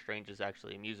Doctor Strange is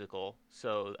actually a musical,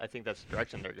 so I think that's the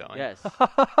direction they're going. Yes.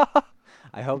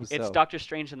 I hope so. It's Doctor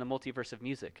Strange in the Multiverse of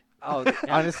Music. Oh,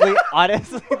 honestly,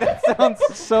 that sounds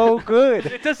so good.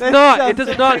 It does That not. It sounds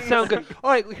does not sound good.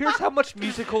 All right, here's how much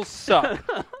musicals suck.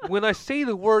 when I say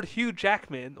the word Hugh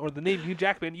Jackman or the name Hugh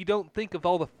Jackman, you don't think of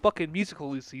all the fucking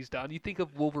musicals he's done. You think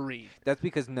of Wolverine. That's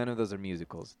because none of those are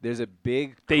musicals. There's a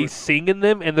big They sing in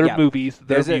them, and they're Yeah, movies.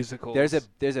 They're there's musicals.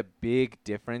 there's a big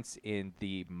difference in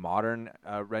the modern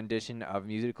rendition of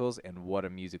musicals and what a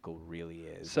musical really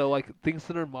is. So like things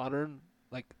that are modern,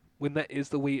 like when that is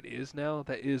the way it is now,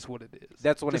 that is what it is.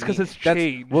 That's what Just I mean. because it's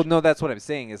changed. Well, no, that's what I'm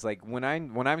saying is like when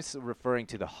I'm referring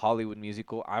to the Hollywood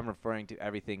musical, I'm referring to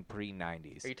everything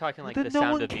pre-90s. Are you talking like then the no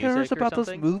Sound one of cares Music or about those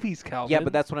something? movies, Calvin. Yeah,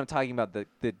 but that's what I'm talking about,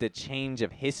 the change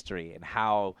of history and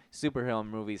how superhero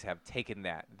movies have taken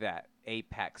that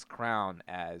apex crown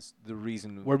as the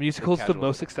reason. Were musicals the casual-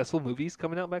 most successful movies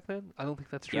coming out back then? I don't think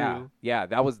that's true. Yeah,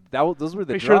 those were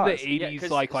the Pretty sure in draws. the 80s,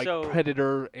 'cause like so-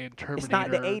 Predator and Terminator. It's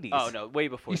not the 80s. Oh no, way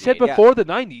before. You the said 80s. before the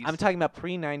 90s. I'm talking about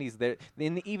pre-90s. There,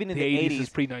 even in the the 80s is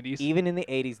pre-90s. even in the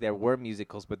 80s, there were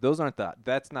musicals, but that's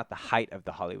not the height of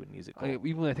the Hollywood musical.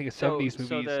 Even when I think of So, 70s movies,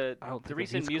 so the I don't think the of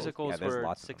reason musicals Yeah, there's were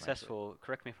lots of them, actually. successful.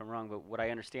 Correct me if I'm wrong, but what I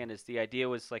understand is the idea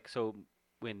was like so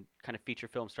when kind of feature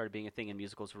films started being a thing and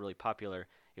musicals were really popular,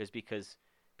 it was because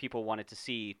people wanted to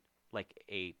see like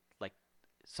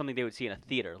something they would see in a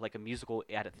theater, like a musical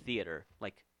at a theater,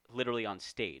 like literally on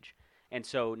stage. And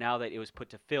so now that it was put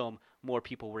to film, more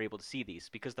people were able to see these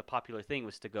because the popular thing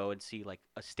was to go and see like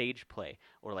a stage play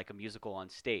or like a musical on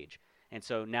stage. And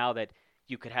so now that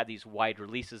you could have these wide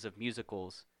releases of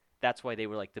musicals, that's why they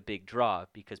were like the big draw,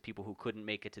 because people who couldn't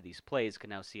make it to these plays could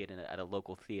now see it at a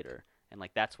local theater. And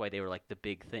like that's why they were like the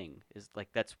big thing. Is like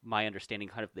that's my understanding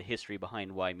kind of the history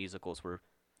behind why musicals were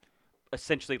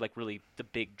essentially like really the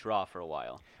big draw for a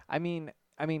while. I mean,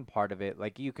 part of it,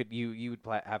 like you would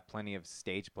have plenty of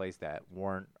stage plays that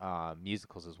weren't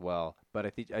musicals as well.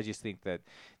 But I just think that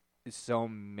so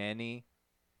many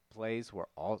plays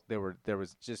there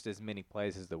was just as many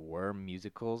plays as there were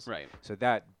musicals. Right. So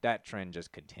that trend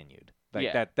just continued. Like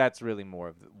Yeah. that's really more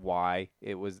of why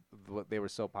they were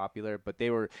so popular. But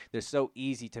they're so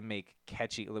easy to make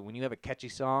catchy. Like, when you have a catchy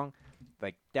song,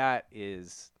 like that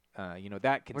is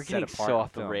that can We're set getting apart so a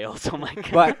off the film. rails. Oh my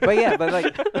god. But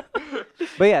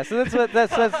yeah, so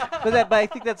but I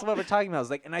think that's what we're talking about. Is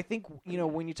like, and I think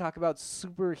when you talk about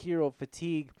superhero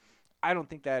fatigue, I don't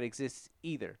think that exists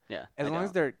either. Yeah. As I long as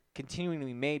don't. they're continuing to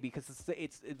be made, because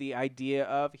it's the idea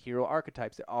of hero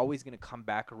archetypes. They're always going to come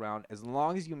back around as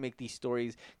long as you make these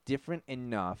stories different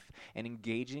enough and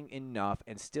engaging enough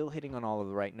and still hitting on all of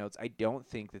the right notes. I don't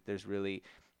think that there's really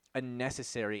a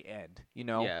necessary end.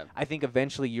 Yeah. I think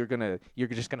eventually you're going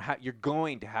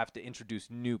to have to introduce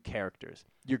new characters.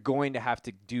 You're going to have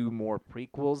to do more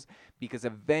prequels, because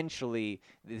eventually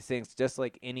these things, just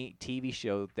like any TV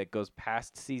show that goes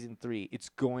past season 3, it's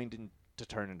going to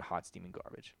turn into hot steaming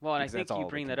garbage. Well, and I because think that's you all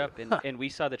bring they that can up, and we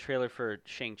saw the trailer for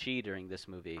Shang-Chi during this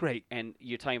movie. Great. And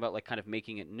you're talking about like kind of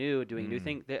making it new, doing new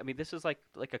thing. I mean, this is like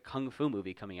a kung fu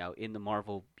movie coming out in the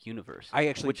Marvel universe. I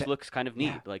actually which looks kind of neat.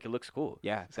 yeah. Like it looks cool.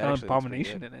 Yeah, it's got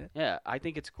Abomination in it. Yeah, I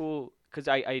think it's cool because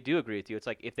I do agree with you. It's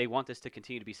like if they want this to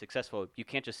continue to be successful, you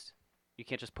can't just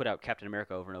put out Captain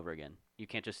America over and over again. You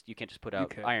can't just put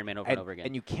out can. Iron Man over and over again.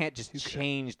 And you can't just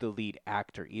change the lead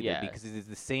actor either, Yeah. because it is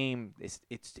the same. It's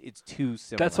too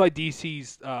similar. That's why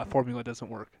DC's formula doesn't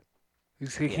work.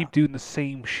 They Yeah. keep doing the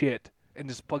same shit and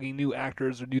just plugging new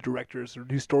actors or new directors or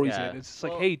new stories Yeah. in. It's just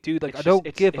Well, like, hey, dude, like it's I don't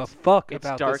just- give a fuck it's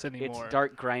about dark, this anymore. It's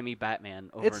dark, grimy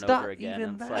Batman over It's and not over again.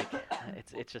 even And it's that.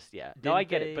 like it's just yeah. No, I Didn't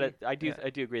get it, but they- I do Yeah.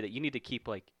 I do agree that you need to keep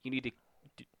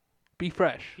Be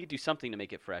fresh. you do something to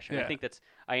make it fresh. And I Yeah. think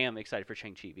I am excited for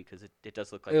Shang-Chi because it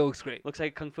does look like It looks great. looks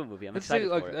like a kung fu movie. I'm Let's excited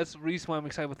say, like, for it. that's the reason why I'm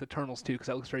excited with Eternals too, because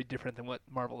that looks very different than what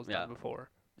Marvel has Yeah. done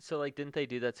before. So like, didn't they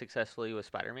do that successfully with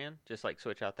Spider-Man? Just like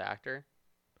switch out the actor.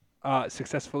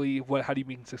 Successfully, what? How do you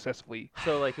mean successfully?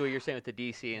 So like what you're saying with the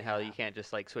DC and how you can't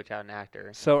just like switch out an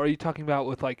actor. So, are you talking about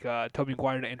with like Tobey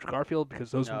Maguire and Andrew Garfield, because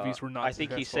those No, movies were not? I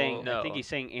think he's saying successful? I think he's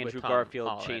saying Andrew Tom Garfield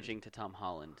Holland. changing to Tom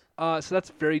Holland So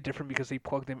that's very different because they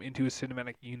plugged them into a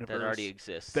cinematic universe that already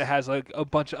exists. that has like a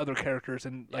bunch of other characters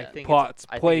and Yeah. like I think it's- plots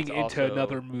I think playing it's into also-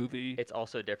 another movie. It's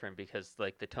also different because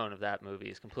like the tone of that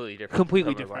movie is completely different.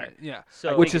 Completely from Maguire. different, yeah.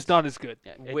 So Which think is not as good.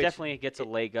 Yeah, it Which- definitely gets a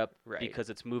leg up right. because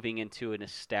it's moving into an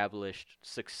established,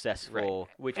 successful.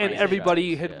 Which And franchise,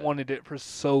 everybody had yeah. wanted it for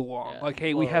so long. Yeah. Like,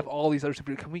 hey, we have Well- all these other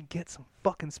superheroes. Can we get some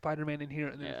fucking Spider-Man in here?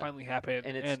 And then it Yeah. finally happened.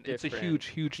 And it's a different. huge,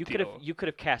 huge You deal. could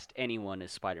have cast anyone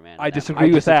as Spider-Man. I in that disagree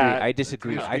movie. with that. I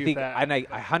disagree. Disagree I with think, that. and I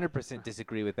 100%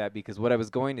 disagree with that, because what I was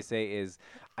going to say is,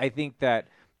 I think that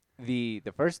the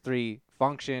first three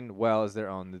function well as their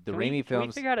own. The Can Raimi we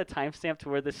films. figure out a timestamp to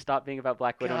where this stopped being about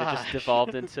Black Widow and it just Gosh.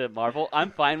 devolved into Marvel?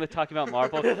 I'm fine with talking about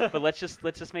Marvel, but let's just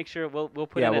make sure we'll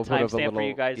put in we'll a put up timestamp for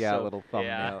you guys. Yeah, so a little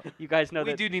thumbnail. you guys know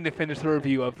We that. do need to finish the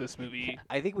review of this movie.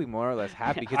 I think we more or less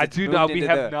have because I it's do moved not. We into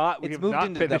have the, not. We it's have moved not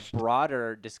into finished. the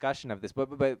broader discussion of this.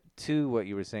 But to what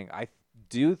you were saying, I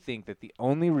do think that the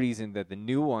only reason that the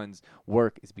new ones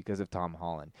work is because of Tom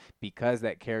Holland, because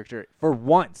that character for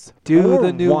once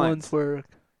work?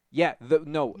 Yeah,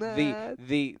 Nah.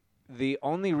 the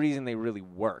only reason they really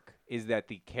work is that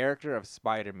the character of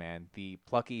Spider-Man, the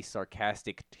plucky,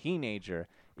 sarcastic teenager,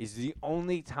 is the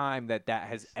only time that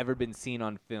has ever been seen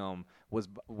on film was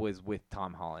with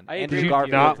Tom Holland. I Andrew agree Did you with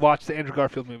you. not watch the Andrew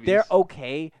Garfield movies? They're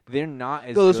okay. They're not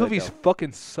as No, those good, movies though.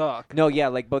 fucking suck. No, yeah,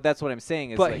 but that's what I'm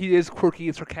saying. Is But like, he is quirky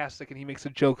and sarcastic, and he makes the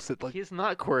jokes that like. He's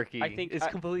not quirky. I think it's I-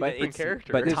 completely but different it's-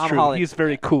 character. but It's Tom true. Holland- He's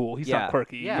very cool. He's Yeah. not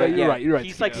quirky. Yeah. But you're Yeah. right. You're right.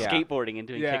 He's like Yeah. skateboarding and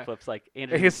doing Yeah. kickflips like And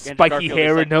Andrew. his Andrew spiky Garfield hair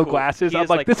is, like, and no cool. glasses. He I'm is,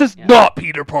 like, this is yeah. not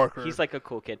Peter Parker. He's like a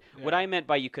cool kid. Yeah. What I meant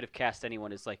by you could have cast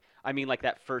anyone is like, I mean, like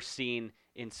that first scene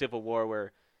in Civil War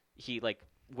where he like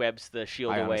webs the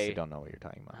shield I away. honestly don't know what you're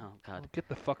talking about. Oh God. Get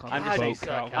the fuck on I'm the just boat, saying.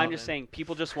 Calvin. I'm Calvin. just saying.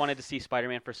 People just wanted to see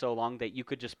Spider-Man for so long that you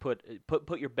could just put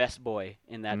your best boy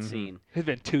in that Mhm. scene It's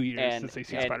been 2 years and since they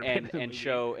see and, Spider-Man. and, in a and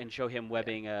movie. show him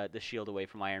webbing the shield away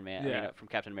from Iron Man. I mean, Yeah. from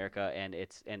Captain America, and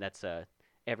that's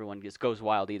everyone just goes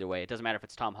wild either way. It doesn't matter if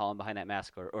it's Tom Holland behind that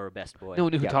mask or a best boy. No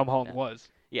one knew who Yep. Tom Holland Yeah. was.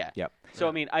 Yeah. Yep. So I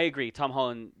Yeah. mean, I agree. Tom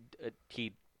Holland,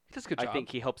 he He does a good I job. think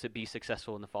he helps it be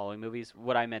successful in the following movies.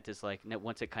 What I meant is like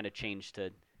once it kind of changed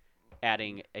to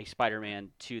adding a Spider-Man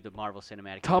to the Marvel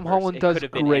Cinematic Tom Universe, Holland it does could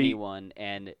have been great. anyone,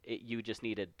 and you just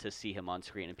needed to see him on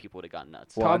screen, and people would have gone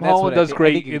nuts. Well, Tom and that's what Holland I does think- I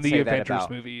great think you in can the say that Avengers about-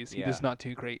 movies. He yeah. does not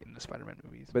do great in the Spider-Man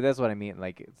movies. But that's what I mean.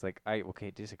 Like it's like I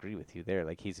disagree with you there.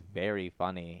 Like he's very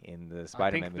funny in the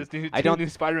Spider-Man I think movies. the I don't- new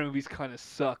Spider-Man movies kind of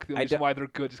suck. The I only reason don't- why they're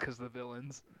good is because of the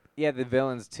villains. Yeah, the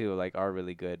villains too, like, are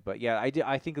really good. But yeah,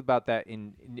 I think about that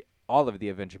in all of the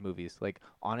Avenger movies. Like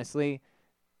honestly,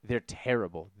 they're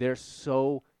terrible. They're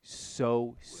so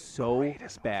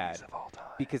Greatest bad. movies of all time.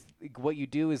 Because what you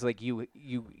do is like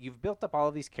you've built up all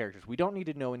of these characters. We don't need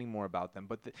to know any more about them.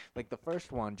 But the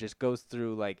first one just goes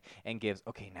through like and gives,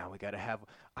 okay, now we gotta have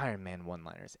Iron Man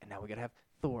one-liners, and now we gotta have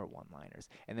Thor one-liners,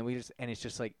 and then it's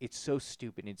just like it's so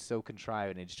stupid, and it's so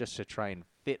contrived, and it's just to try and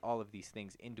fit all of these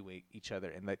things into each other,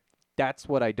 and that's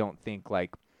what I don't think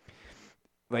like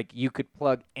you could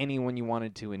plug anyone you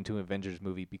wanted to into an Avengers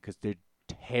movie because they're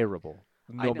terrible.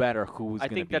 I No know- matter who's I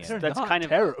gonna think be that's in it. They're that's not kind of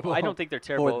terrible. I don't think they're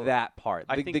terrible For that part,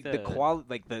 I the think the quality,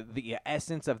 like the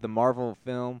essence of the Marvel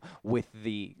film with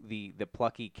the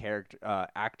plucky character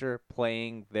actor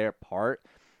playing their part,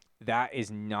 that is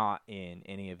not in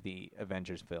any of the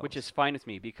Avengers films. which is fine with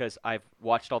me because I've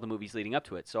watched all the movies leading up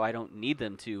to it, so I don't need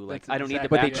them to like. That's I don't need the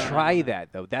exactly- But they background. try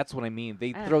that though. That's what I mean.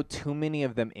 They Eh. throw too many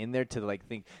of them in there to like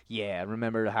think, yeah,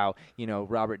 remember how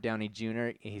Robert Downey Jr.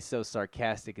 He's so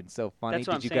sarcastic and so funny. That's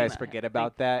what Did you I'm saying. guys I forget think-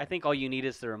 about that? I think all you need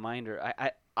is the reminder.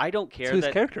 I don't care That's who his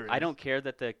that character I is. don't care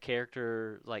that the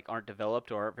character like aren't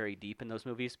developed or aren't very deep in those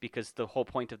movies because the whole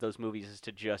point of those movies is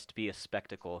to just be a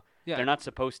spectacle. Yeah. They're not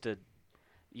supposed to,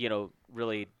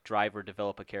 really drive or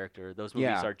develop a character. Those movies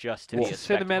Yeah. are just to Well, be a It's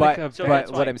spectacle. cinematic but event. So but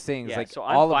that's what why- I'm saying is Yeah, like so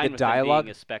I'm all fine of the with them dialogue.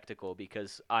 being a spectacle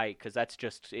because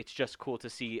it's just cool to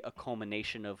see a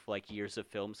culmination of like years of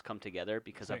films come together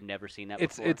because I've Right. never seen that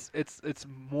It's before. it's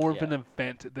more of an Yeah.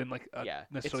 event than like Yeah.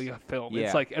 necessarily a film. Yeah.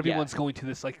 It's like everyone's going to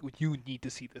this like you need to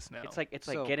see this now. It's like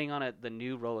So- getting on the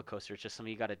new roller coaster. It's just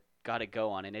something you gotta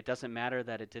go on, and it doesn't matter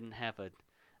that it didn't have a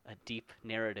deep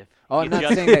narrative. Oh, I'm You not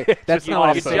just- saying that. That's you not what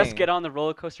I'm could saying. just get on the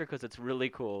roller coaster because it's really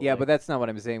cool. Yeah, like- but that's not what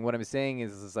I'm saying. What I'm saying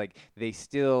is like they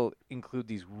still include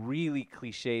these really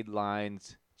cliched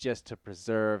lines just to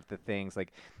preserve the things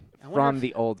like I wonder from if-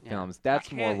 the old yeah. films.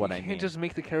 That's more what you I can't mean. just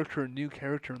make the character a new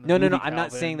character in the No, movie, I'm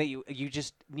not saying Calvin. that you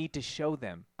just need to show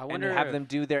them I and wonder have if- them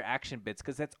do their action bits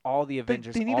because that's all the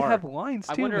Avengers They need are. to have lines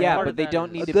I too. wonder if yeah, part but of they that don't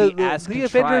is- need to the, be as the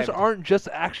Avengers contrived. aren't just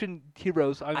action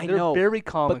heroes. I mean, I they're know, very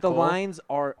comical. But the lines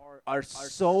are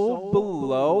so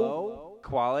below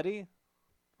quality.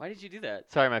 Why did you do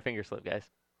that? Sorry, my finger slipped, guys.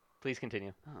 Please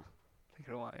continue. I think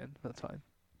you're lying. That's fine.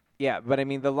 Yeah, but I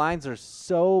mean the lines are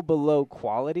so below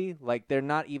quality, like they're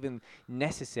not even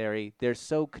necessary. They're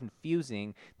so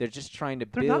confusing. They're just trying to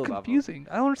They're build not up a- confusing.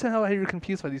 I don't understand how you're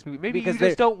confused by these movies. Maybe Because you they're-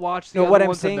 just don't watch the No, other what I'm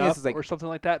ones saying is, enough like- or something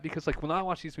like that. Because like when I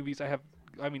watch these movies,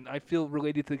 I feel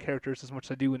related to the characters as much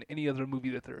as I do in any other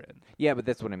movie that they're in. Yeah, but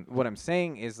that's what I'm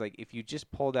saying is like if you just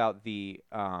pulled out the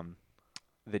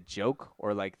joke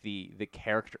or like the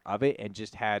character of it and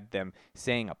just had them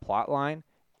saying a plot line,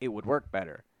 it would work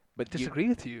better. But disagree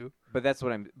with you. But that's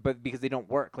what I'm. But because they don't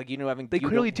work, like having They you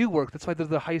clearly don't- do work. That's why they're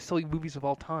the highest-selling movies of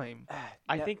all time.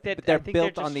 I think that but they're I think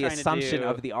built they're on just the trying to assumption do-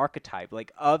 of the archetype,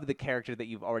 like of the character that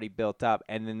you've already built up,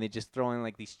 and then they just throw in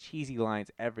like these cheesy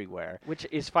lines everywhere. Which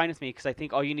is fine with me because I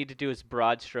think all you need to do is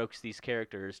broad strokes these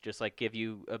characters, just like give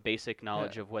you a basic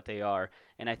knowledge of what they are.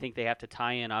 And I think they have to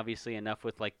tie in obviously enough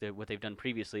with like what they've done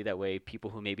previously. That way, people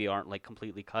who maybe aren't like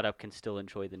completely caught up can still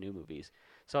enjoy the new movies.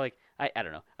 So like I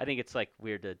don't know. I think it's like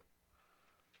weird to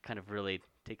kind of really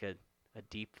take a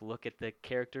deep look at the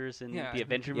characters in Yeah, the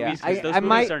Avenger yeah. movies because those I movies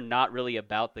might- are not really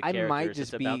about the I characters. might It's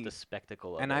just about be- the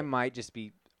spectacle of And it. I might just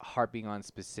be harping on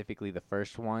specifically the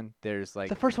first one. There's like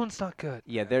The first one's not good.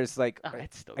 yeah, there's like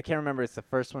It's still I can't remember if it's the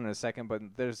first one or the second, but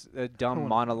there's a dumb one.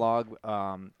 monologue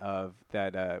of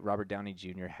that Robert Downey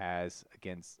Jr. has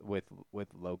with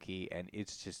Loki, and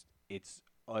it's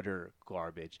utter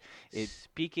garbage.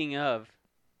 Speaking of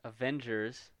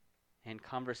Avengers and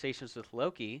conversations with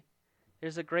Loki,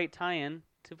 there's a great tie-in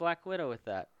to Black Widow with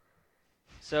that.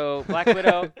 So Black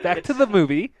Widow Back to the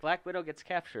movie. Black Widow gets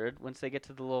captured once they get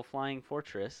to the little flying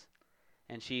fortress,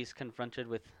 and she's confronted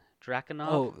with Drakenov,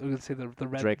 Oh, we're gonna say the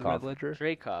red Dreykov. ledger.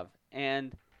 Dreykov,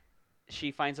 and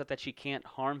she finds out that she can't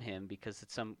harm him because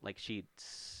it's some like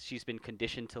she's been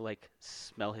conditioned to like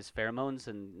smell his pheromones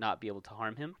and not be able to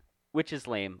harm him, which is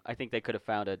lame. I think they could have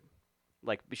found a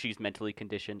like she's mentally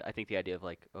conditioned. I think the idea of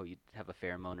like you have a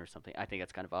pheromone or something. I think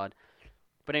that's kind of odd.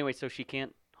 But anyway, so she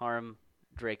can't harm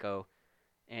Draco,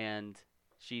 and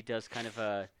she does kind of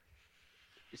a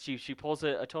she pulls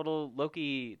a total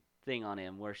Loki thing on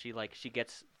him where she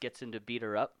gets him to beat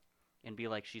her up and be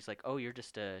like she's like, oh, you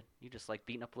just like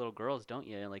beating up little girls, don't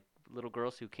you? Like little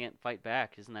girls who can't fight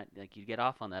back, isn't that like you get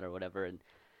off on that or whatever? And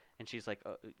she's like,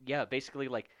 yeah, basically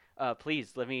like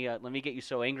please let me get you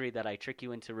so angry that I trick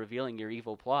you into revealing your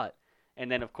evil plot. And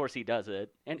then of course he does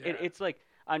it, and it's like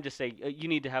I'm just saying you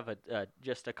need to have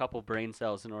just a couple brain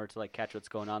cells in order to like catch what's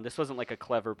going on. This wasn't like a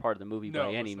clever part of the movie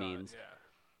by any means.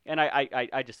 Yeah. And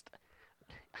I just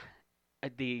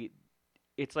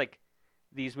it's like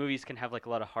these movies can have like a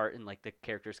lot of heart and like the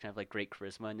characters can have like great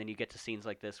charisma, and then you get to scenes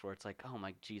like this where it's like, oh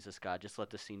my Jesus God, just let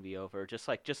the scene be over. Just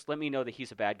let me know that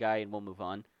he's a bad guy and we'll move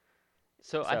on.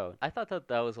 So I thought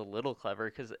that was a little clever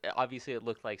because obviously it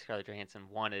looked like Scarlett Johansson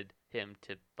wanted him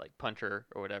to like punch her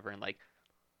or whatever and like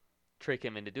trick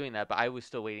him into doing that, but I was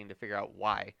still waiting to figure out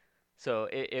why. So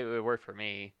it worked for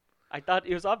me. I thought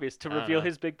it was obvious to I don't reveal know.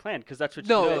 his big plan because that's what.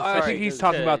 No, she does. I sorry, think he's to-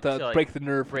 talking about to, the like, break the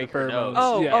nerve for the break her pheromones. nose.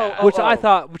 Oh, yeah. oh, which oh.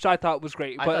 I thought was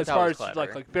great. I But thought as that far was as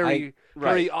clever. like very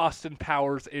Right. Austin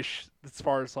Powers ish, as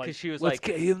far as like 'Cause she was let's like-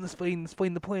 get him explain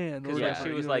the plan. Or Because whatever, she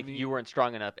was you know what I like, mean? you weren't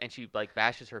strong enough, and she like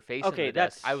bashes her face. Okay, into the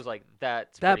desk. that's- I was like,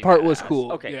 that's that pretty part was badass.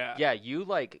 cool. Okay, Yeah. Yeah, you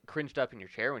like cringed up in your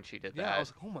chair when she did Yeah, that. I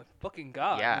was like, oh my fucking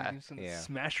god. Yeah. And you just Yeah.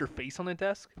 Smash her face on the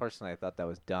desk. Personally, I thought that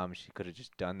was dumb. She could have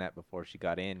just done that before she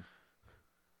got in.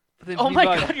 But then Oh he'd my be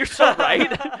like- God, you're so right.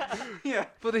 Yeah.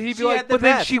 But then he'd She be like, had the but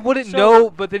then mask. she wouldn't So- know.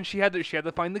 But then she had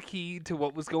to find the key to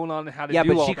what was going on and how to Yeah, do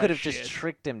but all she that could have shit. just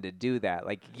tricked him to do that.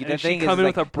 Like, the And thing she'd come is, in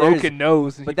like, with a there's- broken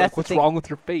nose, and but he'd be like, that's the "What's thing- wrong with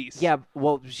your face?" Yeah,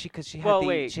 well, because she had Well, the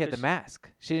wait, she had the 'cause-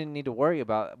 mask. She didn't need to worry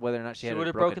about whether or not she She had a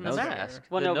would've broken broken the nose. mask.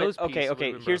 Well, The no, nose but piece okay. would've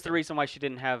been Here's the broken. reason why she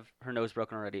didn't have her nose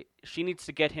broken already. She needs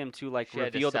to get him to like She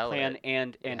had to reveal the sell plan it.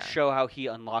 and Yeah. show how he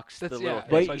unlocks That's- the little yeah, thing.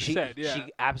 that's what I But she said, yeah.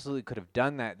 she absolutely could have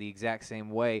done that the exact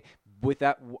same way, with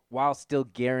that while still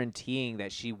guaranteeing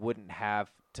that she wouldn't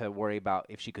have to worry about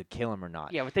if she could kill him or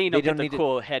not. Yeah, but then you They don't get don't the need to-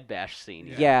 cool head bash scene.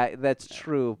 Yeah, that's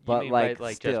true, You but mean like, by,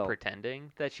 like still. just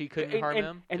pretending that she couldn't And- harm and-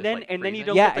 him, and Just, then- like, and then you freezing?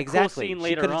 don't Yeah, get the cool exactly. scene She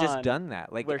later could have on just done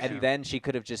that, like, where and she- then she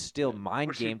could have just still mind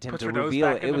Where she gamed him puts to her nose reveal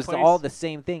back it. It into was all place. the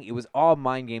same thing. It was all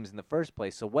mind games in the first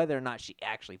place. So whether or not she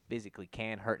actually physically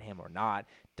can hurt him or not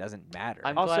doesn't matter.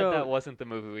 I'm Also, glad that wasn't the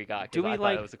movie we got. 'Cause do we I thought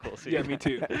like- it was a cool scene. Yeah, me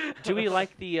too. Do we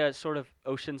like the sort of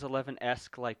Ocean's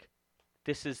 11-esque, like,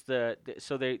 this is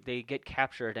so they get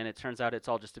captured and it turns out it's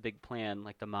all just a big plan,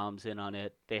 like the mom's in on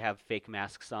it, they have fake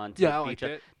masks on to Yeah, I beat liked each-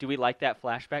 it. Do we like that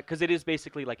flashback? Because it is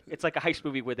basically like, it's like a heist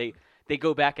movie where they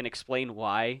go back and explain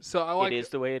why So I like it is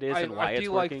the way it is and why I it's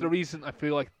feel working. I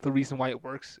feel like the reason why it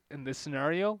works in this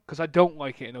scenario, because I don't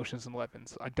like it in Ocean's 11.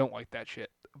 I don't like that shit.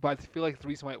 But I feel like the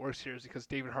reason why it works here is because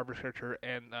David Harbour's character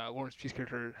and Lawrence Chi's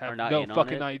character have not no in on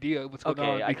fucking it? idea what's going Okay,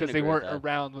 on I can because they agree with weren't that.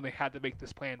 around when they had to make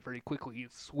this plan very quickly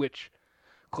and switch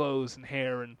clothes and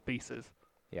hair and faces.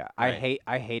 Yeah, Right.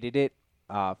 I hated it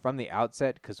from the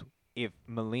outset because if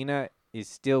Melina is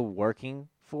still working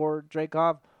for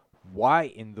Dreykov, why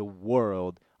in the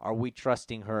world are we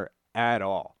trusting her at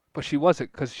all? But she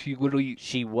wasn't, because she literally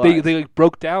She was. they like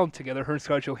broke down together, her and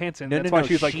Scarlett Johansson. No, That's no, why no,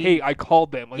 she was like, she- "Hey, I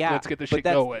called them. Like, yeah, let's get this but shit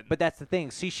that's, going." But that's the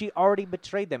thing. See, she already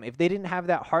betrayed them. If they didn't have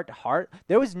that heart to heart,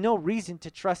 there was no reason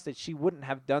to trust that she wouldn't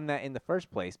have done that in the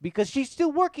first place because she's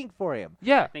still working for him.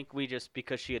 Yeah, I think we just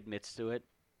because she admits to it.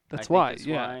 that's I think why. is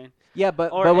Yeah. why. Yeah,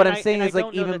 but Or- what and I'm I- saying and I is like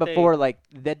don't know even that they- before like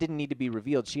that didn't need to be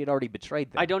revealed. She had already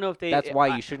betrayed them. I don't know if they. That's why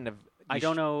I, you shouldn't have. I you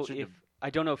don't know shouldn't if I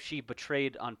don't know if she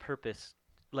betrayed on purpose.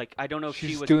 Like I don't know if She's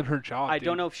she was. doing her job. I dude.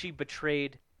 don't know if she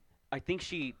betrayed. I think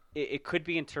she. It could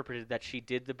be interpreted that she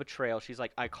did the betrayal. She's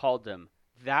like, I called them.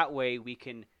 That way we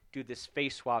can do this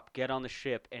face swap, get on the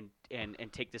ship, and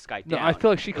take this guy No, down. I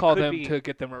feel like she It called could them be- to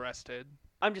get them arrested.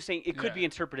 I'm just saying it could be Yeah.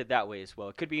 interpreted that way as well.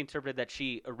 It could be interpreted that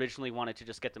she originally wanted to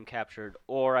just get them captured,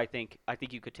 or I think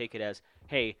you could take it as,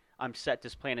 hey, I'm set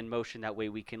this plan in motion. That way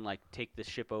we can like take this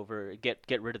ship over, get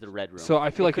rid of the Red Room. So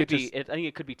I feel like could it be. just. I think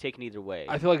it could be taken either way.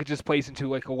 I feel like it just plays into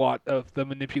like a lot of the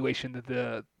manipulation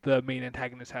that the main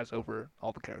antagonist has over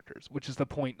all the characters, which is the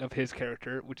point of his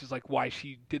character, which is like why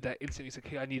she did that instantly. He's like,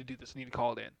 hey, I need to do this. I need to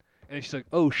call it in. And then she's like,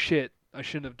 oh shit, I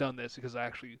shouldn't have done this because I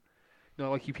actually, I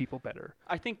like you people better.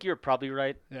 I think you're probably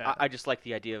right. Yeah. I just like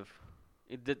the idea of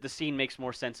the scene makes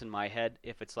more sense in my head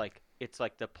if it's like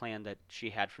the plan that she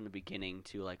had from the beginning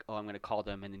to like, oh, I'm gonna call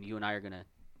them and then you and I are gonna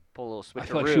pull a little switcheroo. I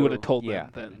feel like she would have told Yeah.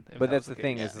 them then. if But that that's was the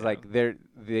thing case. is like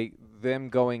them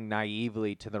going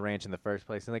naively to the ranch in the first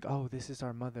place and like, oh, this is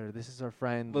our mother, this is our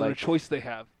friend. Well, the Like choice they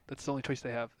have. That's the only choice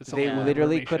they have. It's the they only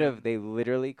literally information. could have. They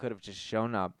literally could have just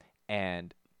shown up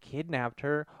and kidnapped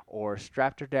her or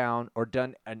strapped her down or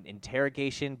done an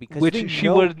interrogation because they Which she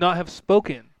know, would not have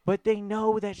spoken. But they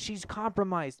know that she's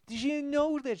compromised. Did you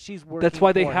know that she's working? That's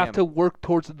why they for have him? to work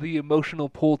towards the emotional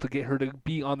pull to get her to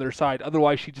be on their side.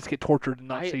 Otherwise, she'd just get tortured and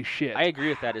not say shit. I agree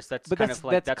with that. That's But kind that's of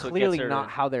like that's what clearly gets her not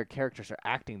how their characters are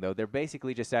acting, though. They're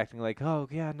basically just acting like, oh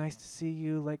yeah, nice to see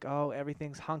you. Like, oh,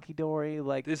 everything's hunky dory.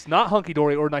 Like, It's not hunky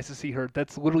dory or nice to see her.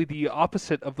 That's literally the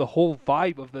opposite of the whole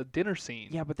vibe of the dinner scene.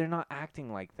 yeah, but they're not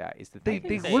acting like that. Is the They thing?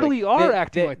 they It's literally like, are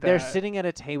acting like that. They're sitting at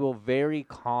a table, very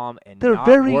calm and They're not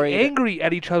very worried. angry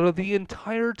at each other the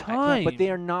entire time. Yeah, but they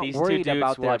are not These worried two dudes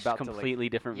about they're watched about to completely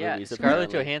different Yeah, movies. Scarlett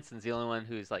apparently. Johansson's the only one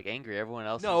who's like angry. Everyone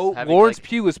else No, is having, Lawrence like,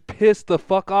 Pugh is pissed the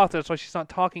fuck off. That's why she's not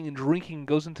talking and drinking and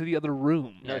goes into the other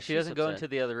room. No, Yeah, she she's doesn't go upset. into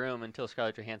the other room until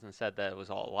Scarlett Johansson said that it was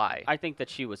all a lie. I think that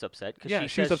she was upset because Yeah, she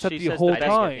she was says, upset she the says whole best-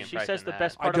 time. She says the that.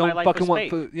 best I part of my don't life fucking was want fake.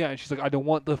 food. Yeah, and she's like, I don't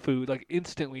want the food. Like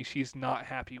instantly, she's not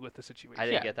happy with the situation. I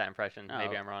didn't Yeah. get that impression.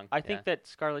 Maybe No, I'm wrong. I think that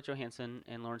Scarlett Johansson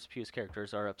and Lawrence Pugh's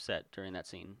characters are upset during that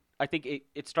scene. I think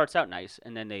it starts out nice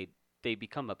and then they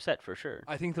become upset for sure.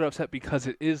 I think they're upset because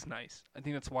it is nice. I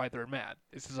think that's why they're mad.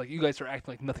 It's just like you guys are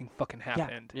acting like nothing fucking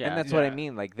happened. Yeah. And that's what I Yeah.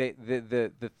 mean. Like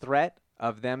the threat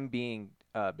of them being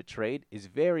betrayed is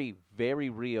very, very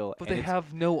real. But and they it's-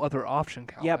 have no other option,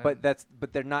 Calvin. Yeah,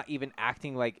 but they're not even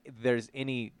acting like there's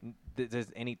any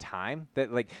time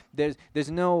that like there's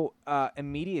no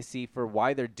immediacy for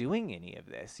why they're doing any of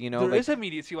this. You know, there like, is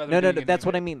immediacy why no, they're no, doing no. That's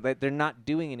what I anything. mean. Like they're not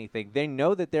doing anything. They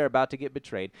know that they're about to get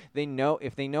betrayed. They know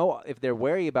if they're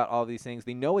wary about all these things,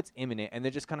 they know it's imminent, and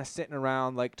they're just kind of sitting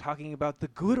around like talking about the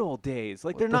good old days.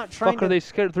 Like What they're the not trying fuck to. are they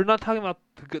scared? They're not talking about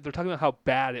the good. They're talking about how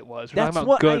bad it was. They're That's talking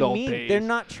what about good I old mean. days. They're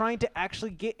not trying to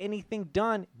actually get anything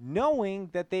done, knowing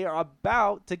that they are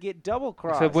about to get double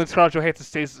crossed. Except when Scarlett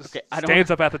Johansson I don't-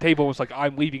 stands up at the table and was like,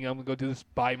 "I'm leaving. I'm gonna go do this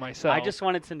by myself." I just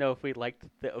wanted to know if we liked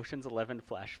the Ocean's 11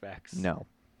 flashbacks. no.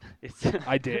 It's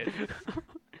I did.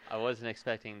 I wasn't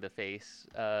expecting the face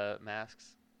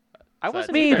masks. I So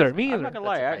wasn't Me either. either. Me I'm either. not gonna That's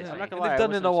lie. surprising. I'm not And gonna lie. They've I done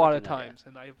it wasn't a lot of expecting that. times,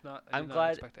 and I have not. I'm did not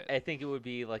glad. expect it. I think it would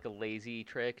be like a lazy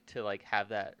trick to like have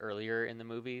that earlier in the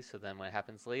movie, so then when it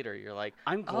happens later, you're like,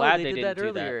 I'm Oh, glad they they did didn't that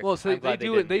do earlier. Well, so I'm they glad they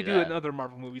do it. didn't They do do it in that. other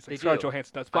Marvel movies, like They Scarlett do.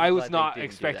 Johansson does. But I'm I was glad they not didn't do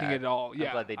expecting that. it at all. I'm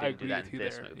Yeah, glad they I didn't do agree that with in you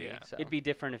this there. movie. Yeah. So. It'd be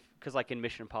different if, because like in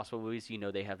Mission Impossible movies, you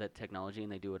know they have that technology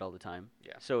and they do it all the time.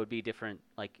 Yeah. So it'd be different.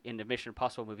 Like in the Mission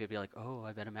Impossible movie, I'd be like, oh,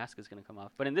 I bet a mask is gonna come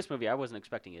off. But in this movie, I wasn't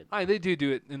expecting it. They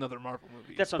do it in other Marvel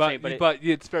movies. That's what but, I'm saying, but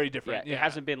it's very different. Yeah, it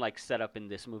hasn't been like set up in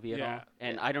this movie at Yeah. all.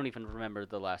 And I don't even remember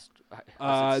the last.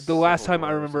 The last time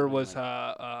I remember was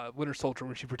Winter Soldier,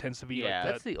 when she pretends to be Yeah.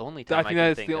 like That's that. the only I time think I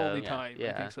that's can the think only of. time. I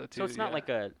Yeah. think so too. So it's not yeah. like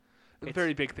a A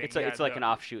very big thing. It's like, yeah, it's like an no.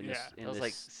 offshoot in Yeah. this. In That was this,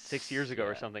 like 6 years ago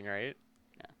or yeah. something, right?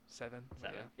 7.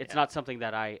 Seven. Yeah. It's Yeah. not something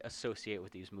that I associate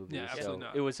with these movies. Yeah, so absolutely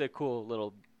not. it was a cool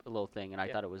little thing, and I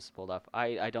Yeah. thought it was pulled off.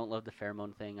 I don't love the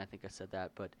pheromone thing. I think I said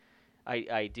that, but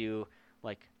I do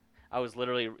like. I was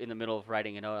literally in the middle of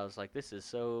writing a note. I was like, "This is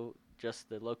so just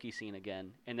the Loki scene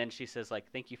again." And then she says like,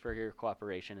 "Thank you for your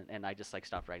cooperation," and I just like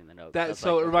stopped writing the note. I That was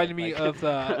so like, it reminded okay, me like- of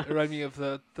the it reminded me of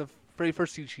the very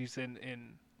first scene she's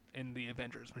in the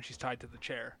Avengers when she's tied to the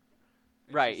chair,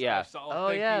 And Right, she's, yeah. Oh,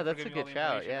 thank yeah, you for that's a giving me all good the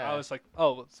shout, information." yeah. I was like,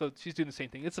 oh, so she's doing the same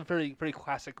thing. It's a very, very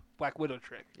classic Black Widow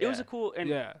trick. It was Yeah. a cool and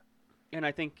Yeah. and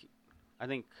I think,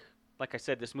 like I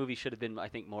said, this movie should have been, I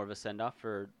think, more of a send off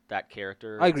for that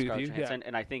character. I agree with Scarlett you, yeah. Johansson,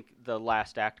 and I think the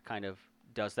last act kind of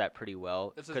does that pretty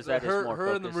well It's because just that is more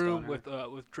her in the focused on room her.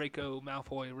 with Draco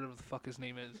Malfoy, whatever the fuck his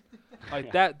name is.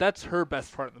 Like that's her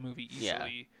best part of the movie Yeah.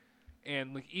 easily.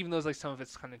 And like even though like some of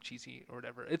it's kind of cheesy or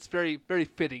whatever, it's very very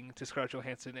fitting to Scarlett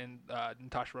Johansson and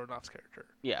Natasha Romanoff's character.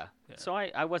 Yeah. Yeah. So I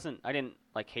didn't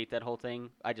like hate that whole thing.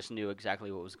 I just knew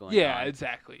exactly what was going Yeah, on.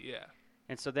 exactly. Yeah.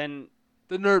 And so then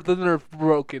The nerve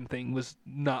broken thing was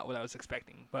not what I was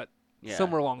expecting, but yeah.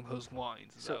 somewhere along those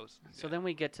lines. So then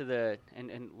we get to the and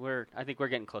I think we're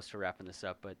getting close to wrapping this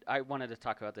up, but I wanted to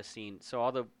talk about this scene. So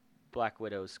all the Black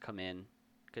Widows come in,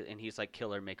 and he's like,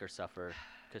 "Kill her, make her suffer,"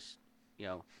 because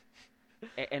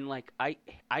and like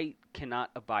I cannot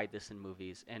abide this in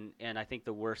movies, and I think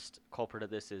the worst culprit of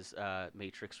this is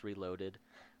Matrix Reloaded,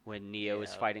 when Neo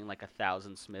is Yeah. fighting like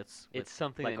 1,000 Smiths. with, It's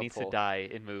something like, that a needs pole. to die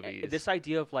in movies. This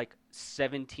idea of like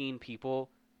 17 people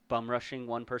bum rushing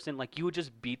one person, like you would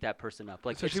just beat that person up.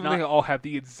 Like especially it's when not they all have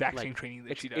the exact like, same training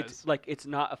that it's, she does. it's like it's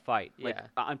not a fight. Like Yeah.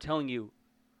 I'm telling you,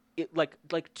 it like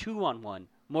 2-on-1.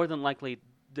 More than likely,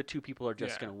 the two people are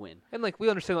just Yeah. gonna win. And like we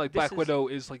understand, like This Black is- Widow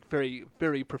is like very,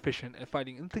 very proficient at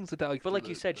fighting and things like that. Like, But like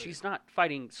you said, she's not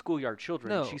fighting schoolyard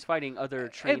children. No. She's fighting other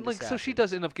trained and like so she assassins.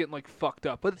 does end up getting like fucked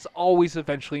up, but it's always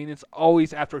eventually, and it's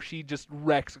always after she just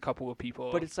wrecks a couple of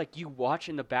people. But it's like you watch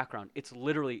in the background. It's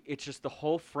just the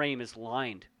whole frame is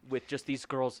lined with just these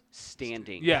girls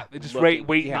standing. yeah, they just looking.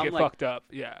 waiting Yeah. to I'm get like- fucked up.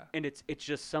 Yeah, And it's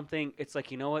just something. It's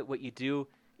like, you know what you do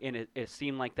in a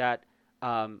scene like that.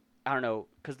 I don't know,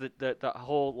 because the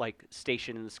whole like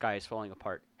station in the sky is falling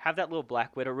apart. Have that little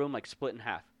Black Widow room like split in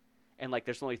half, and like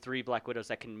there's only 3 Black Widows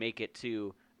that can make it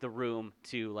to the room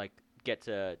to like get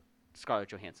to Scarlett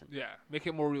Johansson. yeah, make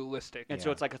it more realistic. And so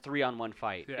Yeah. it's like a 3-on-1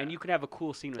 fight, Yeah. and you could have a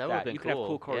cool scene with That that. would've been You could have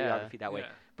cool cool, yeah. choreography that way.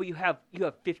 Yeah. But you have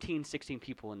 15, 16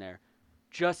 people in there.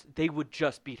 They would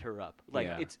just beat her up. Like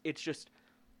Yeah.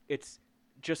 it's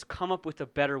just come up with a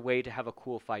better way to have a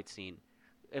cool fight scene.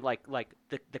 Like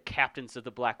the captains of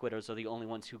the Black Widows are the only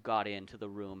ones who got into the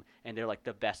room, and they're like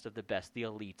the best of the best, the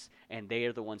elites, and they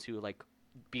are the ones who like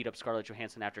beat up Scarlett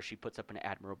Johansson after she puts up an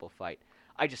admirable fight.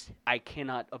 I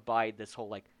cannot abide this whole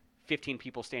like 15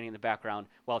 people standing in the background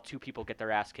while 2 people get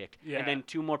their ass kicked, Yeah. and then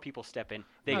 2 more people step in,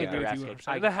 they I get agree their with ass you kicked.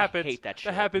 100%. I hate that shit.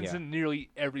 That happens Yeah. in nearly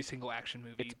every single action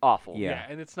movie. It's awful. Yeah.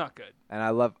 and it's not good. And I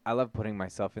love putting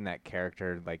myself in that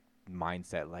character like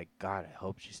mindset. Like, God, I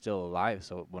hope she's still alive,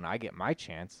 so when I get my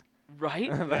chance, Right?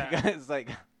 like, Yeah. it's like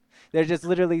they're just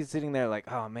literally sitting there like,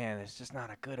 oh man, it's just not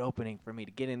a good opening for me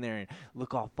to get in there and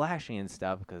look all flashy and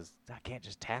stuff because I can't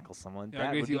just tackle someone. Yeah, I that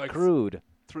agree would with you, be like, crude.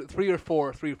 Three or four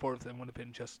of them would have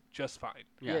been just fine.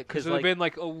 Yeah. Yeah, Because because it would have like been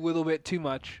like a little bit too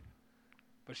much,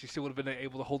 but she still would have been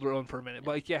able to hold her own for a minute.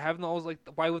 But like, yeah, having all like,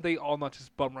 why would they all not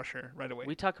just bum rush her right away?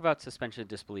 We talk about suspension of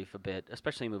disbelief a bit,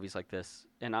 especially in movies like this,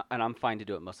 and I'm fine to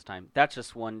do it most of the time. That's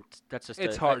just one. That's just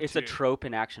It's a, hard It's a to. trope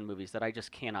in action movies that I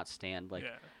just cannot stand. Like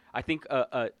yeah. I think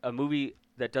a movie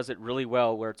that does it really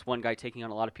well, where it's one guy taking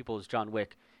on a lot of people, is John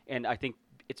Wick, and I think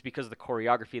it's because of the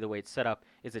choreography, the way it's set up,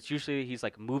 is it's usually he's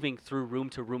like moving through room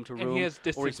to room to And room, he has or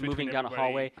distance he's moving between down a everybody,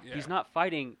 hallway. yeah. He's not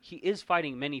fighting. He is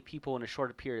fighting many people in a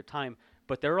shorter period of time,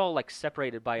 but they're all like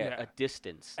separated by Yeah. a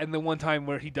distance. And the one time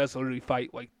where he does literally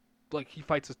fight, like he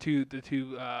fights the two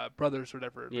brothers or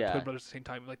whatever, the Yeah. twin brothers at the same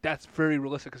time. Like that's very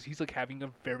realistic because he's like having a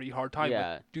very hard time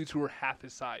Yeah. with dudes who are half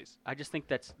his size. I just think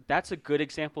that's a good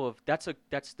example of that's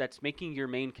making your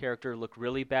main character look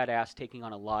really badass, taking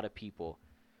on a lot of people.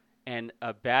 And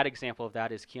a bad example of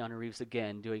that is Keanu Reeves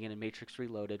again doing it in Matrix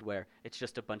Reloaded, where it's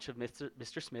just a bunch of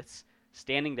Mr. Smiths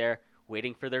standing there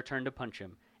waiting for their turn to punch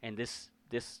him. And this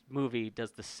movie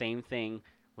does the same thing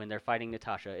when they're fighting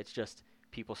Natasha. It's just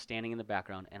people standing in the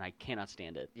background, and I cannot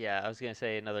stand it. Yeah, I was gonna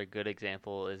say another good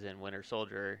example is in Winter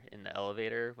Soldier in the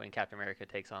elevator when Captain America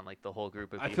takes on like the whole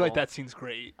group of people. I feel like that scene's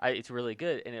great. It's really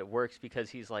good and it works because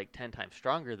he's like 10 times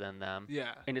stronger than them.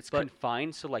 Yeah. And it's But-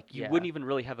 confined, so like you Yeah. wouldn't even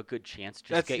really have a good chance. Just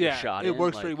That's get your yeah. shot It in.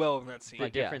 works like, very well in that scene. The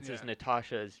Like, yeah. difference is Yeah.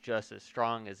 Natasha is just as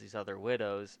strong as these other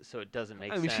widows, so it doesn't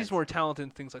make I sense. mean, she's more talented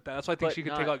and things like that. That's why I think But she could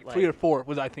not take like like- 3 or 4.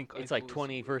 Was I think It's like was-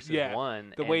 20 versus yeah,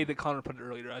 1. The way and- that Connor put it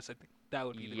earlier, I think that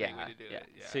would be the great way to do it.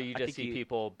 Yeah. So you I just think see you-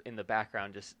 people in the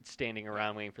background just standing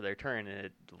around waiting for their turn, and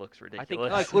it looks ridiculous. think,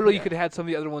 like literally, you could have had some of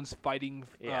the other ones fighting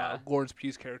Yeah. Lawrence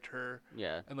Pugh's character,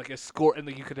 Yeah. and like escort, and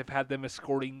like you could have had them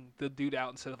escorting the dude out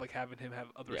instead of like having him have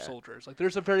other Yeah. soldiers. Like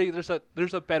there's a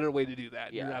better way to do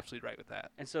that. Yeah. You're absolutely right with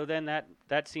that. And so then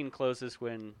that scene closes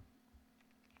when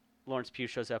Lawrence Pugh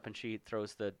shows up and she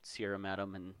throws the serum at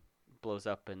him and blows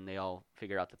up, and they all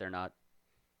figure out that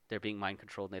they're being mind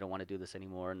controlled, and they don't want to do this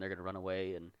anymore, and they're gonna run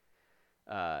away. And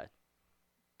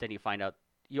then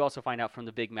you also find out from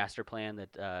the big master plan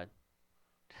that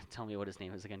tell me what his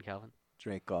name is again, Calvin.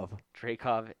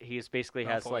 Dreykov. He basically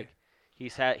has boy. like he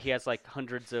has like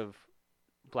hundreds of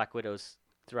Black Widows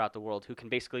throughout the world who can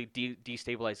basically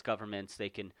destabilize governments.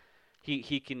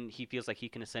 He feels like he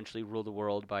can essentially rule the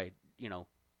world by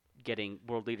getting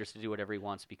world leaders to do whatever he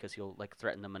wants because he'll like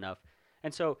threaten them enough.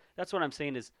 And so that's what I'm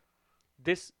saying is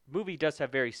this movie does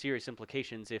have very serious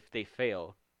implications if they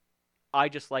fail. I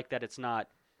just like that it's not.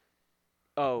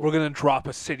 Oh, We're gonna drop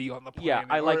a city on the planet.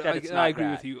 Yeah, I like that it's I not agree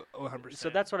that. with you 100%. So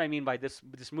that's what I mean by this.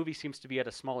 This movie seems to be at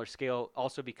a smaller scale,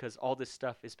 also because all this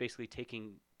stuff is basically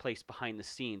taking place behind the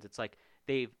scenes. It's like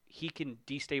he can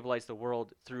destabilize the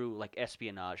world through like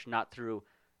espionage, not through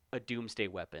a doomsday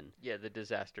weapon. Yeah, the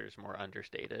disaster is more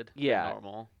understated Yeah. than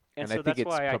normal. And I so think that's it's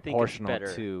why I think it's proportional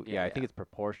better. to I think it's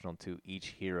proportional to each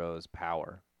hero's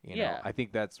power. You know, Yeah. I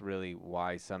think that's really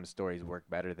why some stories work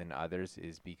better than others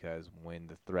is because when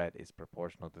the threat is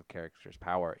proportional to the character's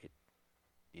power,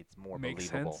 it's more makes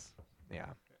believable. sense.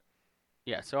 Yeah.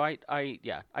 Yeah. So I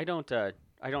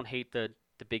don't hate the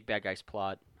big bad guy's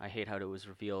plot. I hate how it was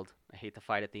revealed. I hate the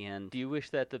fight at the end. Do you wish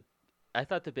that I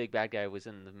thought the big bad guy was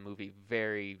in the movie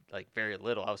very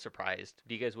little. I was surprised.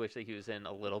 Do you guys wish that he was in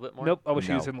a little bit more? Nope. I wish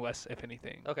he was No. in less, if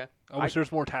anything. Okay. I wish there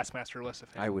was more Taskmaster, less, if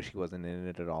anything. I wish he wasn't in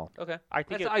it at all. Okay. I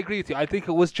think I agree with you. I think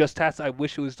it was just I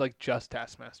wish it was like just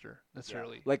Taskmaster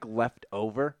necessarily. Like left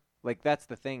over. Like that's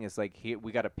the thing is like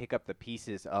we got to pick up the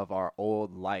pieces of our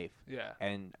old life, Yeah.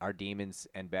 and our demons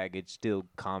and baggage still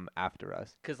come after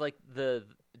us. Because like the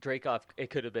Dreykov,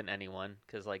 it could have been anyone.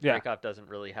 Because like Yeah. Dreykov doesn't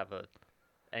really have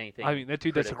anything. I mean, that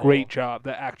dude does a critical. great job.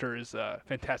 That actor is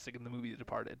fantastic in the movie The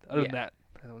Departed. Other than Yeah. that,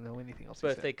 I don't know anything else. But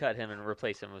he if said. they cut him and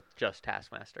replace him with just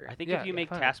Taskmaster, I think Yeah, if you yeah, make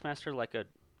fine. Taskmaster like a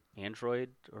android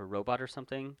or robot or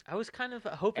something, I was kind of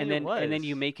hoping and then it was. and then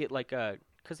you make it like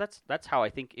because that's how I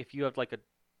think if you have like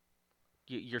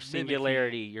your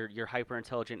singularity, your hyper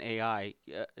intelligent AI,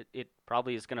 it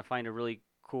probably is going to find a really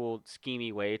cool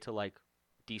schemy way to like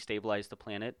destabilize the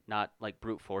planet, not like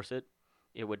brute force it.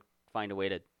 It would find a way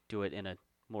to do it in a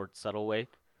more subtle way.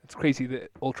 It's crazy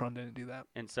that Ultron didn't do that.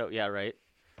 And so yeah, right.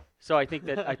 So I think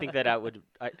that would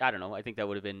I don't know, I think that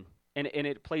would have been and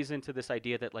it plays into this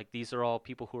idea that like these are all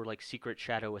people who are like secret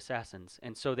shadow assassins,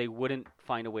 and so they wouldn't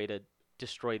find a way to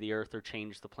destroy the earth or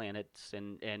change the planets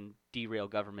and derail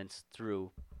governments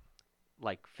through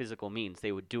like physical means.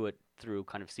 They would do it through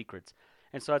kind of secrets.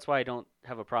 And so that's why I don't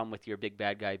have a problem with your big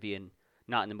bad guy being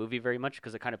not in the movie very much,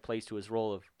 because it kind of plays to his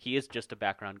role of he is just a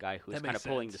background guy who's That kind makes of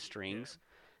pulling the sense. strings.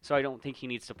 So I don't think he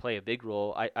needs to play a big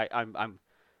role.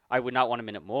 I would not want him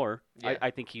in it more. Yeah.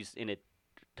 I think he's in it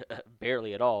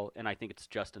barely at all, and I think it's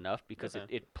just enough because Okay.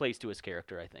 it plays to his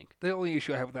character, I think. The only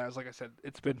issue I have with that is, like I said,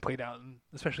 it's been played out in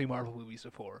especially Marvel movies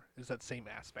before. Is that same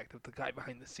aspect of the guy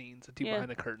behind the scenes, the dude Yeah.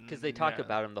 behind the curtain? Because they talk yeah.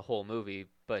 about him the whole movie,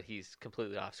 but he's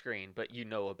completely off screen. But you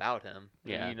know about him.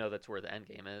 and Yeah. you know that's where the end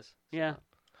game is. Yeah.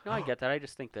 No, I get that. I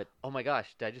just think that Oh my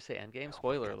gosh, did I just say end game?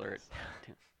 Spoiler alert.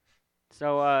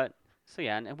 so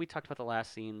yeah, and we talked about the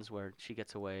last scenes where she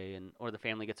gets away or the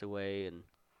family gets away and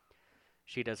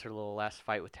she does her little last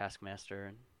fight with Taskmaster,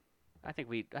 and I think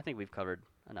we've covered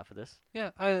enough of this.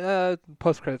 Yeah,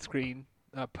 post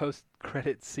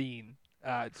credit scene.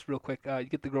 It's real quick. You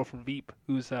get the girl from Veep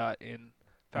who's in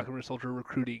Falcon Winter Soldier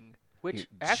recruiting. Which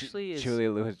actually is Julia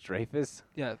Louis-Dreyfus.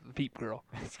 Yeah, Veep girl.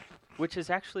 which is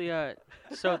actually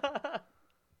so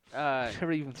I've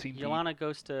never even seen Veep. Yelena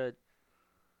goes to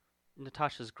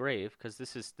Natasha's grave because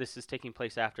this is taking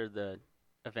place after the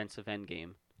events of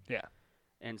Endgame. Yeah.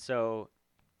 And so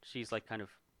she's like kind of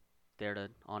there to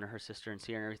honor her sister and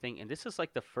see her and everything. And this is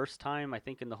like the first time I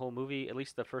think in the whole movie, at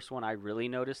least the first one I really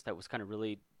noticed that was kind of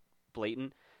really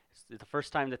blatant. It's the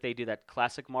first time that they do that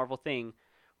classic Marvel thing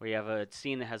where you have a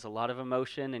scene that has a lot of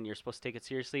emotion and you're supposed to take it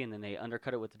seriously, and then they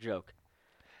undercut it with a joke.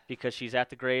 Because she's at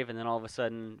the grave and then all of a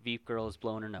sudden Veep Girl is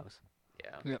blowing her nose.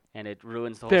 Yeah. And it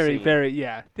ruins the whole Very, scene. very,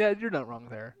 yeah. Yeah, you're not wrong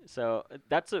there. So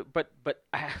that's but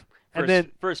And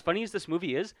then- for as funny as this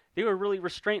movie is, they were really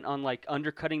restrained on like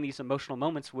undercutting these emotional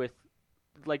moments with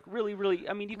like really.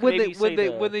 I mean, you could maybe say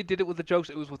when they did it with the jokes,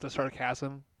 it was with the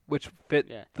sarcasm, which fit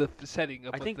Yeah. the setting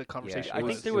of I what think- the conversation I think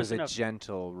was. there it was was a enough-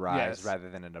 gentle rise Yes. rather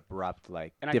than an abrupt,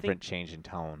 like, And I different think- change in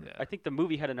tone. Yeah. I think the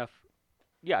movie had enough.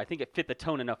 Yeah, I think it fit the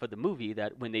tone enough of the movie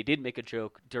that when they did make a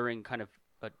joke during kind of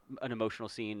an emotional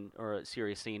scene or a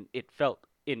serious scene, it felt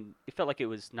it felt like it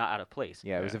was not out of place.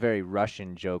 Yeah, it was a very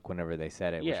Russian joke whenever they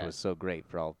said it, which Yeah. was so great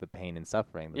for all the pain and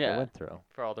suffering that Yeah. they went through.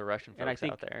 For all the Russian And I folks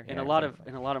think out there. in Yeah, a lot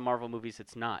exactly. of Marvel movies,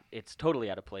 it's not. It's totally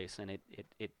out of place, and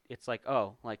it's like,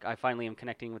 oh, like I finally am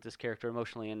connecting with this character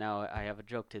emotionally, and now I have a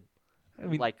joke to I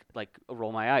mean, like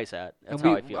roll my eyes at. That's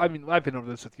and how I feel. I mean, I've been over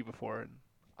this with you before, and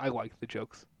I like the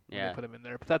jokes when Yeah. they put them in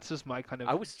there. But that's just my kind of.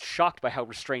 I was shocked by how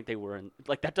restrained they were, and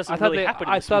like that doesn't I thought really they. happen.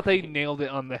 In I this thought they movie. nailed it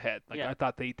on the head. Like Yeah. I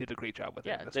thought they did a great job with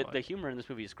Yeah, it. That's the why. humor in this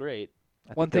movie is great.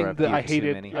 I One think there thing were that I a few too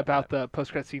hated many. about the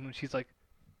post-credit scene when she's like,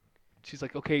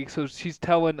 okay, so she's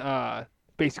telling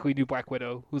basically new Black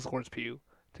Widow, who's Lawrence Pugh,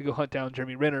 to go hunt down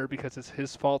Jeremy Renner because it's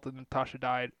his fault that Natasha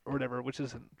died or whatever, which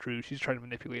isn't true. She's trying to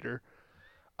manipulate her.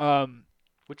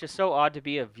 Which is so odd to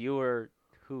be a viewer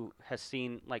who has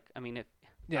seen like I mean, if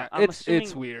Yeah, I'm it's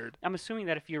assuming- weird. I'm assuming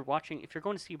that if you're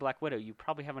going to see Black Widow, you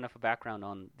probably have enough of background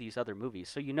on these other movies,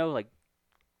 so you know like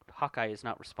Hawkeye is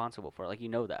not responsible for it. Like you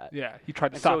know that. Yeah, he tried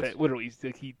to And so stop it's- it. Literally,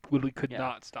 he literally could Yeah.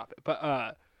 not stop it. But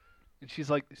and he's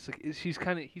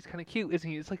kind of cute, isn't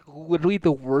he? It's like literally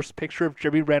the worst picture of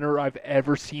Jeremy Renner I've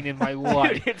ever seen in my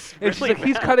life. It's And she's really like,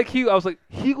 he's bad. kind of cute. I was like,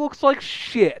 he looks like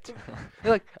shit.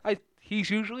 And like, he's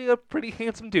usually a pretty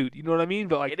handsome dude. You know what I mean?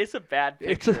 But like, It is a bad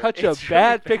it's picture. such a It's really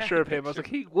bad picture of him. I was like,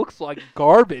 he looks like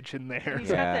garbage in there. And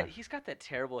Yeah. he's got that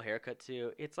terrible haircut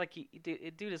too. It's like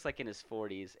dude is like in his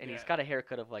 40s, and he's Yeah. got a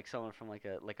haircut of like someone from like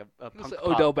a Looks punk like pop.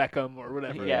 Odell Beckham or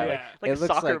whatever. Yeah, like It looks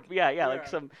soccer. like- Like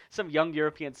Yeah. some young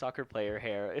European soccer player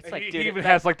hair. It's like he dude, even that-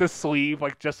 has like the sleeve,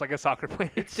 like just like a soccer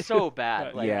player. it's so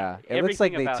bad. Like, Yeah, it everything looks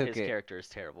like they about took his it- character is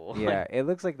terrible. Yeah, it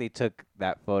looks like they took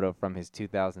that photo from his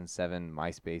 2007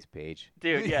 MySpace page.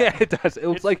 Dude, yeah. It does. It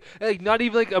was It's- like not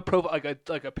even like a profile,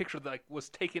 like a picture that like was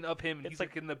taken of him, and It's he's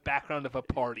like in the background of a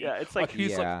party. Yeah, it's like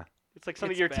he's yeah. it's like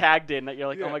something it's you're bad. tagged in that you're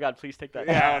like, oh Yeah. my god, please take that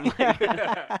Yeah.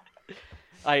 down.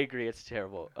 I agree, it's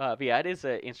terrible. But yeah, it is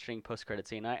an interesting post-credit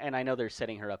scene, I know they're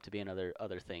setting her up to be in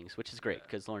other things, which is great Yeah.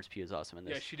 because Lawrence Pugh is awesome in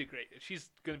this. Yeah, she did great.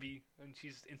 She's gonna be, and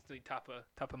she's instantly top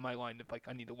of my line of like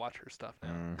I need to watch her stuff now.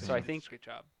 Mhm. 'cause So she I did think- such a great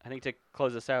job. I think to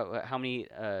close this out, how many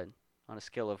on a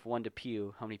scale of 1 to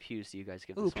Pew, how many pews do you guys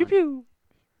give Ooh, this pew one? pew.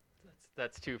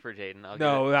 That's 2 for Jaden. I'll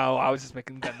No, give no, I was just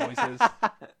making gun noises.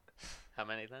 it, how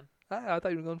many then? I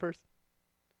thought you were going first.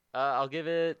 I'll give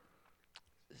it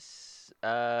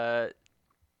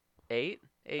 8.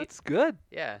 8. That's good.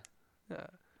 Yeah. Yeah.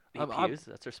 8 I'm- pews,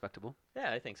 that's respectable.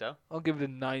 Yeah, I think so. I'll give it a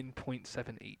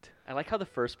 9.78. I like how the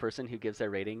first person who gives their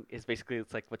rating is basically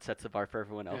it's like what sets the bar for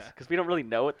everyone else Yeah. because we don't really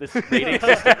know what this rating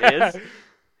system is.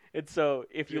 And so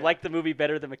if you Yeah. like the movie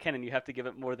better than McKinnon, you have to give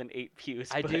it more than 8 pews.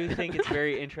 I but- do think it's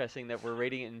very interesting that we're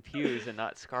rating it in pews and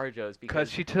not ScarJo's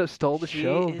Because because she stole the she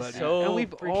show, is buddy. so and we've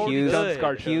freaking already Pews, done good.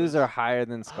 Scar pews are higher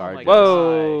than Oh my ScarJo.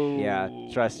 Whoa. Yeah,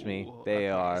 trust me, they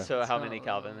are. So how many,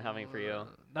 Calvin? How many for you?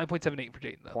 9.78 for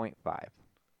Jaden, though. 0.5.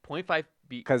 0.5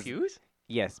 'Cause- pews?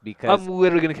 Yes, because I'm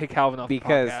literally going to kick Calvin off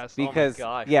because the podcast. because Oh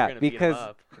my gosh, yeah, you're gonna beat him because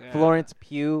up. Yeah. Florence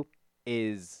Pugh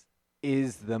is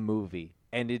the movie,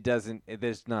 and it doesn't.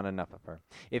 There's not enough of her.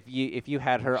 If you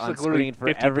had her She's on like literally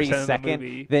screen for every 50% of the movie.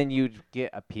 second, then you'd get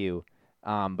a Pew.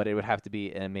 But it would have to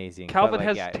be amazing. But, Calvin like,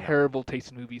 has yeah, no. terrible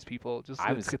taste in movies, people. Just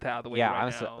I'm let's s- get that out of the way Yeah, right I'm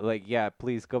now. so, like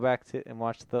please go back to and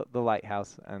watch the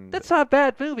Lighthouse and That's not a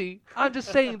bad movie. I'm just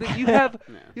saying that you have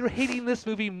No. you're hating this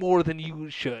movie more than you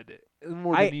should.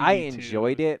 More I than you I need to.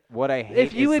 enjoyed it. What I hate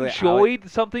If you is how enjoyed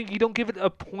something, you don't give it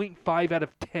a 0.5 out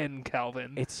of 10,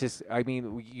 Calvin. it's just I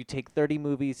mean you take 30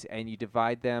 movies and you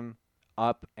divide them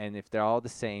up, and if they're all the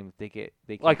same, they can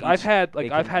like I've each- had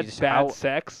they I've can had just bad how-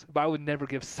 sex, but I would never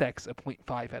give sex a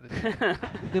 0.5 out of 10,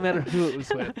 no matter who it was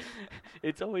with.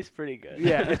 It's always pretty good.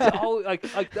 Yeah, it's all like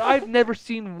I've never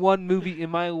seen one movie in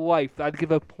my life that I'd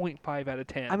give a 0.5 out of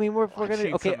 10. I mean, we're I've gonna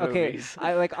seen okay some okay. movies.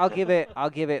 I'll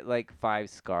give it like 5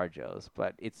 ScarJos,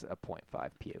 but it's a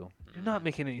 0.5 Pew. you're not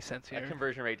making any sense That here.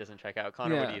 conversion rate doesn't check out.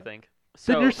 Connor, what do Yeah. you think?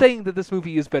 Then So you're saying that this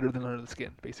movie is better than Under the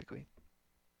Skin, basically.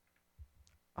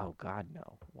 Oh God,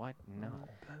 no! What? No.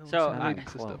 So, Not I- even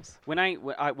close. when I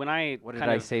What did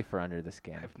kind I of say for Under the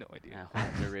Skin? I have no idea. Yeah, we'll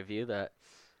have to review that.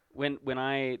 When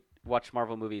I watch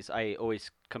Marvel movies, I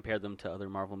always compare them to other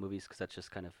Marvel movies because that's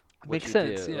just kind of what Makes you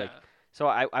sense. do. Yeah. Like, so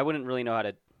I wouldn't really know how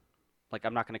to, like,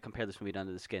 I'm not going to compare this movie to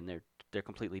Under the Skin. They're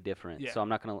completely different. Yeah. So I'm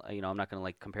not going to, I'm not going to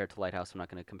like compare it to Lighthouse. I'm not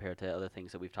going to compare it to other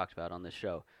things that we've talked about on this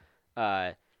show.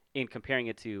 In comparing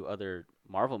it to other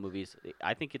Marvel movies,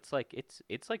 I think it's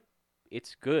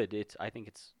good.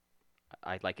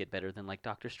 I like it better than like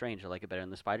Doctor Strange. I like it better than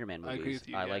the Spider-Man I movies. agree with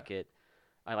you, I yeah.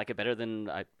 like it better than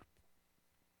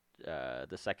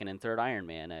the second and third Iron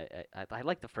Man. I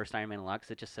like the first Iron Man a lot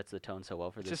because it just sets the tone so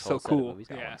well for It's this just whole so set of cool. movies.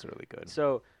 That Yeah. one's really good.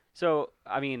 So So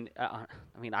I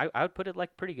would put it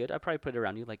like pretty good. I'd probably put it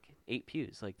around you like 8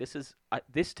 pews. Like this is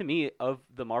this to me of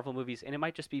the Marvel movies, and it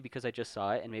might just be because I just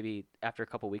saw it, and maybe after a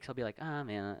couple weeks I'll be like, ah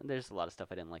man, there's a lot of stuff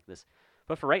I didn't like this.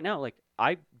 But for right now, like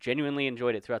I genuinely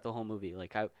enjoyed it throughout the whole movie.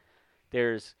 Like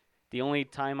there's the only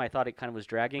time I thought it kind of was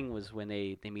dragging was when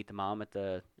they meet the mom at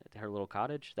her little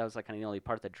cottage. That was like kind of the only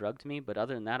part that drugged me. But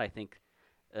other than that, I think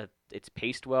it's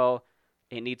paced well.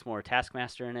 It needs more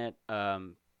Taskmaster in it.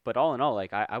 But all in all,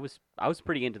 like I was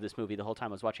pretty into this movie the whole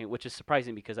time I was watching it, which is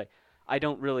surprising because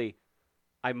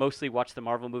I mostly watch the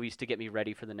Marvel movies to get me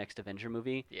ready for the next Avenger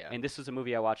movie. Yeah. And this was a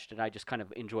movie I watched and I just kind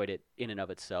of enjoyed it in and of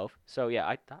itself. So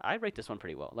yeah, I rate this one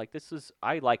pretty well. Like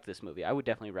I liked this movie. I would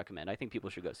definitely recommend. I think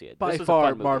people should go see it. By This was a far,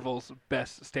 fun movie. Marvel's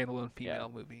best standalone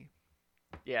female movie.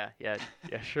 Yeah,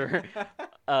 sure.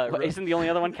 What, isn't the only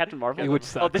other one Captain Marvel? Which Oh,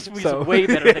 sucks. this movie's So- way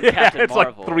better than Captain it's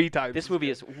Marvel. like 3 times. This as movie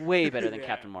good. is way better than Yeah.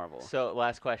 Captain Marvel. So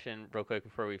last question, real quick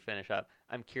before we finish up.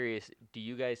 I'm curious, do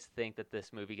you guys think that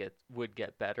this movie would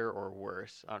get better or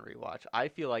worse on rewatch? I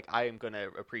feel like I am going to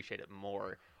appreciate it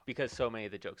more because so many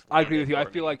of the jokes. I agree with you. I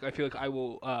landed feel for me. like I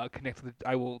will connect with it.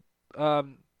 I will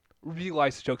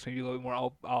realize the jokes maybe a little bit more.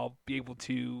 I'll be able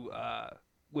to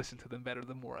listen to them better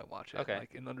the more I watch it. Okay.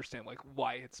 Like, and understand like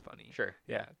why it's funny. Sure.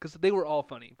 Yeah, because they were all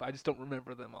funny, but I just don't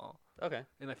remember them all. Okay.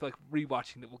 And I feel like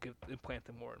rewatching it will implant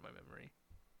them more in my memory.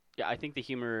 Yeah, I think the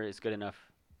humor is good enough,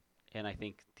 and I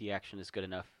think the action is good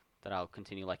enough that I'll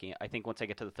continue liking it. I think once I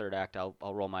get to the third act, I'll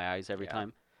roll my eyes every Yeah.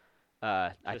 time.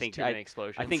 I Just think too many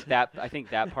explosions. I think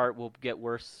that part will get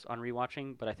worse on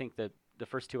rewatching, but I think that the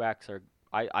first 2 acts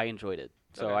I enjoyed it.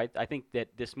 So Okay. I think that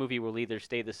this movie will either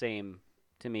stay the same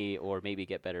to me or maybe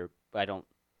get better.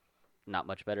 Not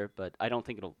much better, but I don't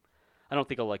think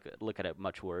I'll like look at it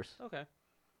much worse. Okay.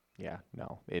 Yeah,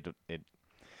 no,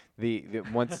 the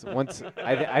once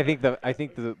I think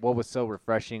the what was so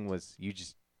refreshing was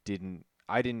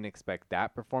I didn't expect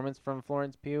that performance from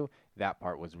Florence Pugh. That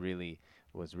part was really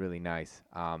nice.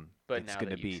 But it's now gonna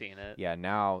that you've be seen it, yeah,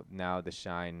 now the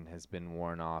shine has been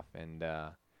worn off, and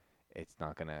it's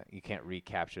not gonna, you can't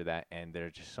recapture that, and there are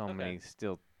just so Okay. many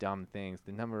still dumb things.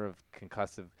 The number of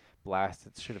concussive blasts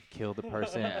that should have killed a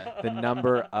person, the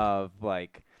number of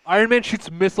like Iron Man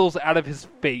shoots missiles out of his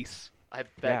face. I bet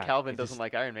Yeah, Calvin it doesn't just-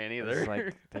 like Iron Man either. it's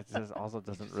like that just also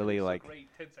doesn't really like. Great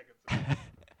 10 seconds.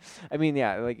 I mean,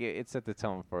 yeah, like it set the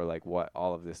tone for like what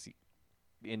all of this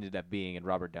ended up being, and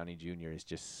Robert Downey Jr. is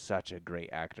just such a great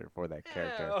actor for that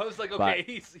character. I was like, But-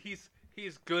 okay,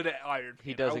 he's good at Iron Man.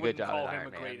 He does I a good wouldn't job call at him Iron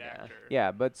a Man, great yeah. actor.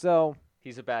 Yeah, but so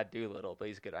He's a bad Doolittle, but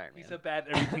he's a good Iron Man. He's a bad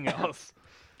everything else.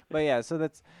 But yeah, so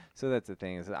that's the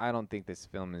thing, is I don't think this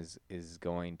film is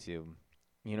going to,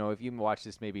 if you watch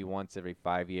this maybe once every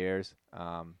 5 years,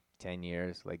 10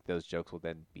 years, like those jokes will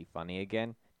then be funny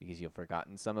again because you've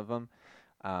forgotten some of them.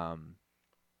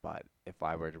 But if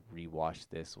I were to rewatch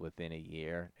this within a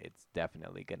year, it's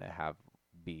definitely gonna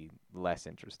be less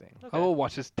interesting. I will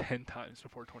watch this 10 times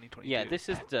before 2022. Yeah,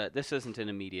 this isn't an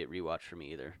immediate rewatch for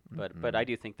me either. But I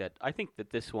think that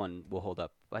this one will hold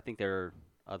up. I think there are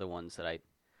other ones that I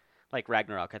like.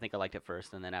 Ragnarok, I think I liked it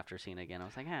first, and then after seeing it again, I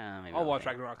was like, maybe I'll not watch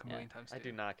okay. Ragnarok a Yeah. million times. I too.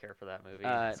 do not care for that movie.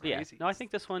 It's Yeah, crazy. no, I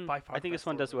think this one. by far I think the this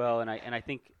one best does horror well, and I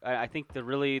think the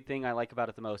really thing I like about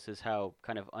it the most is how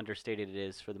kind of understated it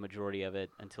is for the majority of it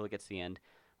until it gets to the end.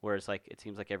 Whereas like it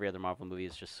seems like every other Marvel movie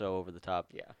is just so over the top.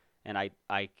 Yeah. And I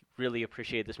really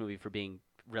appreciate this movie for being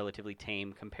relatively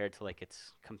tame compared to like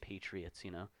its compatriots,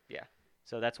 Yeah.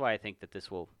 So that's why I think that this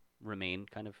will remain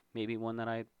kind of maybe one that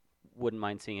I wouldn't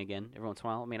mind seeing again every once in a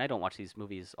while. I mean, I don't watch these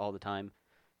movies all the time,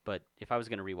 but if I was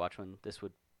going to rewatch one, this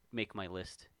would make my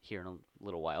list here in a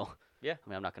little while. Yeah. I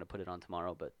mean, I'm not going to put it on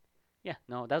tomorrow, but yeah,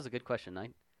 no, that was a good question.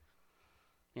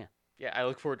 Yeah, I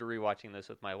look forward to rewatching this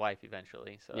with my wife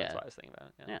eventually. So Yeah. that's what I was thinking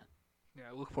about. Yeah. Yeah,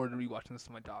 I look forward to rewatching this with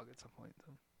my dog at some point.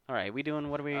 So. All right, we doing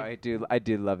what are we? I do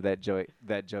love that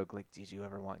joke. Like, did you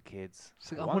ever want kids?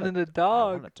 She's like, I I want wanted a I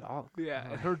dog. want a dog.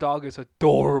 Yeah, and her dog is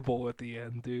adorable at the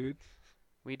end, dude.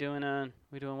 We doing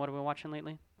what are we watching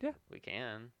lately? We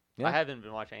can. Yeah. I haven't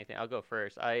been watching anything. I'll go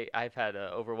first. I've had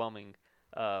an overwhelming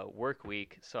work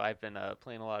week, so I've been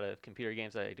playing a lot of computer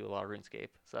games. I do a lot of RuneScape,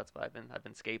 so that's what I've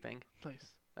been scaping.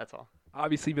 Nice. That's all.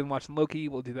 Obviously, been watching Loki.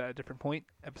 We'll do that at a different point.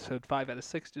 Episode 5 out of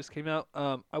 6 just came out.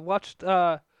 I watched.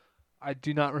 I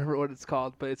do not remember what it's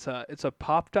called, but it's a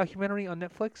pop documentary on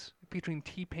Netflix featuring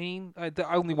T-Pain. I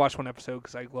only watched one episode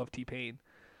because I love T-Pain.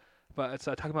 But it's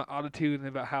talking about autotune and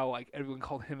about how like everyone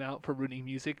called him out for ruining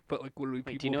music, but like literally Wait,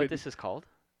 people. do you know what this is called?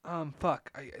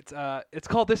 It's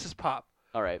called This Is Pop.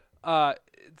 All right.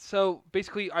 So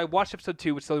basically, I watched episode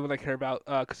 2, which is the only one I care about,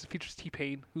 because it features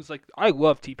T-Pain, who's like, I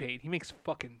love T-Pain. He makes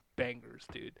fucking bangers,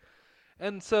 dude.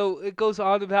 And so it goes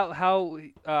on about how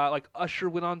like Usher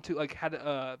went on to like had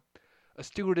a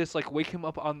stewardess like wake him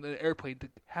up on the airplane to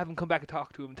have him come back and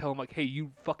talk to him and tell him like, hey,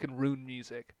 you fucking ruined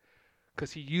music,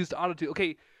 because he used autotune.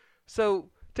 Okay, so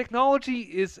technology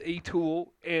is a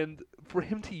tool, and for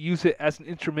him to use it as an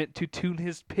instrument to tune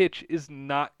his pitch is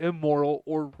not immoral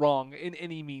or wrong in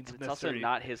any means It's also necessary.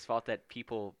 not his fault that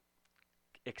people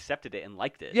accepted it and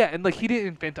liked it. Yeah, and like he didn't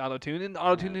invent autotune, and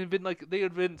autotune Yeah. had been like there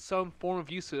had been some form of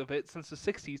use of it since the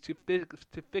 '60s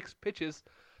to fix pitches,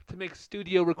 to make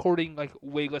studio recording like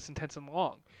way less intense and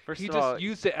long. First He of just all,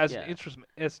 used it as yeah. an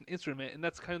instrument, and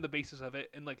that's kind of the basis of it.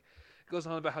 And like it goes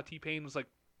on about how T-Pain was like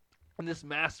in this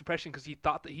mass depression because he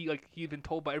thought that he had been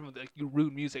told by everyone that like, you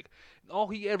ruined music, and all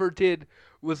he ever did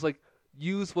was like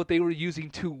use what they were using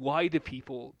to lie to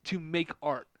people to make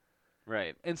art.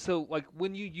 Right. And so, like,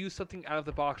 when you use something out of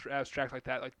the box or abstract like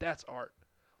that, like, that's art.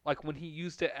 Like, when he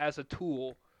used it as a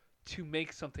tool to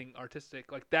make something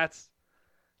artistic, like,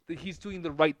 he's doing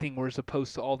the right thing, whereas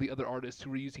opposed to all the other artists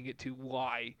who were using it to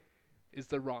lie is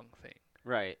the wrong thing.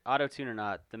 Right. Auto-tune or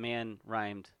not, the man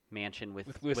rhymed mansion with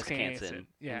With Wisconsin. Wisconsin,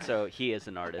 yeah. And so he is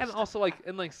an artist. And also,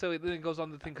 so then it goes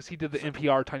on the thing, because he did the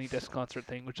NPR Tiny Desk concert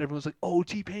thing, which everyone's like, oh,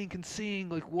 T-Pain can sing,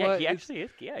 like, what? Yeah, he It's- actually is.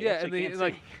 Yeah, he Yeah, actually and then can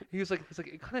like sing. he's like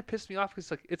it kind of pissed me off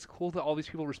because like it's cool that all these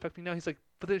people respect me now. He's like,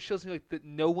 but then it shows me like that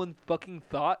no one fucking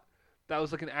thought that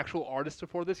was like an actual artist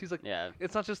before this. He's like, Yeah.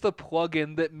 it's not just a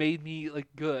plug-in that made me like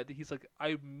good. He's like,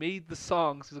 I made the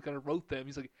songs. He's like, I wrote them.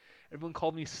 He's like, everyone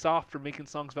called me soft for making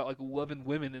songs about like loving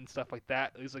women and stuff like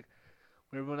that. He's like,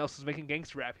 when everyone else was making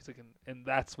gangster rap. He's like, and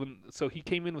that's when. So he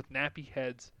came in with nappy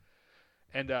heads.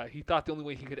 And he thought the only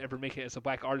way he could ever make it as a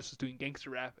black artist was doing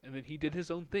gangster rap, and then he did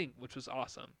his own thing, which was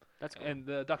awesome. That's cool. And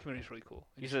the documentary is really cool.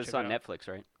 You should said it's check on it out. Netflix,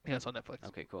 right? Yeah, it's on Netflix.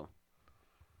 Okay, cool.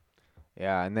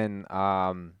 Yeah, and then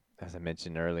as I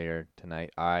mentioned earlier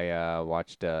tonight, I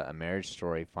watched A Marriage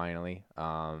Story finally,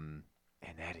 and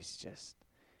that is just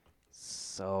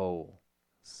so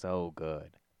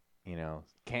good. You know,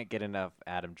 can't get enough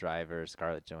Adam Driver,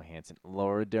 Scarlett Johansson,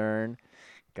 Laura Dern.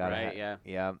 Right, yeah.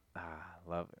 Yeah.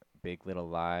 Love Big Little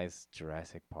Lies,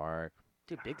 Jurassic Park.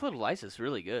 Dude, Big Little Lies is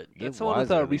really good. That's It the one was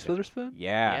with really Reese good. Witherspoon.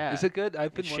 Yeah. Yeah. Is it good?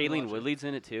 I've been And wanting to Shailene watch it. Woodley's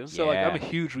in it too. So like, I'm a Yeah.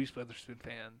 huge Reese Witherspoon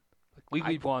fan. Like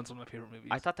Legally Blonde's one of my favorite movies.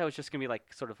 I thought that was just gonna be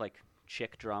like sort of like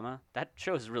chick drama. That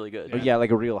show is really good. Oh, yeah,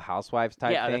 like a Real Housewives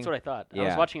type yeah, thing. that's what I thought. I was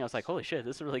Yeah. watching. I was like, holy shit,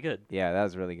 this is really good. Yeah, that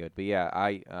was really good. But yeah,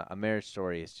 A Marriage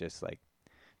Story is just like,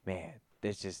 man,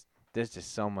 there's just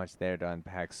so much there to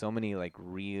unpack. So many like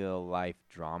real life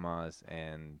dramas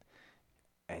and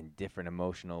different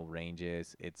emotional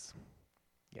ranges. It's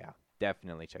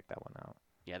definitely check that one out.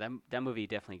 Yeah, that movie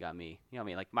definitely got me. You know, I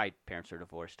mean, like my parents are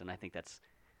divorced, and I think that's.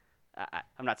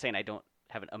 I'm not saying I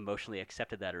haven't emotionally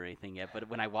accepted that or anything yet, but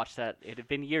when I watched that, it had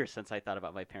been years since I thought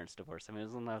about my parents' divorce. I mean, it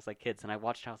was when I was like kids, and I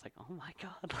watched it. I was like, oh my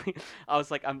god! Like, I was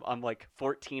like, I'm like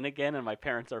 14 again, and my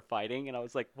parents are fighting, and I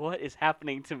was like, what is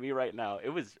happening to me right now? It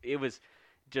was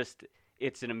just,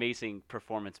 it's an amazing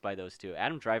performance by those two.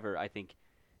 Adam Driver, I think,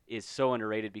 is so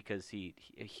underrated because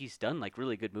he's done like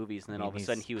really good movies, and then I all mean, of a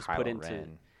sudden he's he was Kylo put into.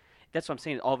 Ren. That's what I'm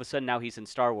saying. All of a sudden now he's in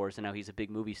Star Wars, and now he's a big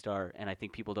movie star, and I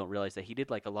think people don't realize that he did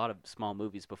like a lot of small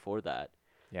movies before that.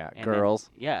 Yeah, And then- Girls.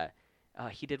 yeah,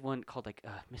 he did one called like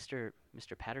Mr.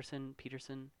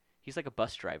 Peterson. He's like a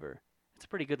bus driver. It's a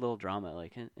pretty good little drama.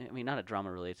 Like, I mean, not a drama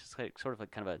really. It's just like sort of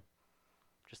like kind of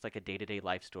just like a day-to-day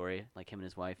life story, like him and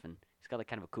his wife, and he's got like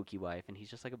kind of a kooky wife, and he's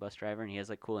just like a bus driver, and he has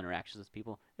like cool interactions with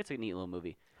people. It's a neat little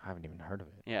movie. I haven't even heard of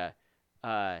it. Yeah.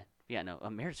 Yeah. No,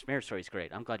 Marriage Story is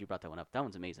great. I'm glad you brought that one up. That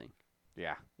one's amazing.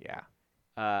 Yeah.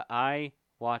 I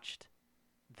watched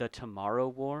The Tomorrow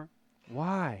War.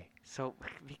 Why? So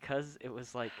because it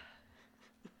was like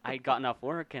I'd gotten off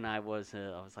work and I was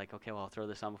like, okay, well, I'll throw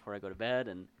this on before I go to bed,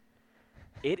 and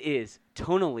it is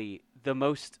tonally the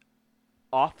most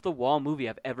off the wall movie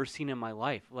I've ever seen in my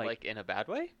life. Like in a bad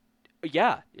way?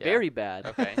 Yeah, Yeah. very bad.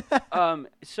 Okay.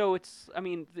 So it's, I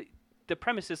mean, the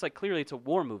premise is like clearly it's a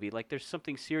war movie. Like there's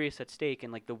something serious at stake,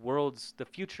 and like the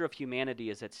future of humanity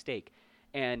is at stake,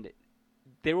 and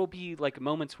there will be like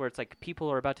moments where it's like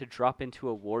people are about to drop into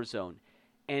a war zone,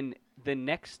 and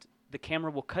the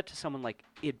camera will cut to someone, like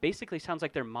it basically sounds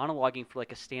like they're monologuing for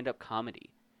like a stand-up comedy.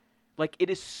 Like it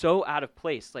is so out of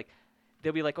place. Like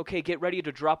they'll be like, okay, get ready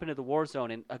to drop into the war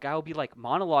zone, and a guy will be like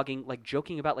monologuing, like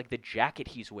joking about like the jacket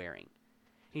he's wearing.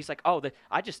 He's like, oh,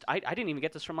 I didn't even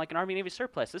get this from like an Army Navy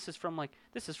surplus. This is from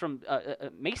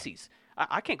Macy's.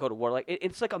 I can't go to war. Like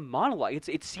it's like a monologue.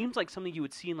 It seems like something you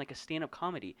would see in like a stand-up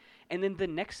comedy. And then the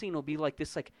next scene will be like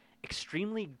this like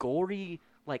extremely gory,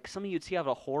 like something you'd see out of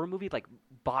a horror movie, like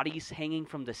bodies hanging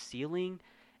from the ceiling,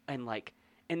 and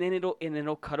and then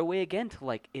it'll cut away again to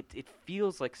like it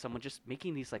feels like someone just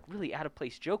making these like really out of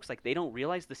place jokes, like they don't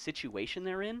realize the situation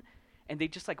they're in, and they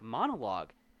just like monologue.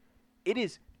 It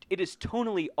is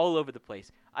tonally all over the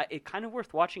place. It's kind of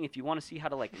worth watching if you want to see how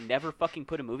to like never fucking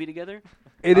put a movie together.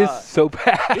 It is so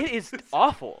bad. It is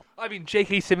awful. I mean,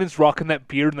 J.K. Simmons rocking that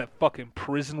beard and that fucking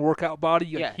prison workout body.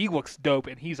 Like, Yeah. he looks dope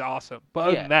and he's awesome. But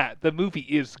other Yeah. than that, the movie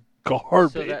is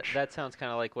garbage. So that sounds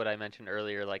kind of like what I mentioned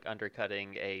earlier, like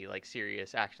undercutting a like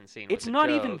serious action scene. It's with a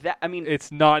not even joke. that. I mean,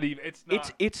 It's not even. It's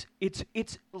not.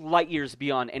 it's light years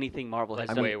beyond anything Marvel has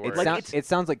Like, done. way it, worse. Like, sounds, it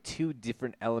sounds like two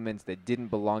different elements that didn't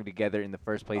belong together in the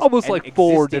first place. Almost and like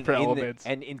four existing different in the- elements.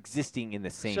 and existing in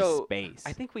the same So, space.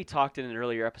 I think we talked in an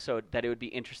earlier episode that it would be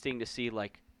interesting to see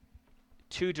like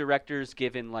two directors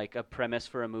given like a premise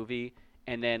for a movie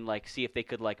and then like see if they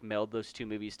could like meld those two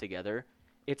movies together.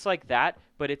 It's like that,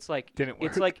 but it's like Didn't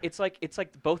it's work. like it's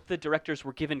like both the directors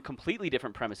were given completely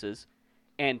different premises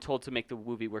and told to make the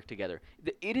movie work together.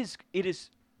 It is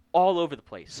all over the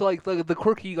place. So like the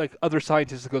quirky like other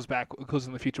scientist that goes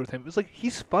in the future with him. It's like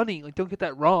he's funny. Like, don't get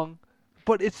that wrong,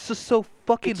 but it's just so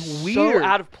fucking It's weird. so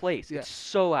out of place. Yeah. It's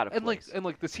so out of and place.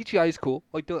 like the CGI is cool.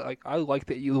 Like I like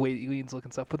the way aliens look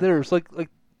and stuff. But there's like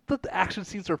the action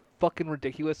scenes are fucking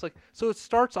ridiculous. Like, so it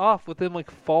starts off with them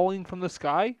like falling from the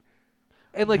sky,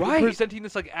 and like Right. presenting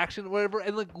this like action or whatever,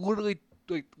 and like literally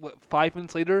like 5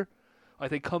 minutes later, like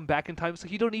they come back in time. It's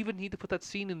like you don't even need to put that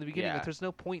scene in the beginning. Yeah. Like, there's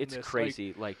no point It's in this. Like,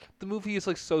 crazy. Like the movie is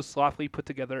like so sloppily put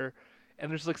together,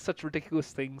 and there's like such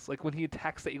ridiculous things. Like when he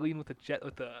attacks the alien with the jet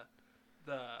with the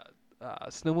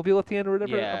snowmobile at the end or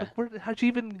whatever. Yeah. I'm like, how'd you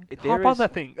even There hop on is-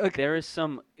 that thing? Like, there is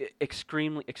some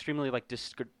extremely like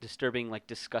disturbing, like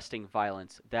disgusting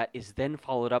violence that is then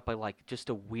followed up by like just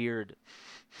a weird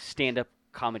stand-up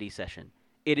comedy session.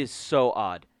 It is so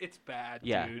odd. it's bad,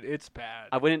 Yeah. dude. It's bad.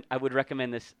 I would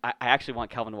recommend this. I actually want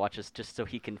Calvin to watch this just so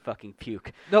he can fucking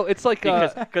puke. No, it's like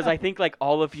Because I think like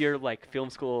all of your like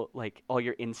film school, like all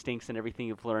your instincts and everything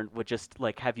you've learned would just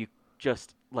like have you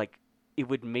just like it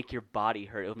would make your body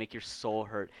hurt. It would make your soul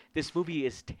hurt. This movie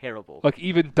is terrible. like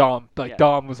even Dom, Yeah.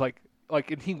 Dom was like,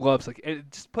 and he loves like, and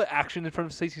just put action in front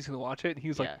of his face. He's gonna watch it, and he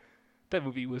was like, Yeah. that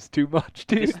movie was too much,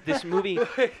 dude. This movie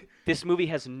this movie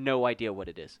has no idea what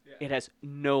it is. Yeah. It has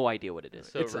no idea what it is.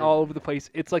 So it's rude. all over the place.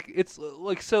 It's like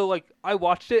so like I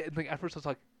watched it and like at first I was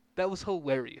like, that was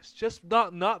hilarious. Just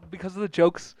not because of the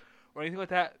jokes or anything like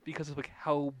that, because of like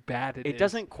how bad it is. It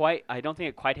doesn't quite. I don't think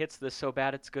it quite hits the so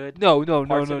bad it's good. No,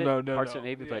 Parts of it- no. parts of it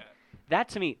maybe, but that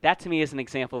to me is an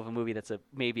example of a movie that's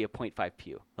maybe a 0.5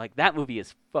 pew. Like that movie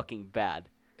is fucking bad.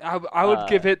 I would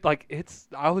give it like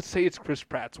I would say it's Chris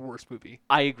Pratt's worst movie.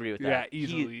 I agree with that. Yeah,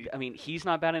 easily. I mean, he's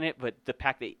not bad in it, but the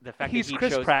fact He's that he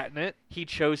Chris chose Pratt in it. he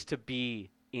chose to be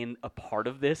in a part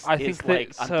of this I is think that-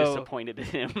 like I'm so- disappointed in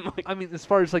him. Like, I mean, as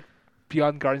far as like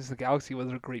Beyond Guardians of the Galaxy, what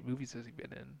other great movies has he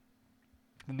been in?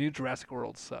 The new Jurassic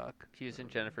World suck. He was in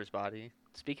Jennifer's Body.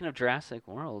 speaking of Jurassic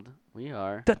World, we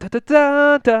are. Da da da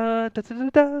da da da da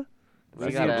da. We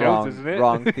That's got Indiana a- Jones, wrong, isn't it?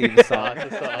 wrong theme song.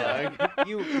 That's a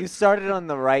song. you started on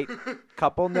the right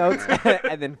couple notes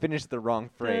and then finished the wrong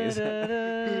phrase.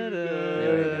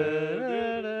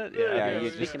 Yeah, you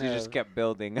Speaking just of- kept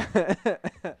building.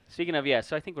 Speaking of, yeah,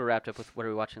 so I think we're wrapped up with what are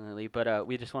we watching lately, but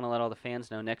we just want to let all the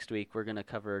fans know next week we're going to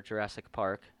cover Jurassic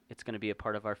Park. It's going to be a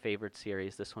part of our favorite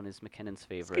series. This one is McKinnon's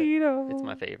favorite. Mosquito. It's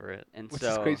my favorite. And Which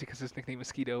so is crazy because his nickname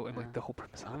Mosquito and like the whole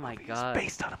premise of Oh the my movie God. is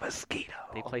based on a mosquito.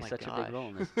 they Oh play my such a gosh. big role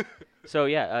in this. So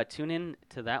yeah, tune in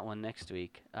to that one next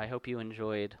week. I hope you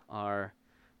enjoyed our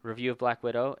review of Black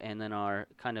Widow and then our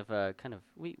I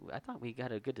thought we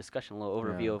got a good discussion, a little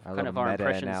overview of kind of our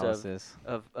impressions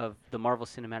of the Marvel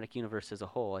Cinematic Universe as a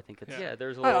whole. I think it's Yeah,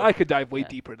 there's a little. I could dive way Yeah.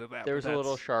 deeper into that. There's but a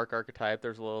little that's- shark archetype.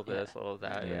 There's a little Yeah. this, a little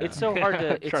that. Yeah. It's so hard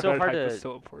to Shark archetype is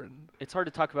so important. it's hard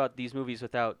to talk about these movies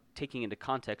without taking into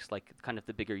context like kind of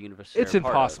the bigger universe. It's they're a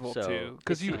part of. impossible So to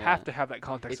because it's- you yeah. have to have that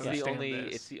context. It's to the understand only.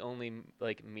 this. It's the only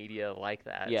like media like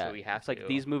that. Yeah, So we have it's like to.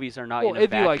 these movies are not well, in a it'd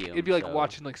be like vacuum. it'd be like so-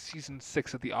 watching like season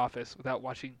 6 of The Office without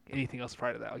watching anything else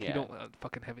prior to that. Like Yeah. you don't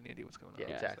fucking have any idea what's going on. Yeah,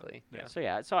 Yeah. exactly.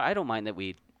 Yeah. So I don't mind that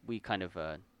we kind of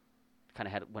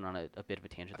went on a bit of a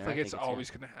tangent I there. think I it's think always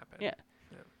going to happen.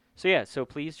 Yeah. So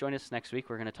please join us next week.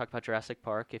 We're going to talk about Jurassic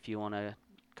Park. If you want to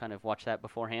kind of watch that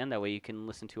beforehand, that way you can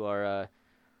listen to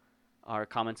our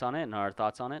comments on it and our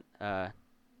thoughts on it.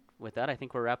 With that, I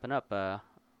think we're wrapping up.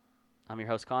 I'm your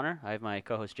host Connor. I have my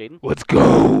co-host Jaden Let's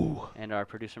go. and our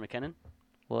producer McKinnon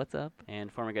What's up?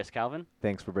 and former guest Calvin.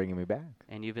 Thanks for bringing me back.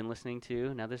 And you've been listening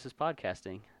to Now This Is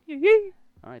Podcasting. Yee.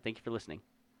 All right, thank you for listening.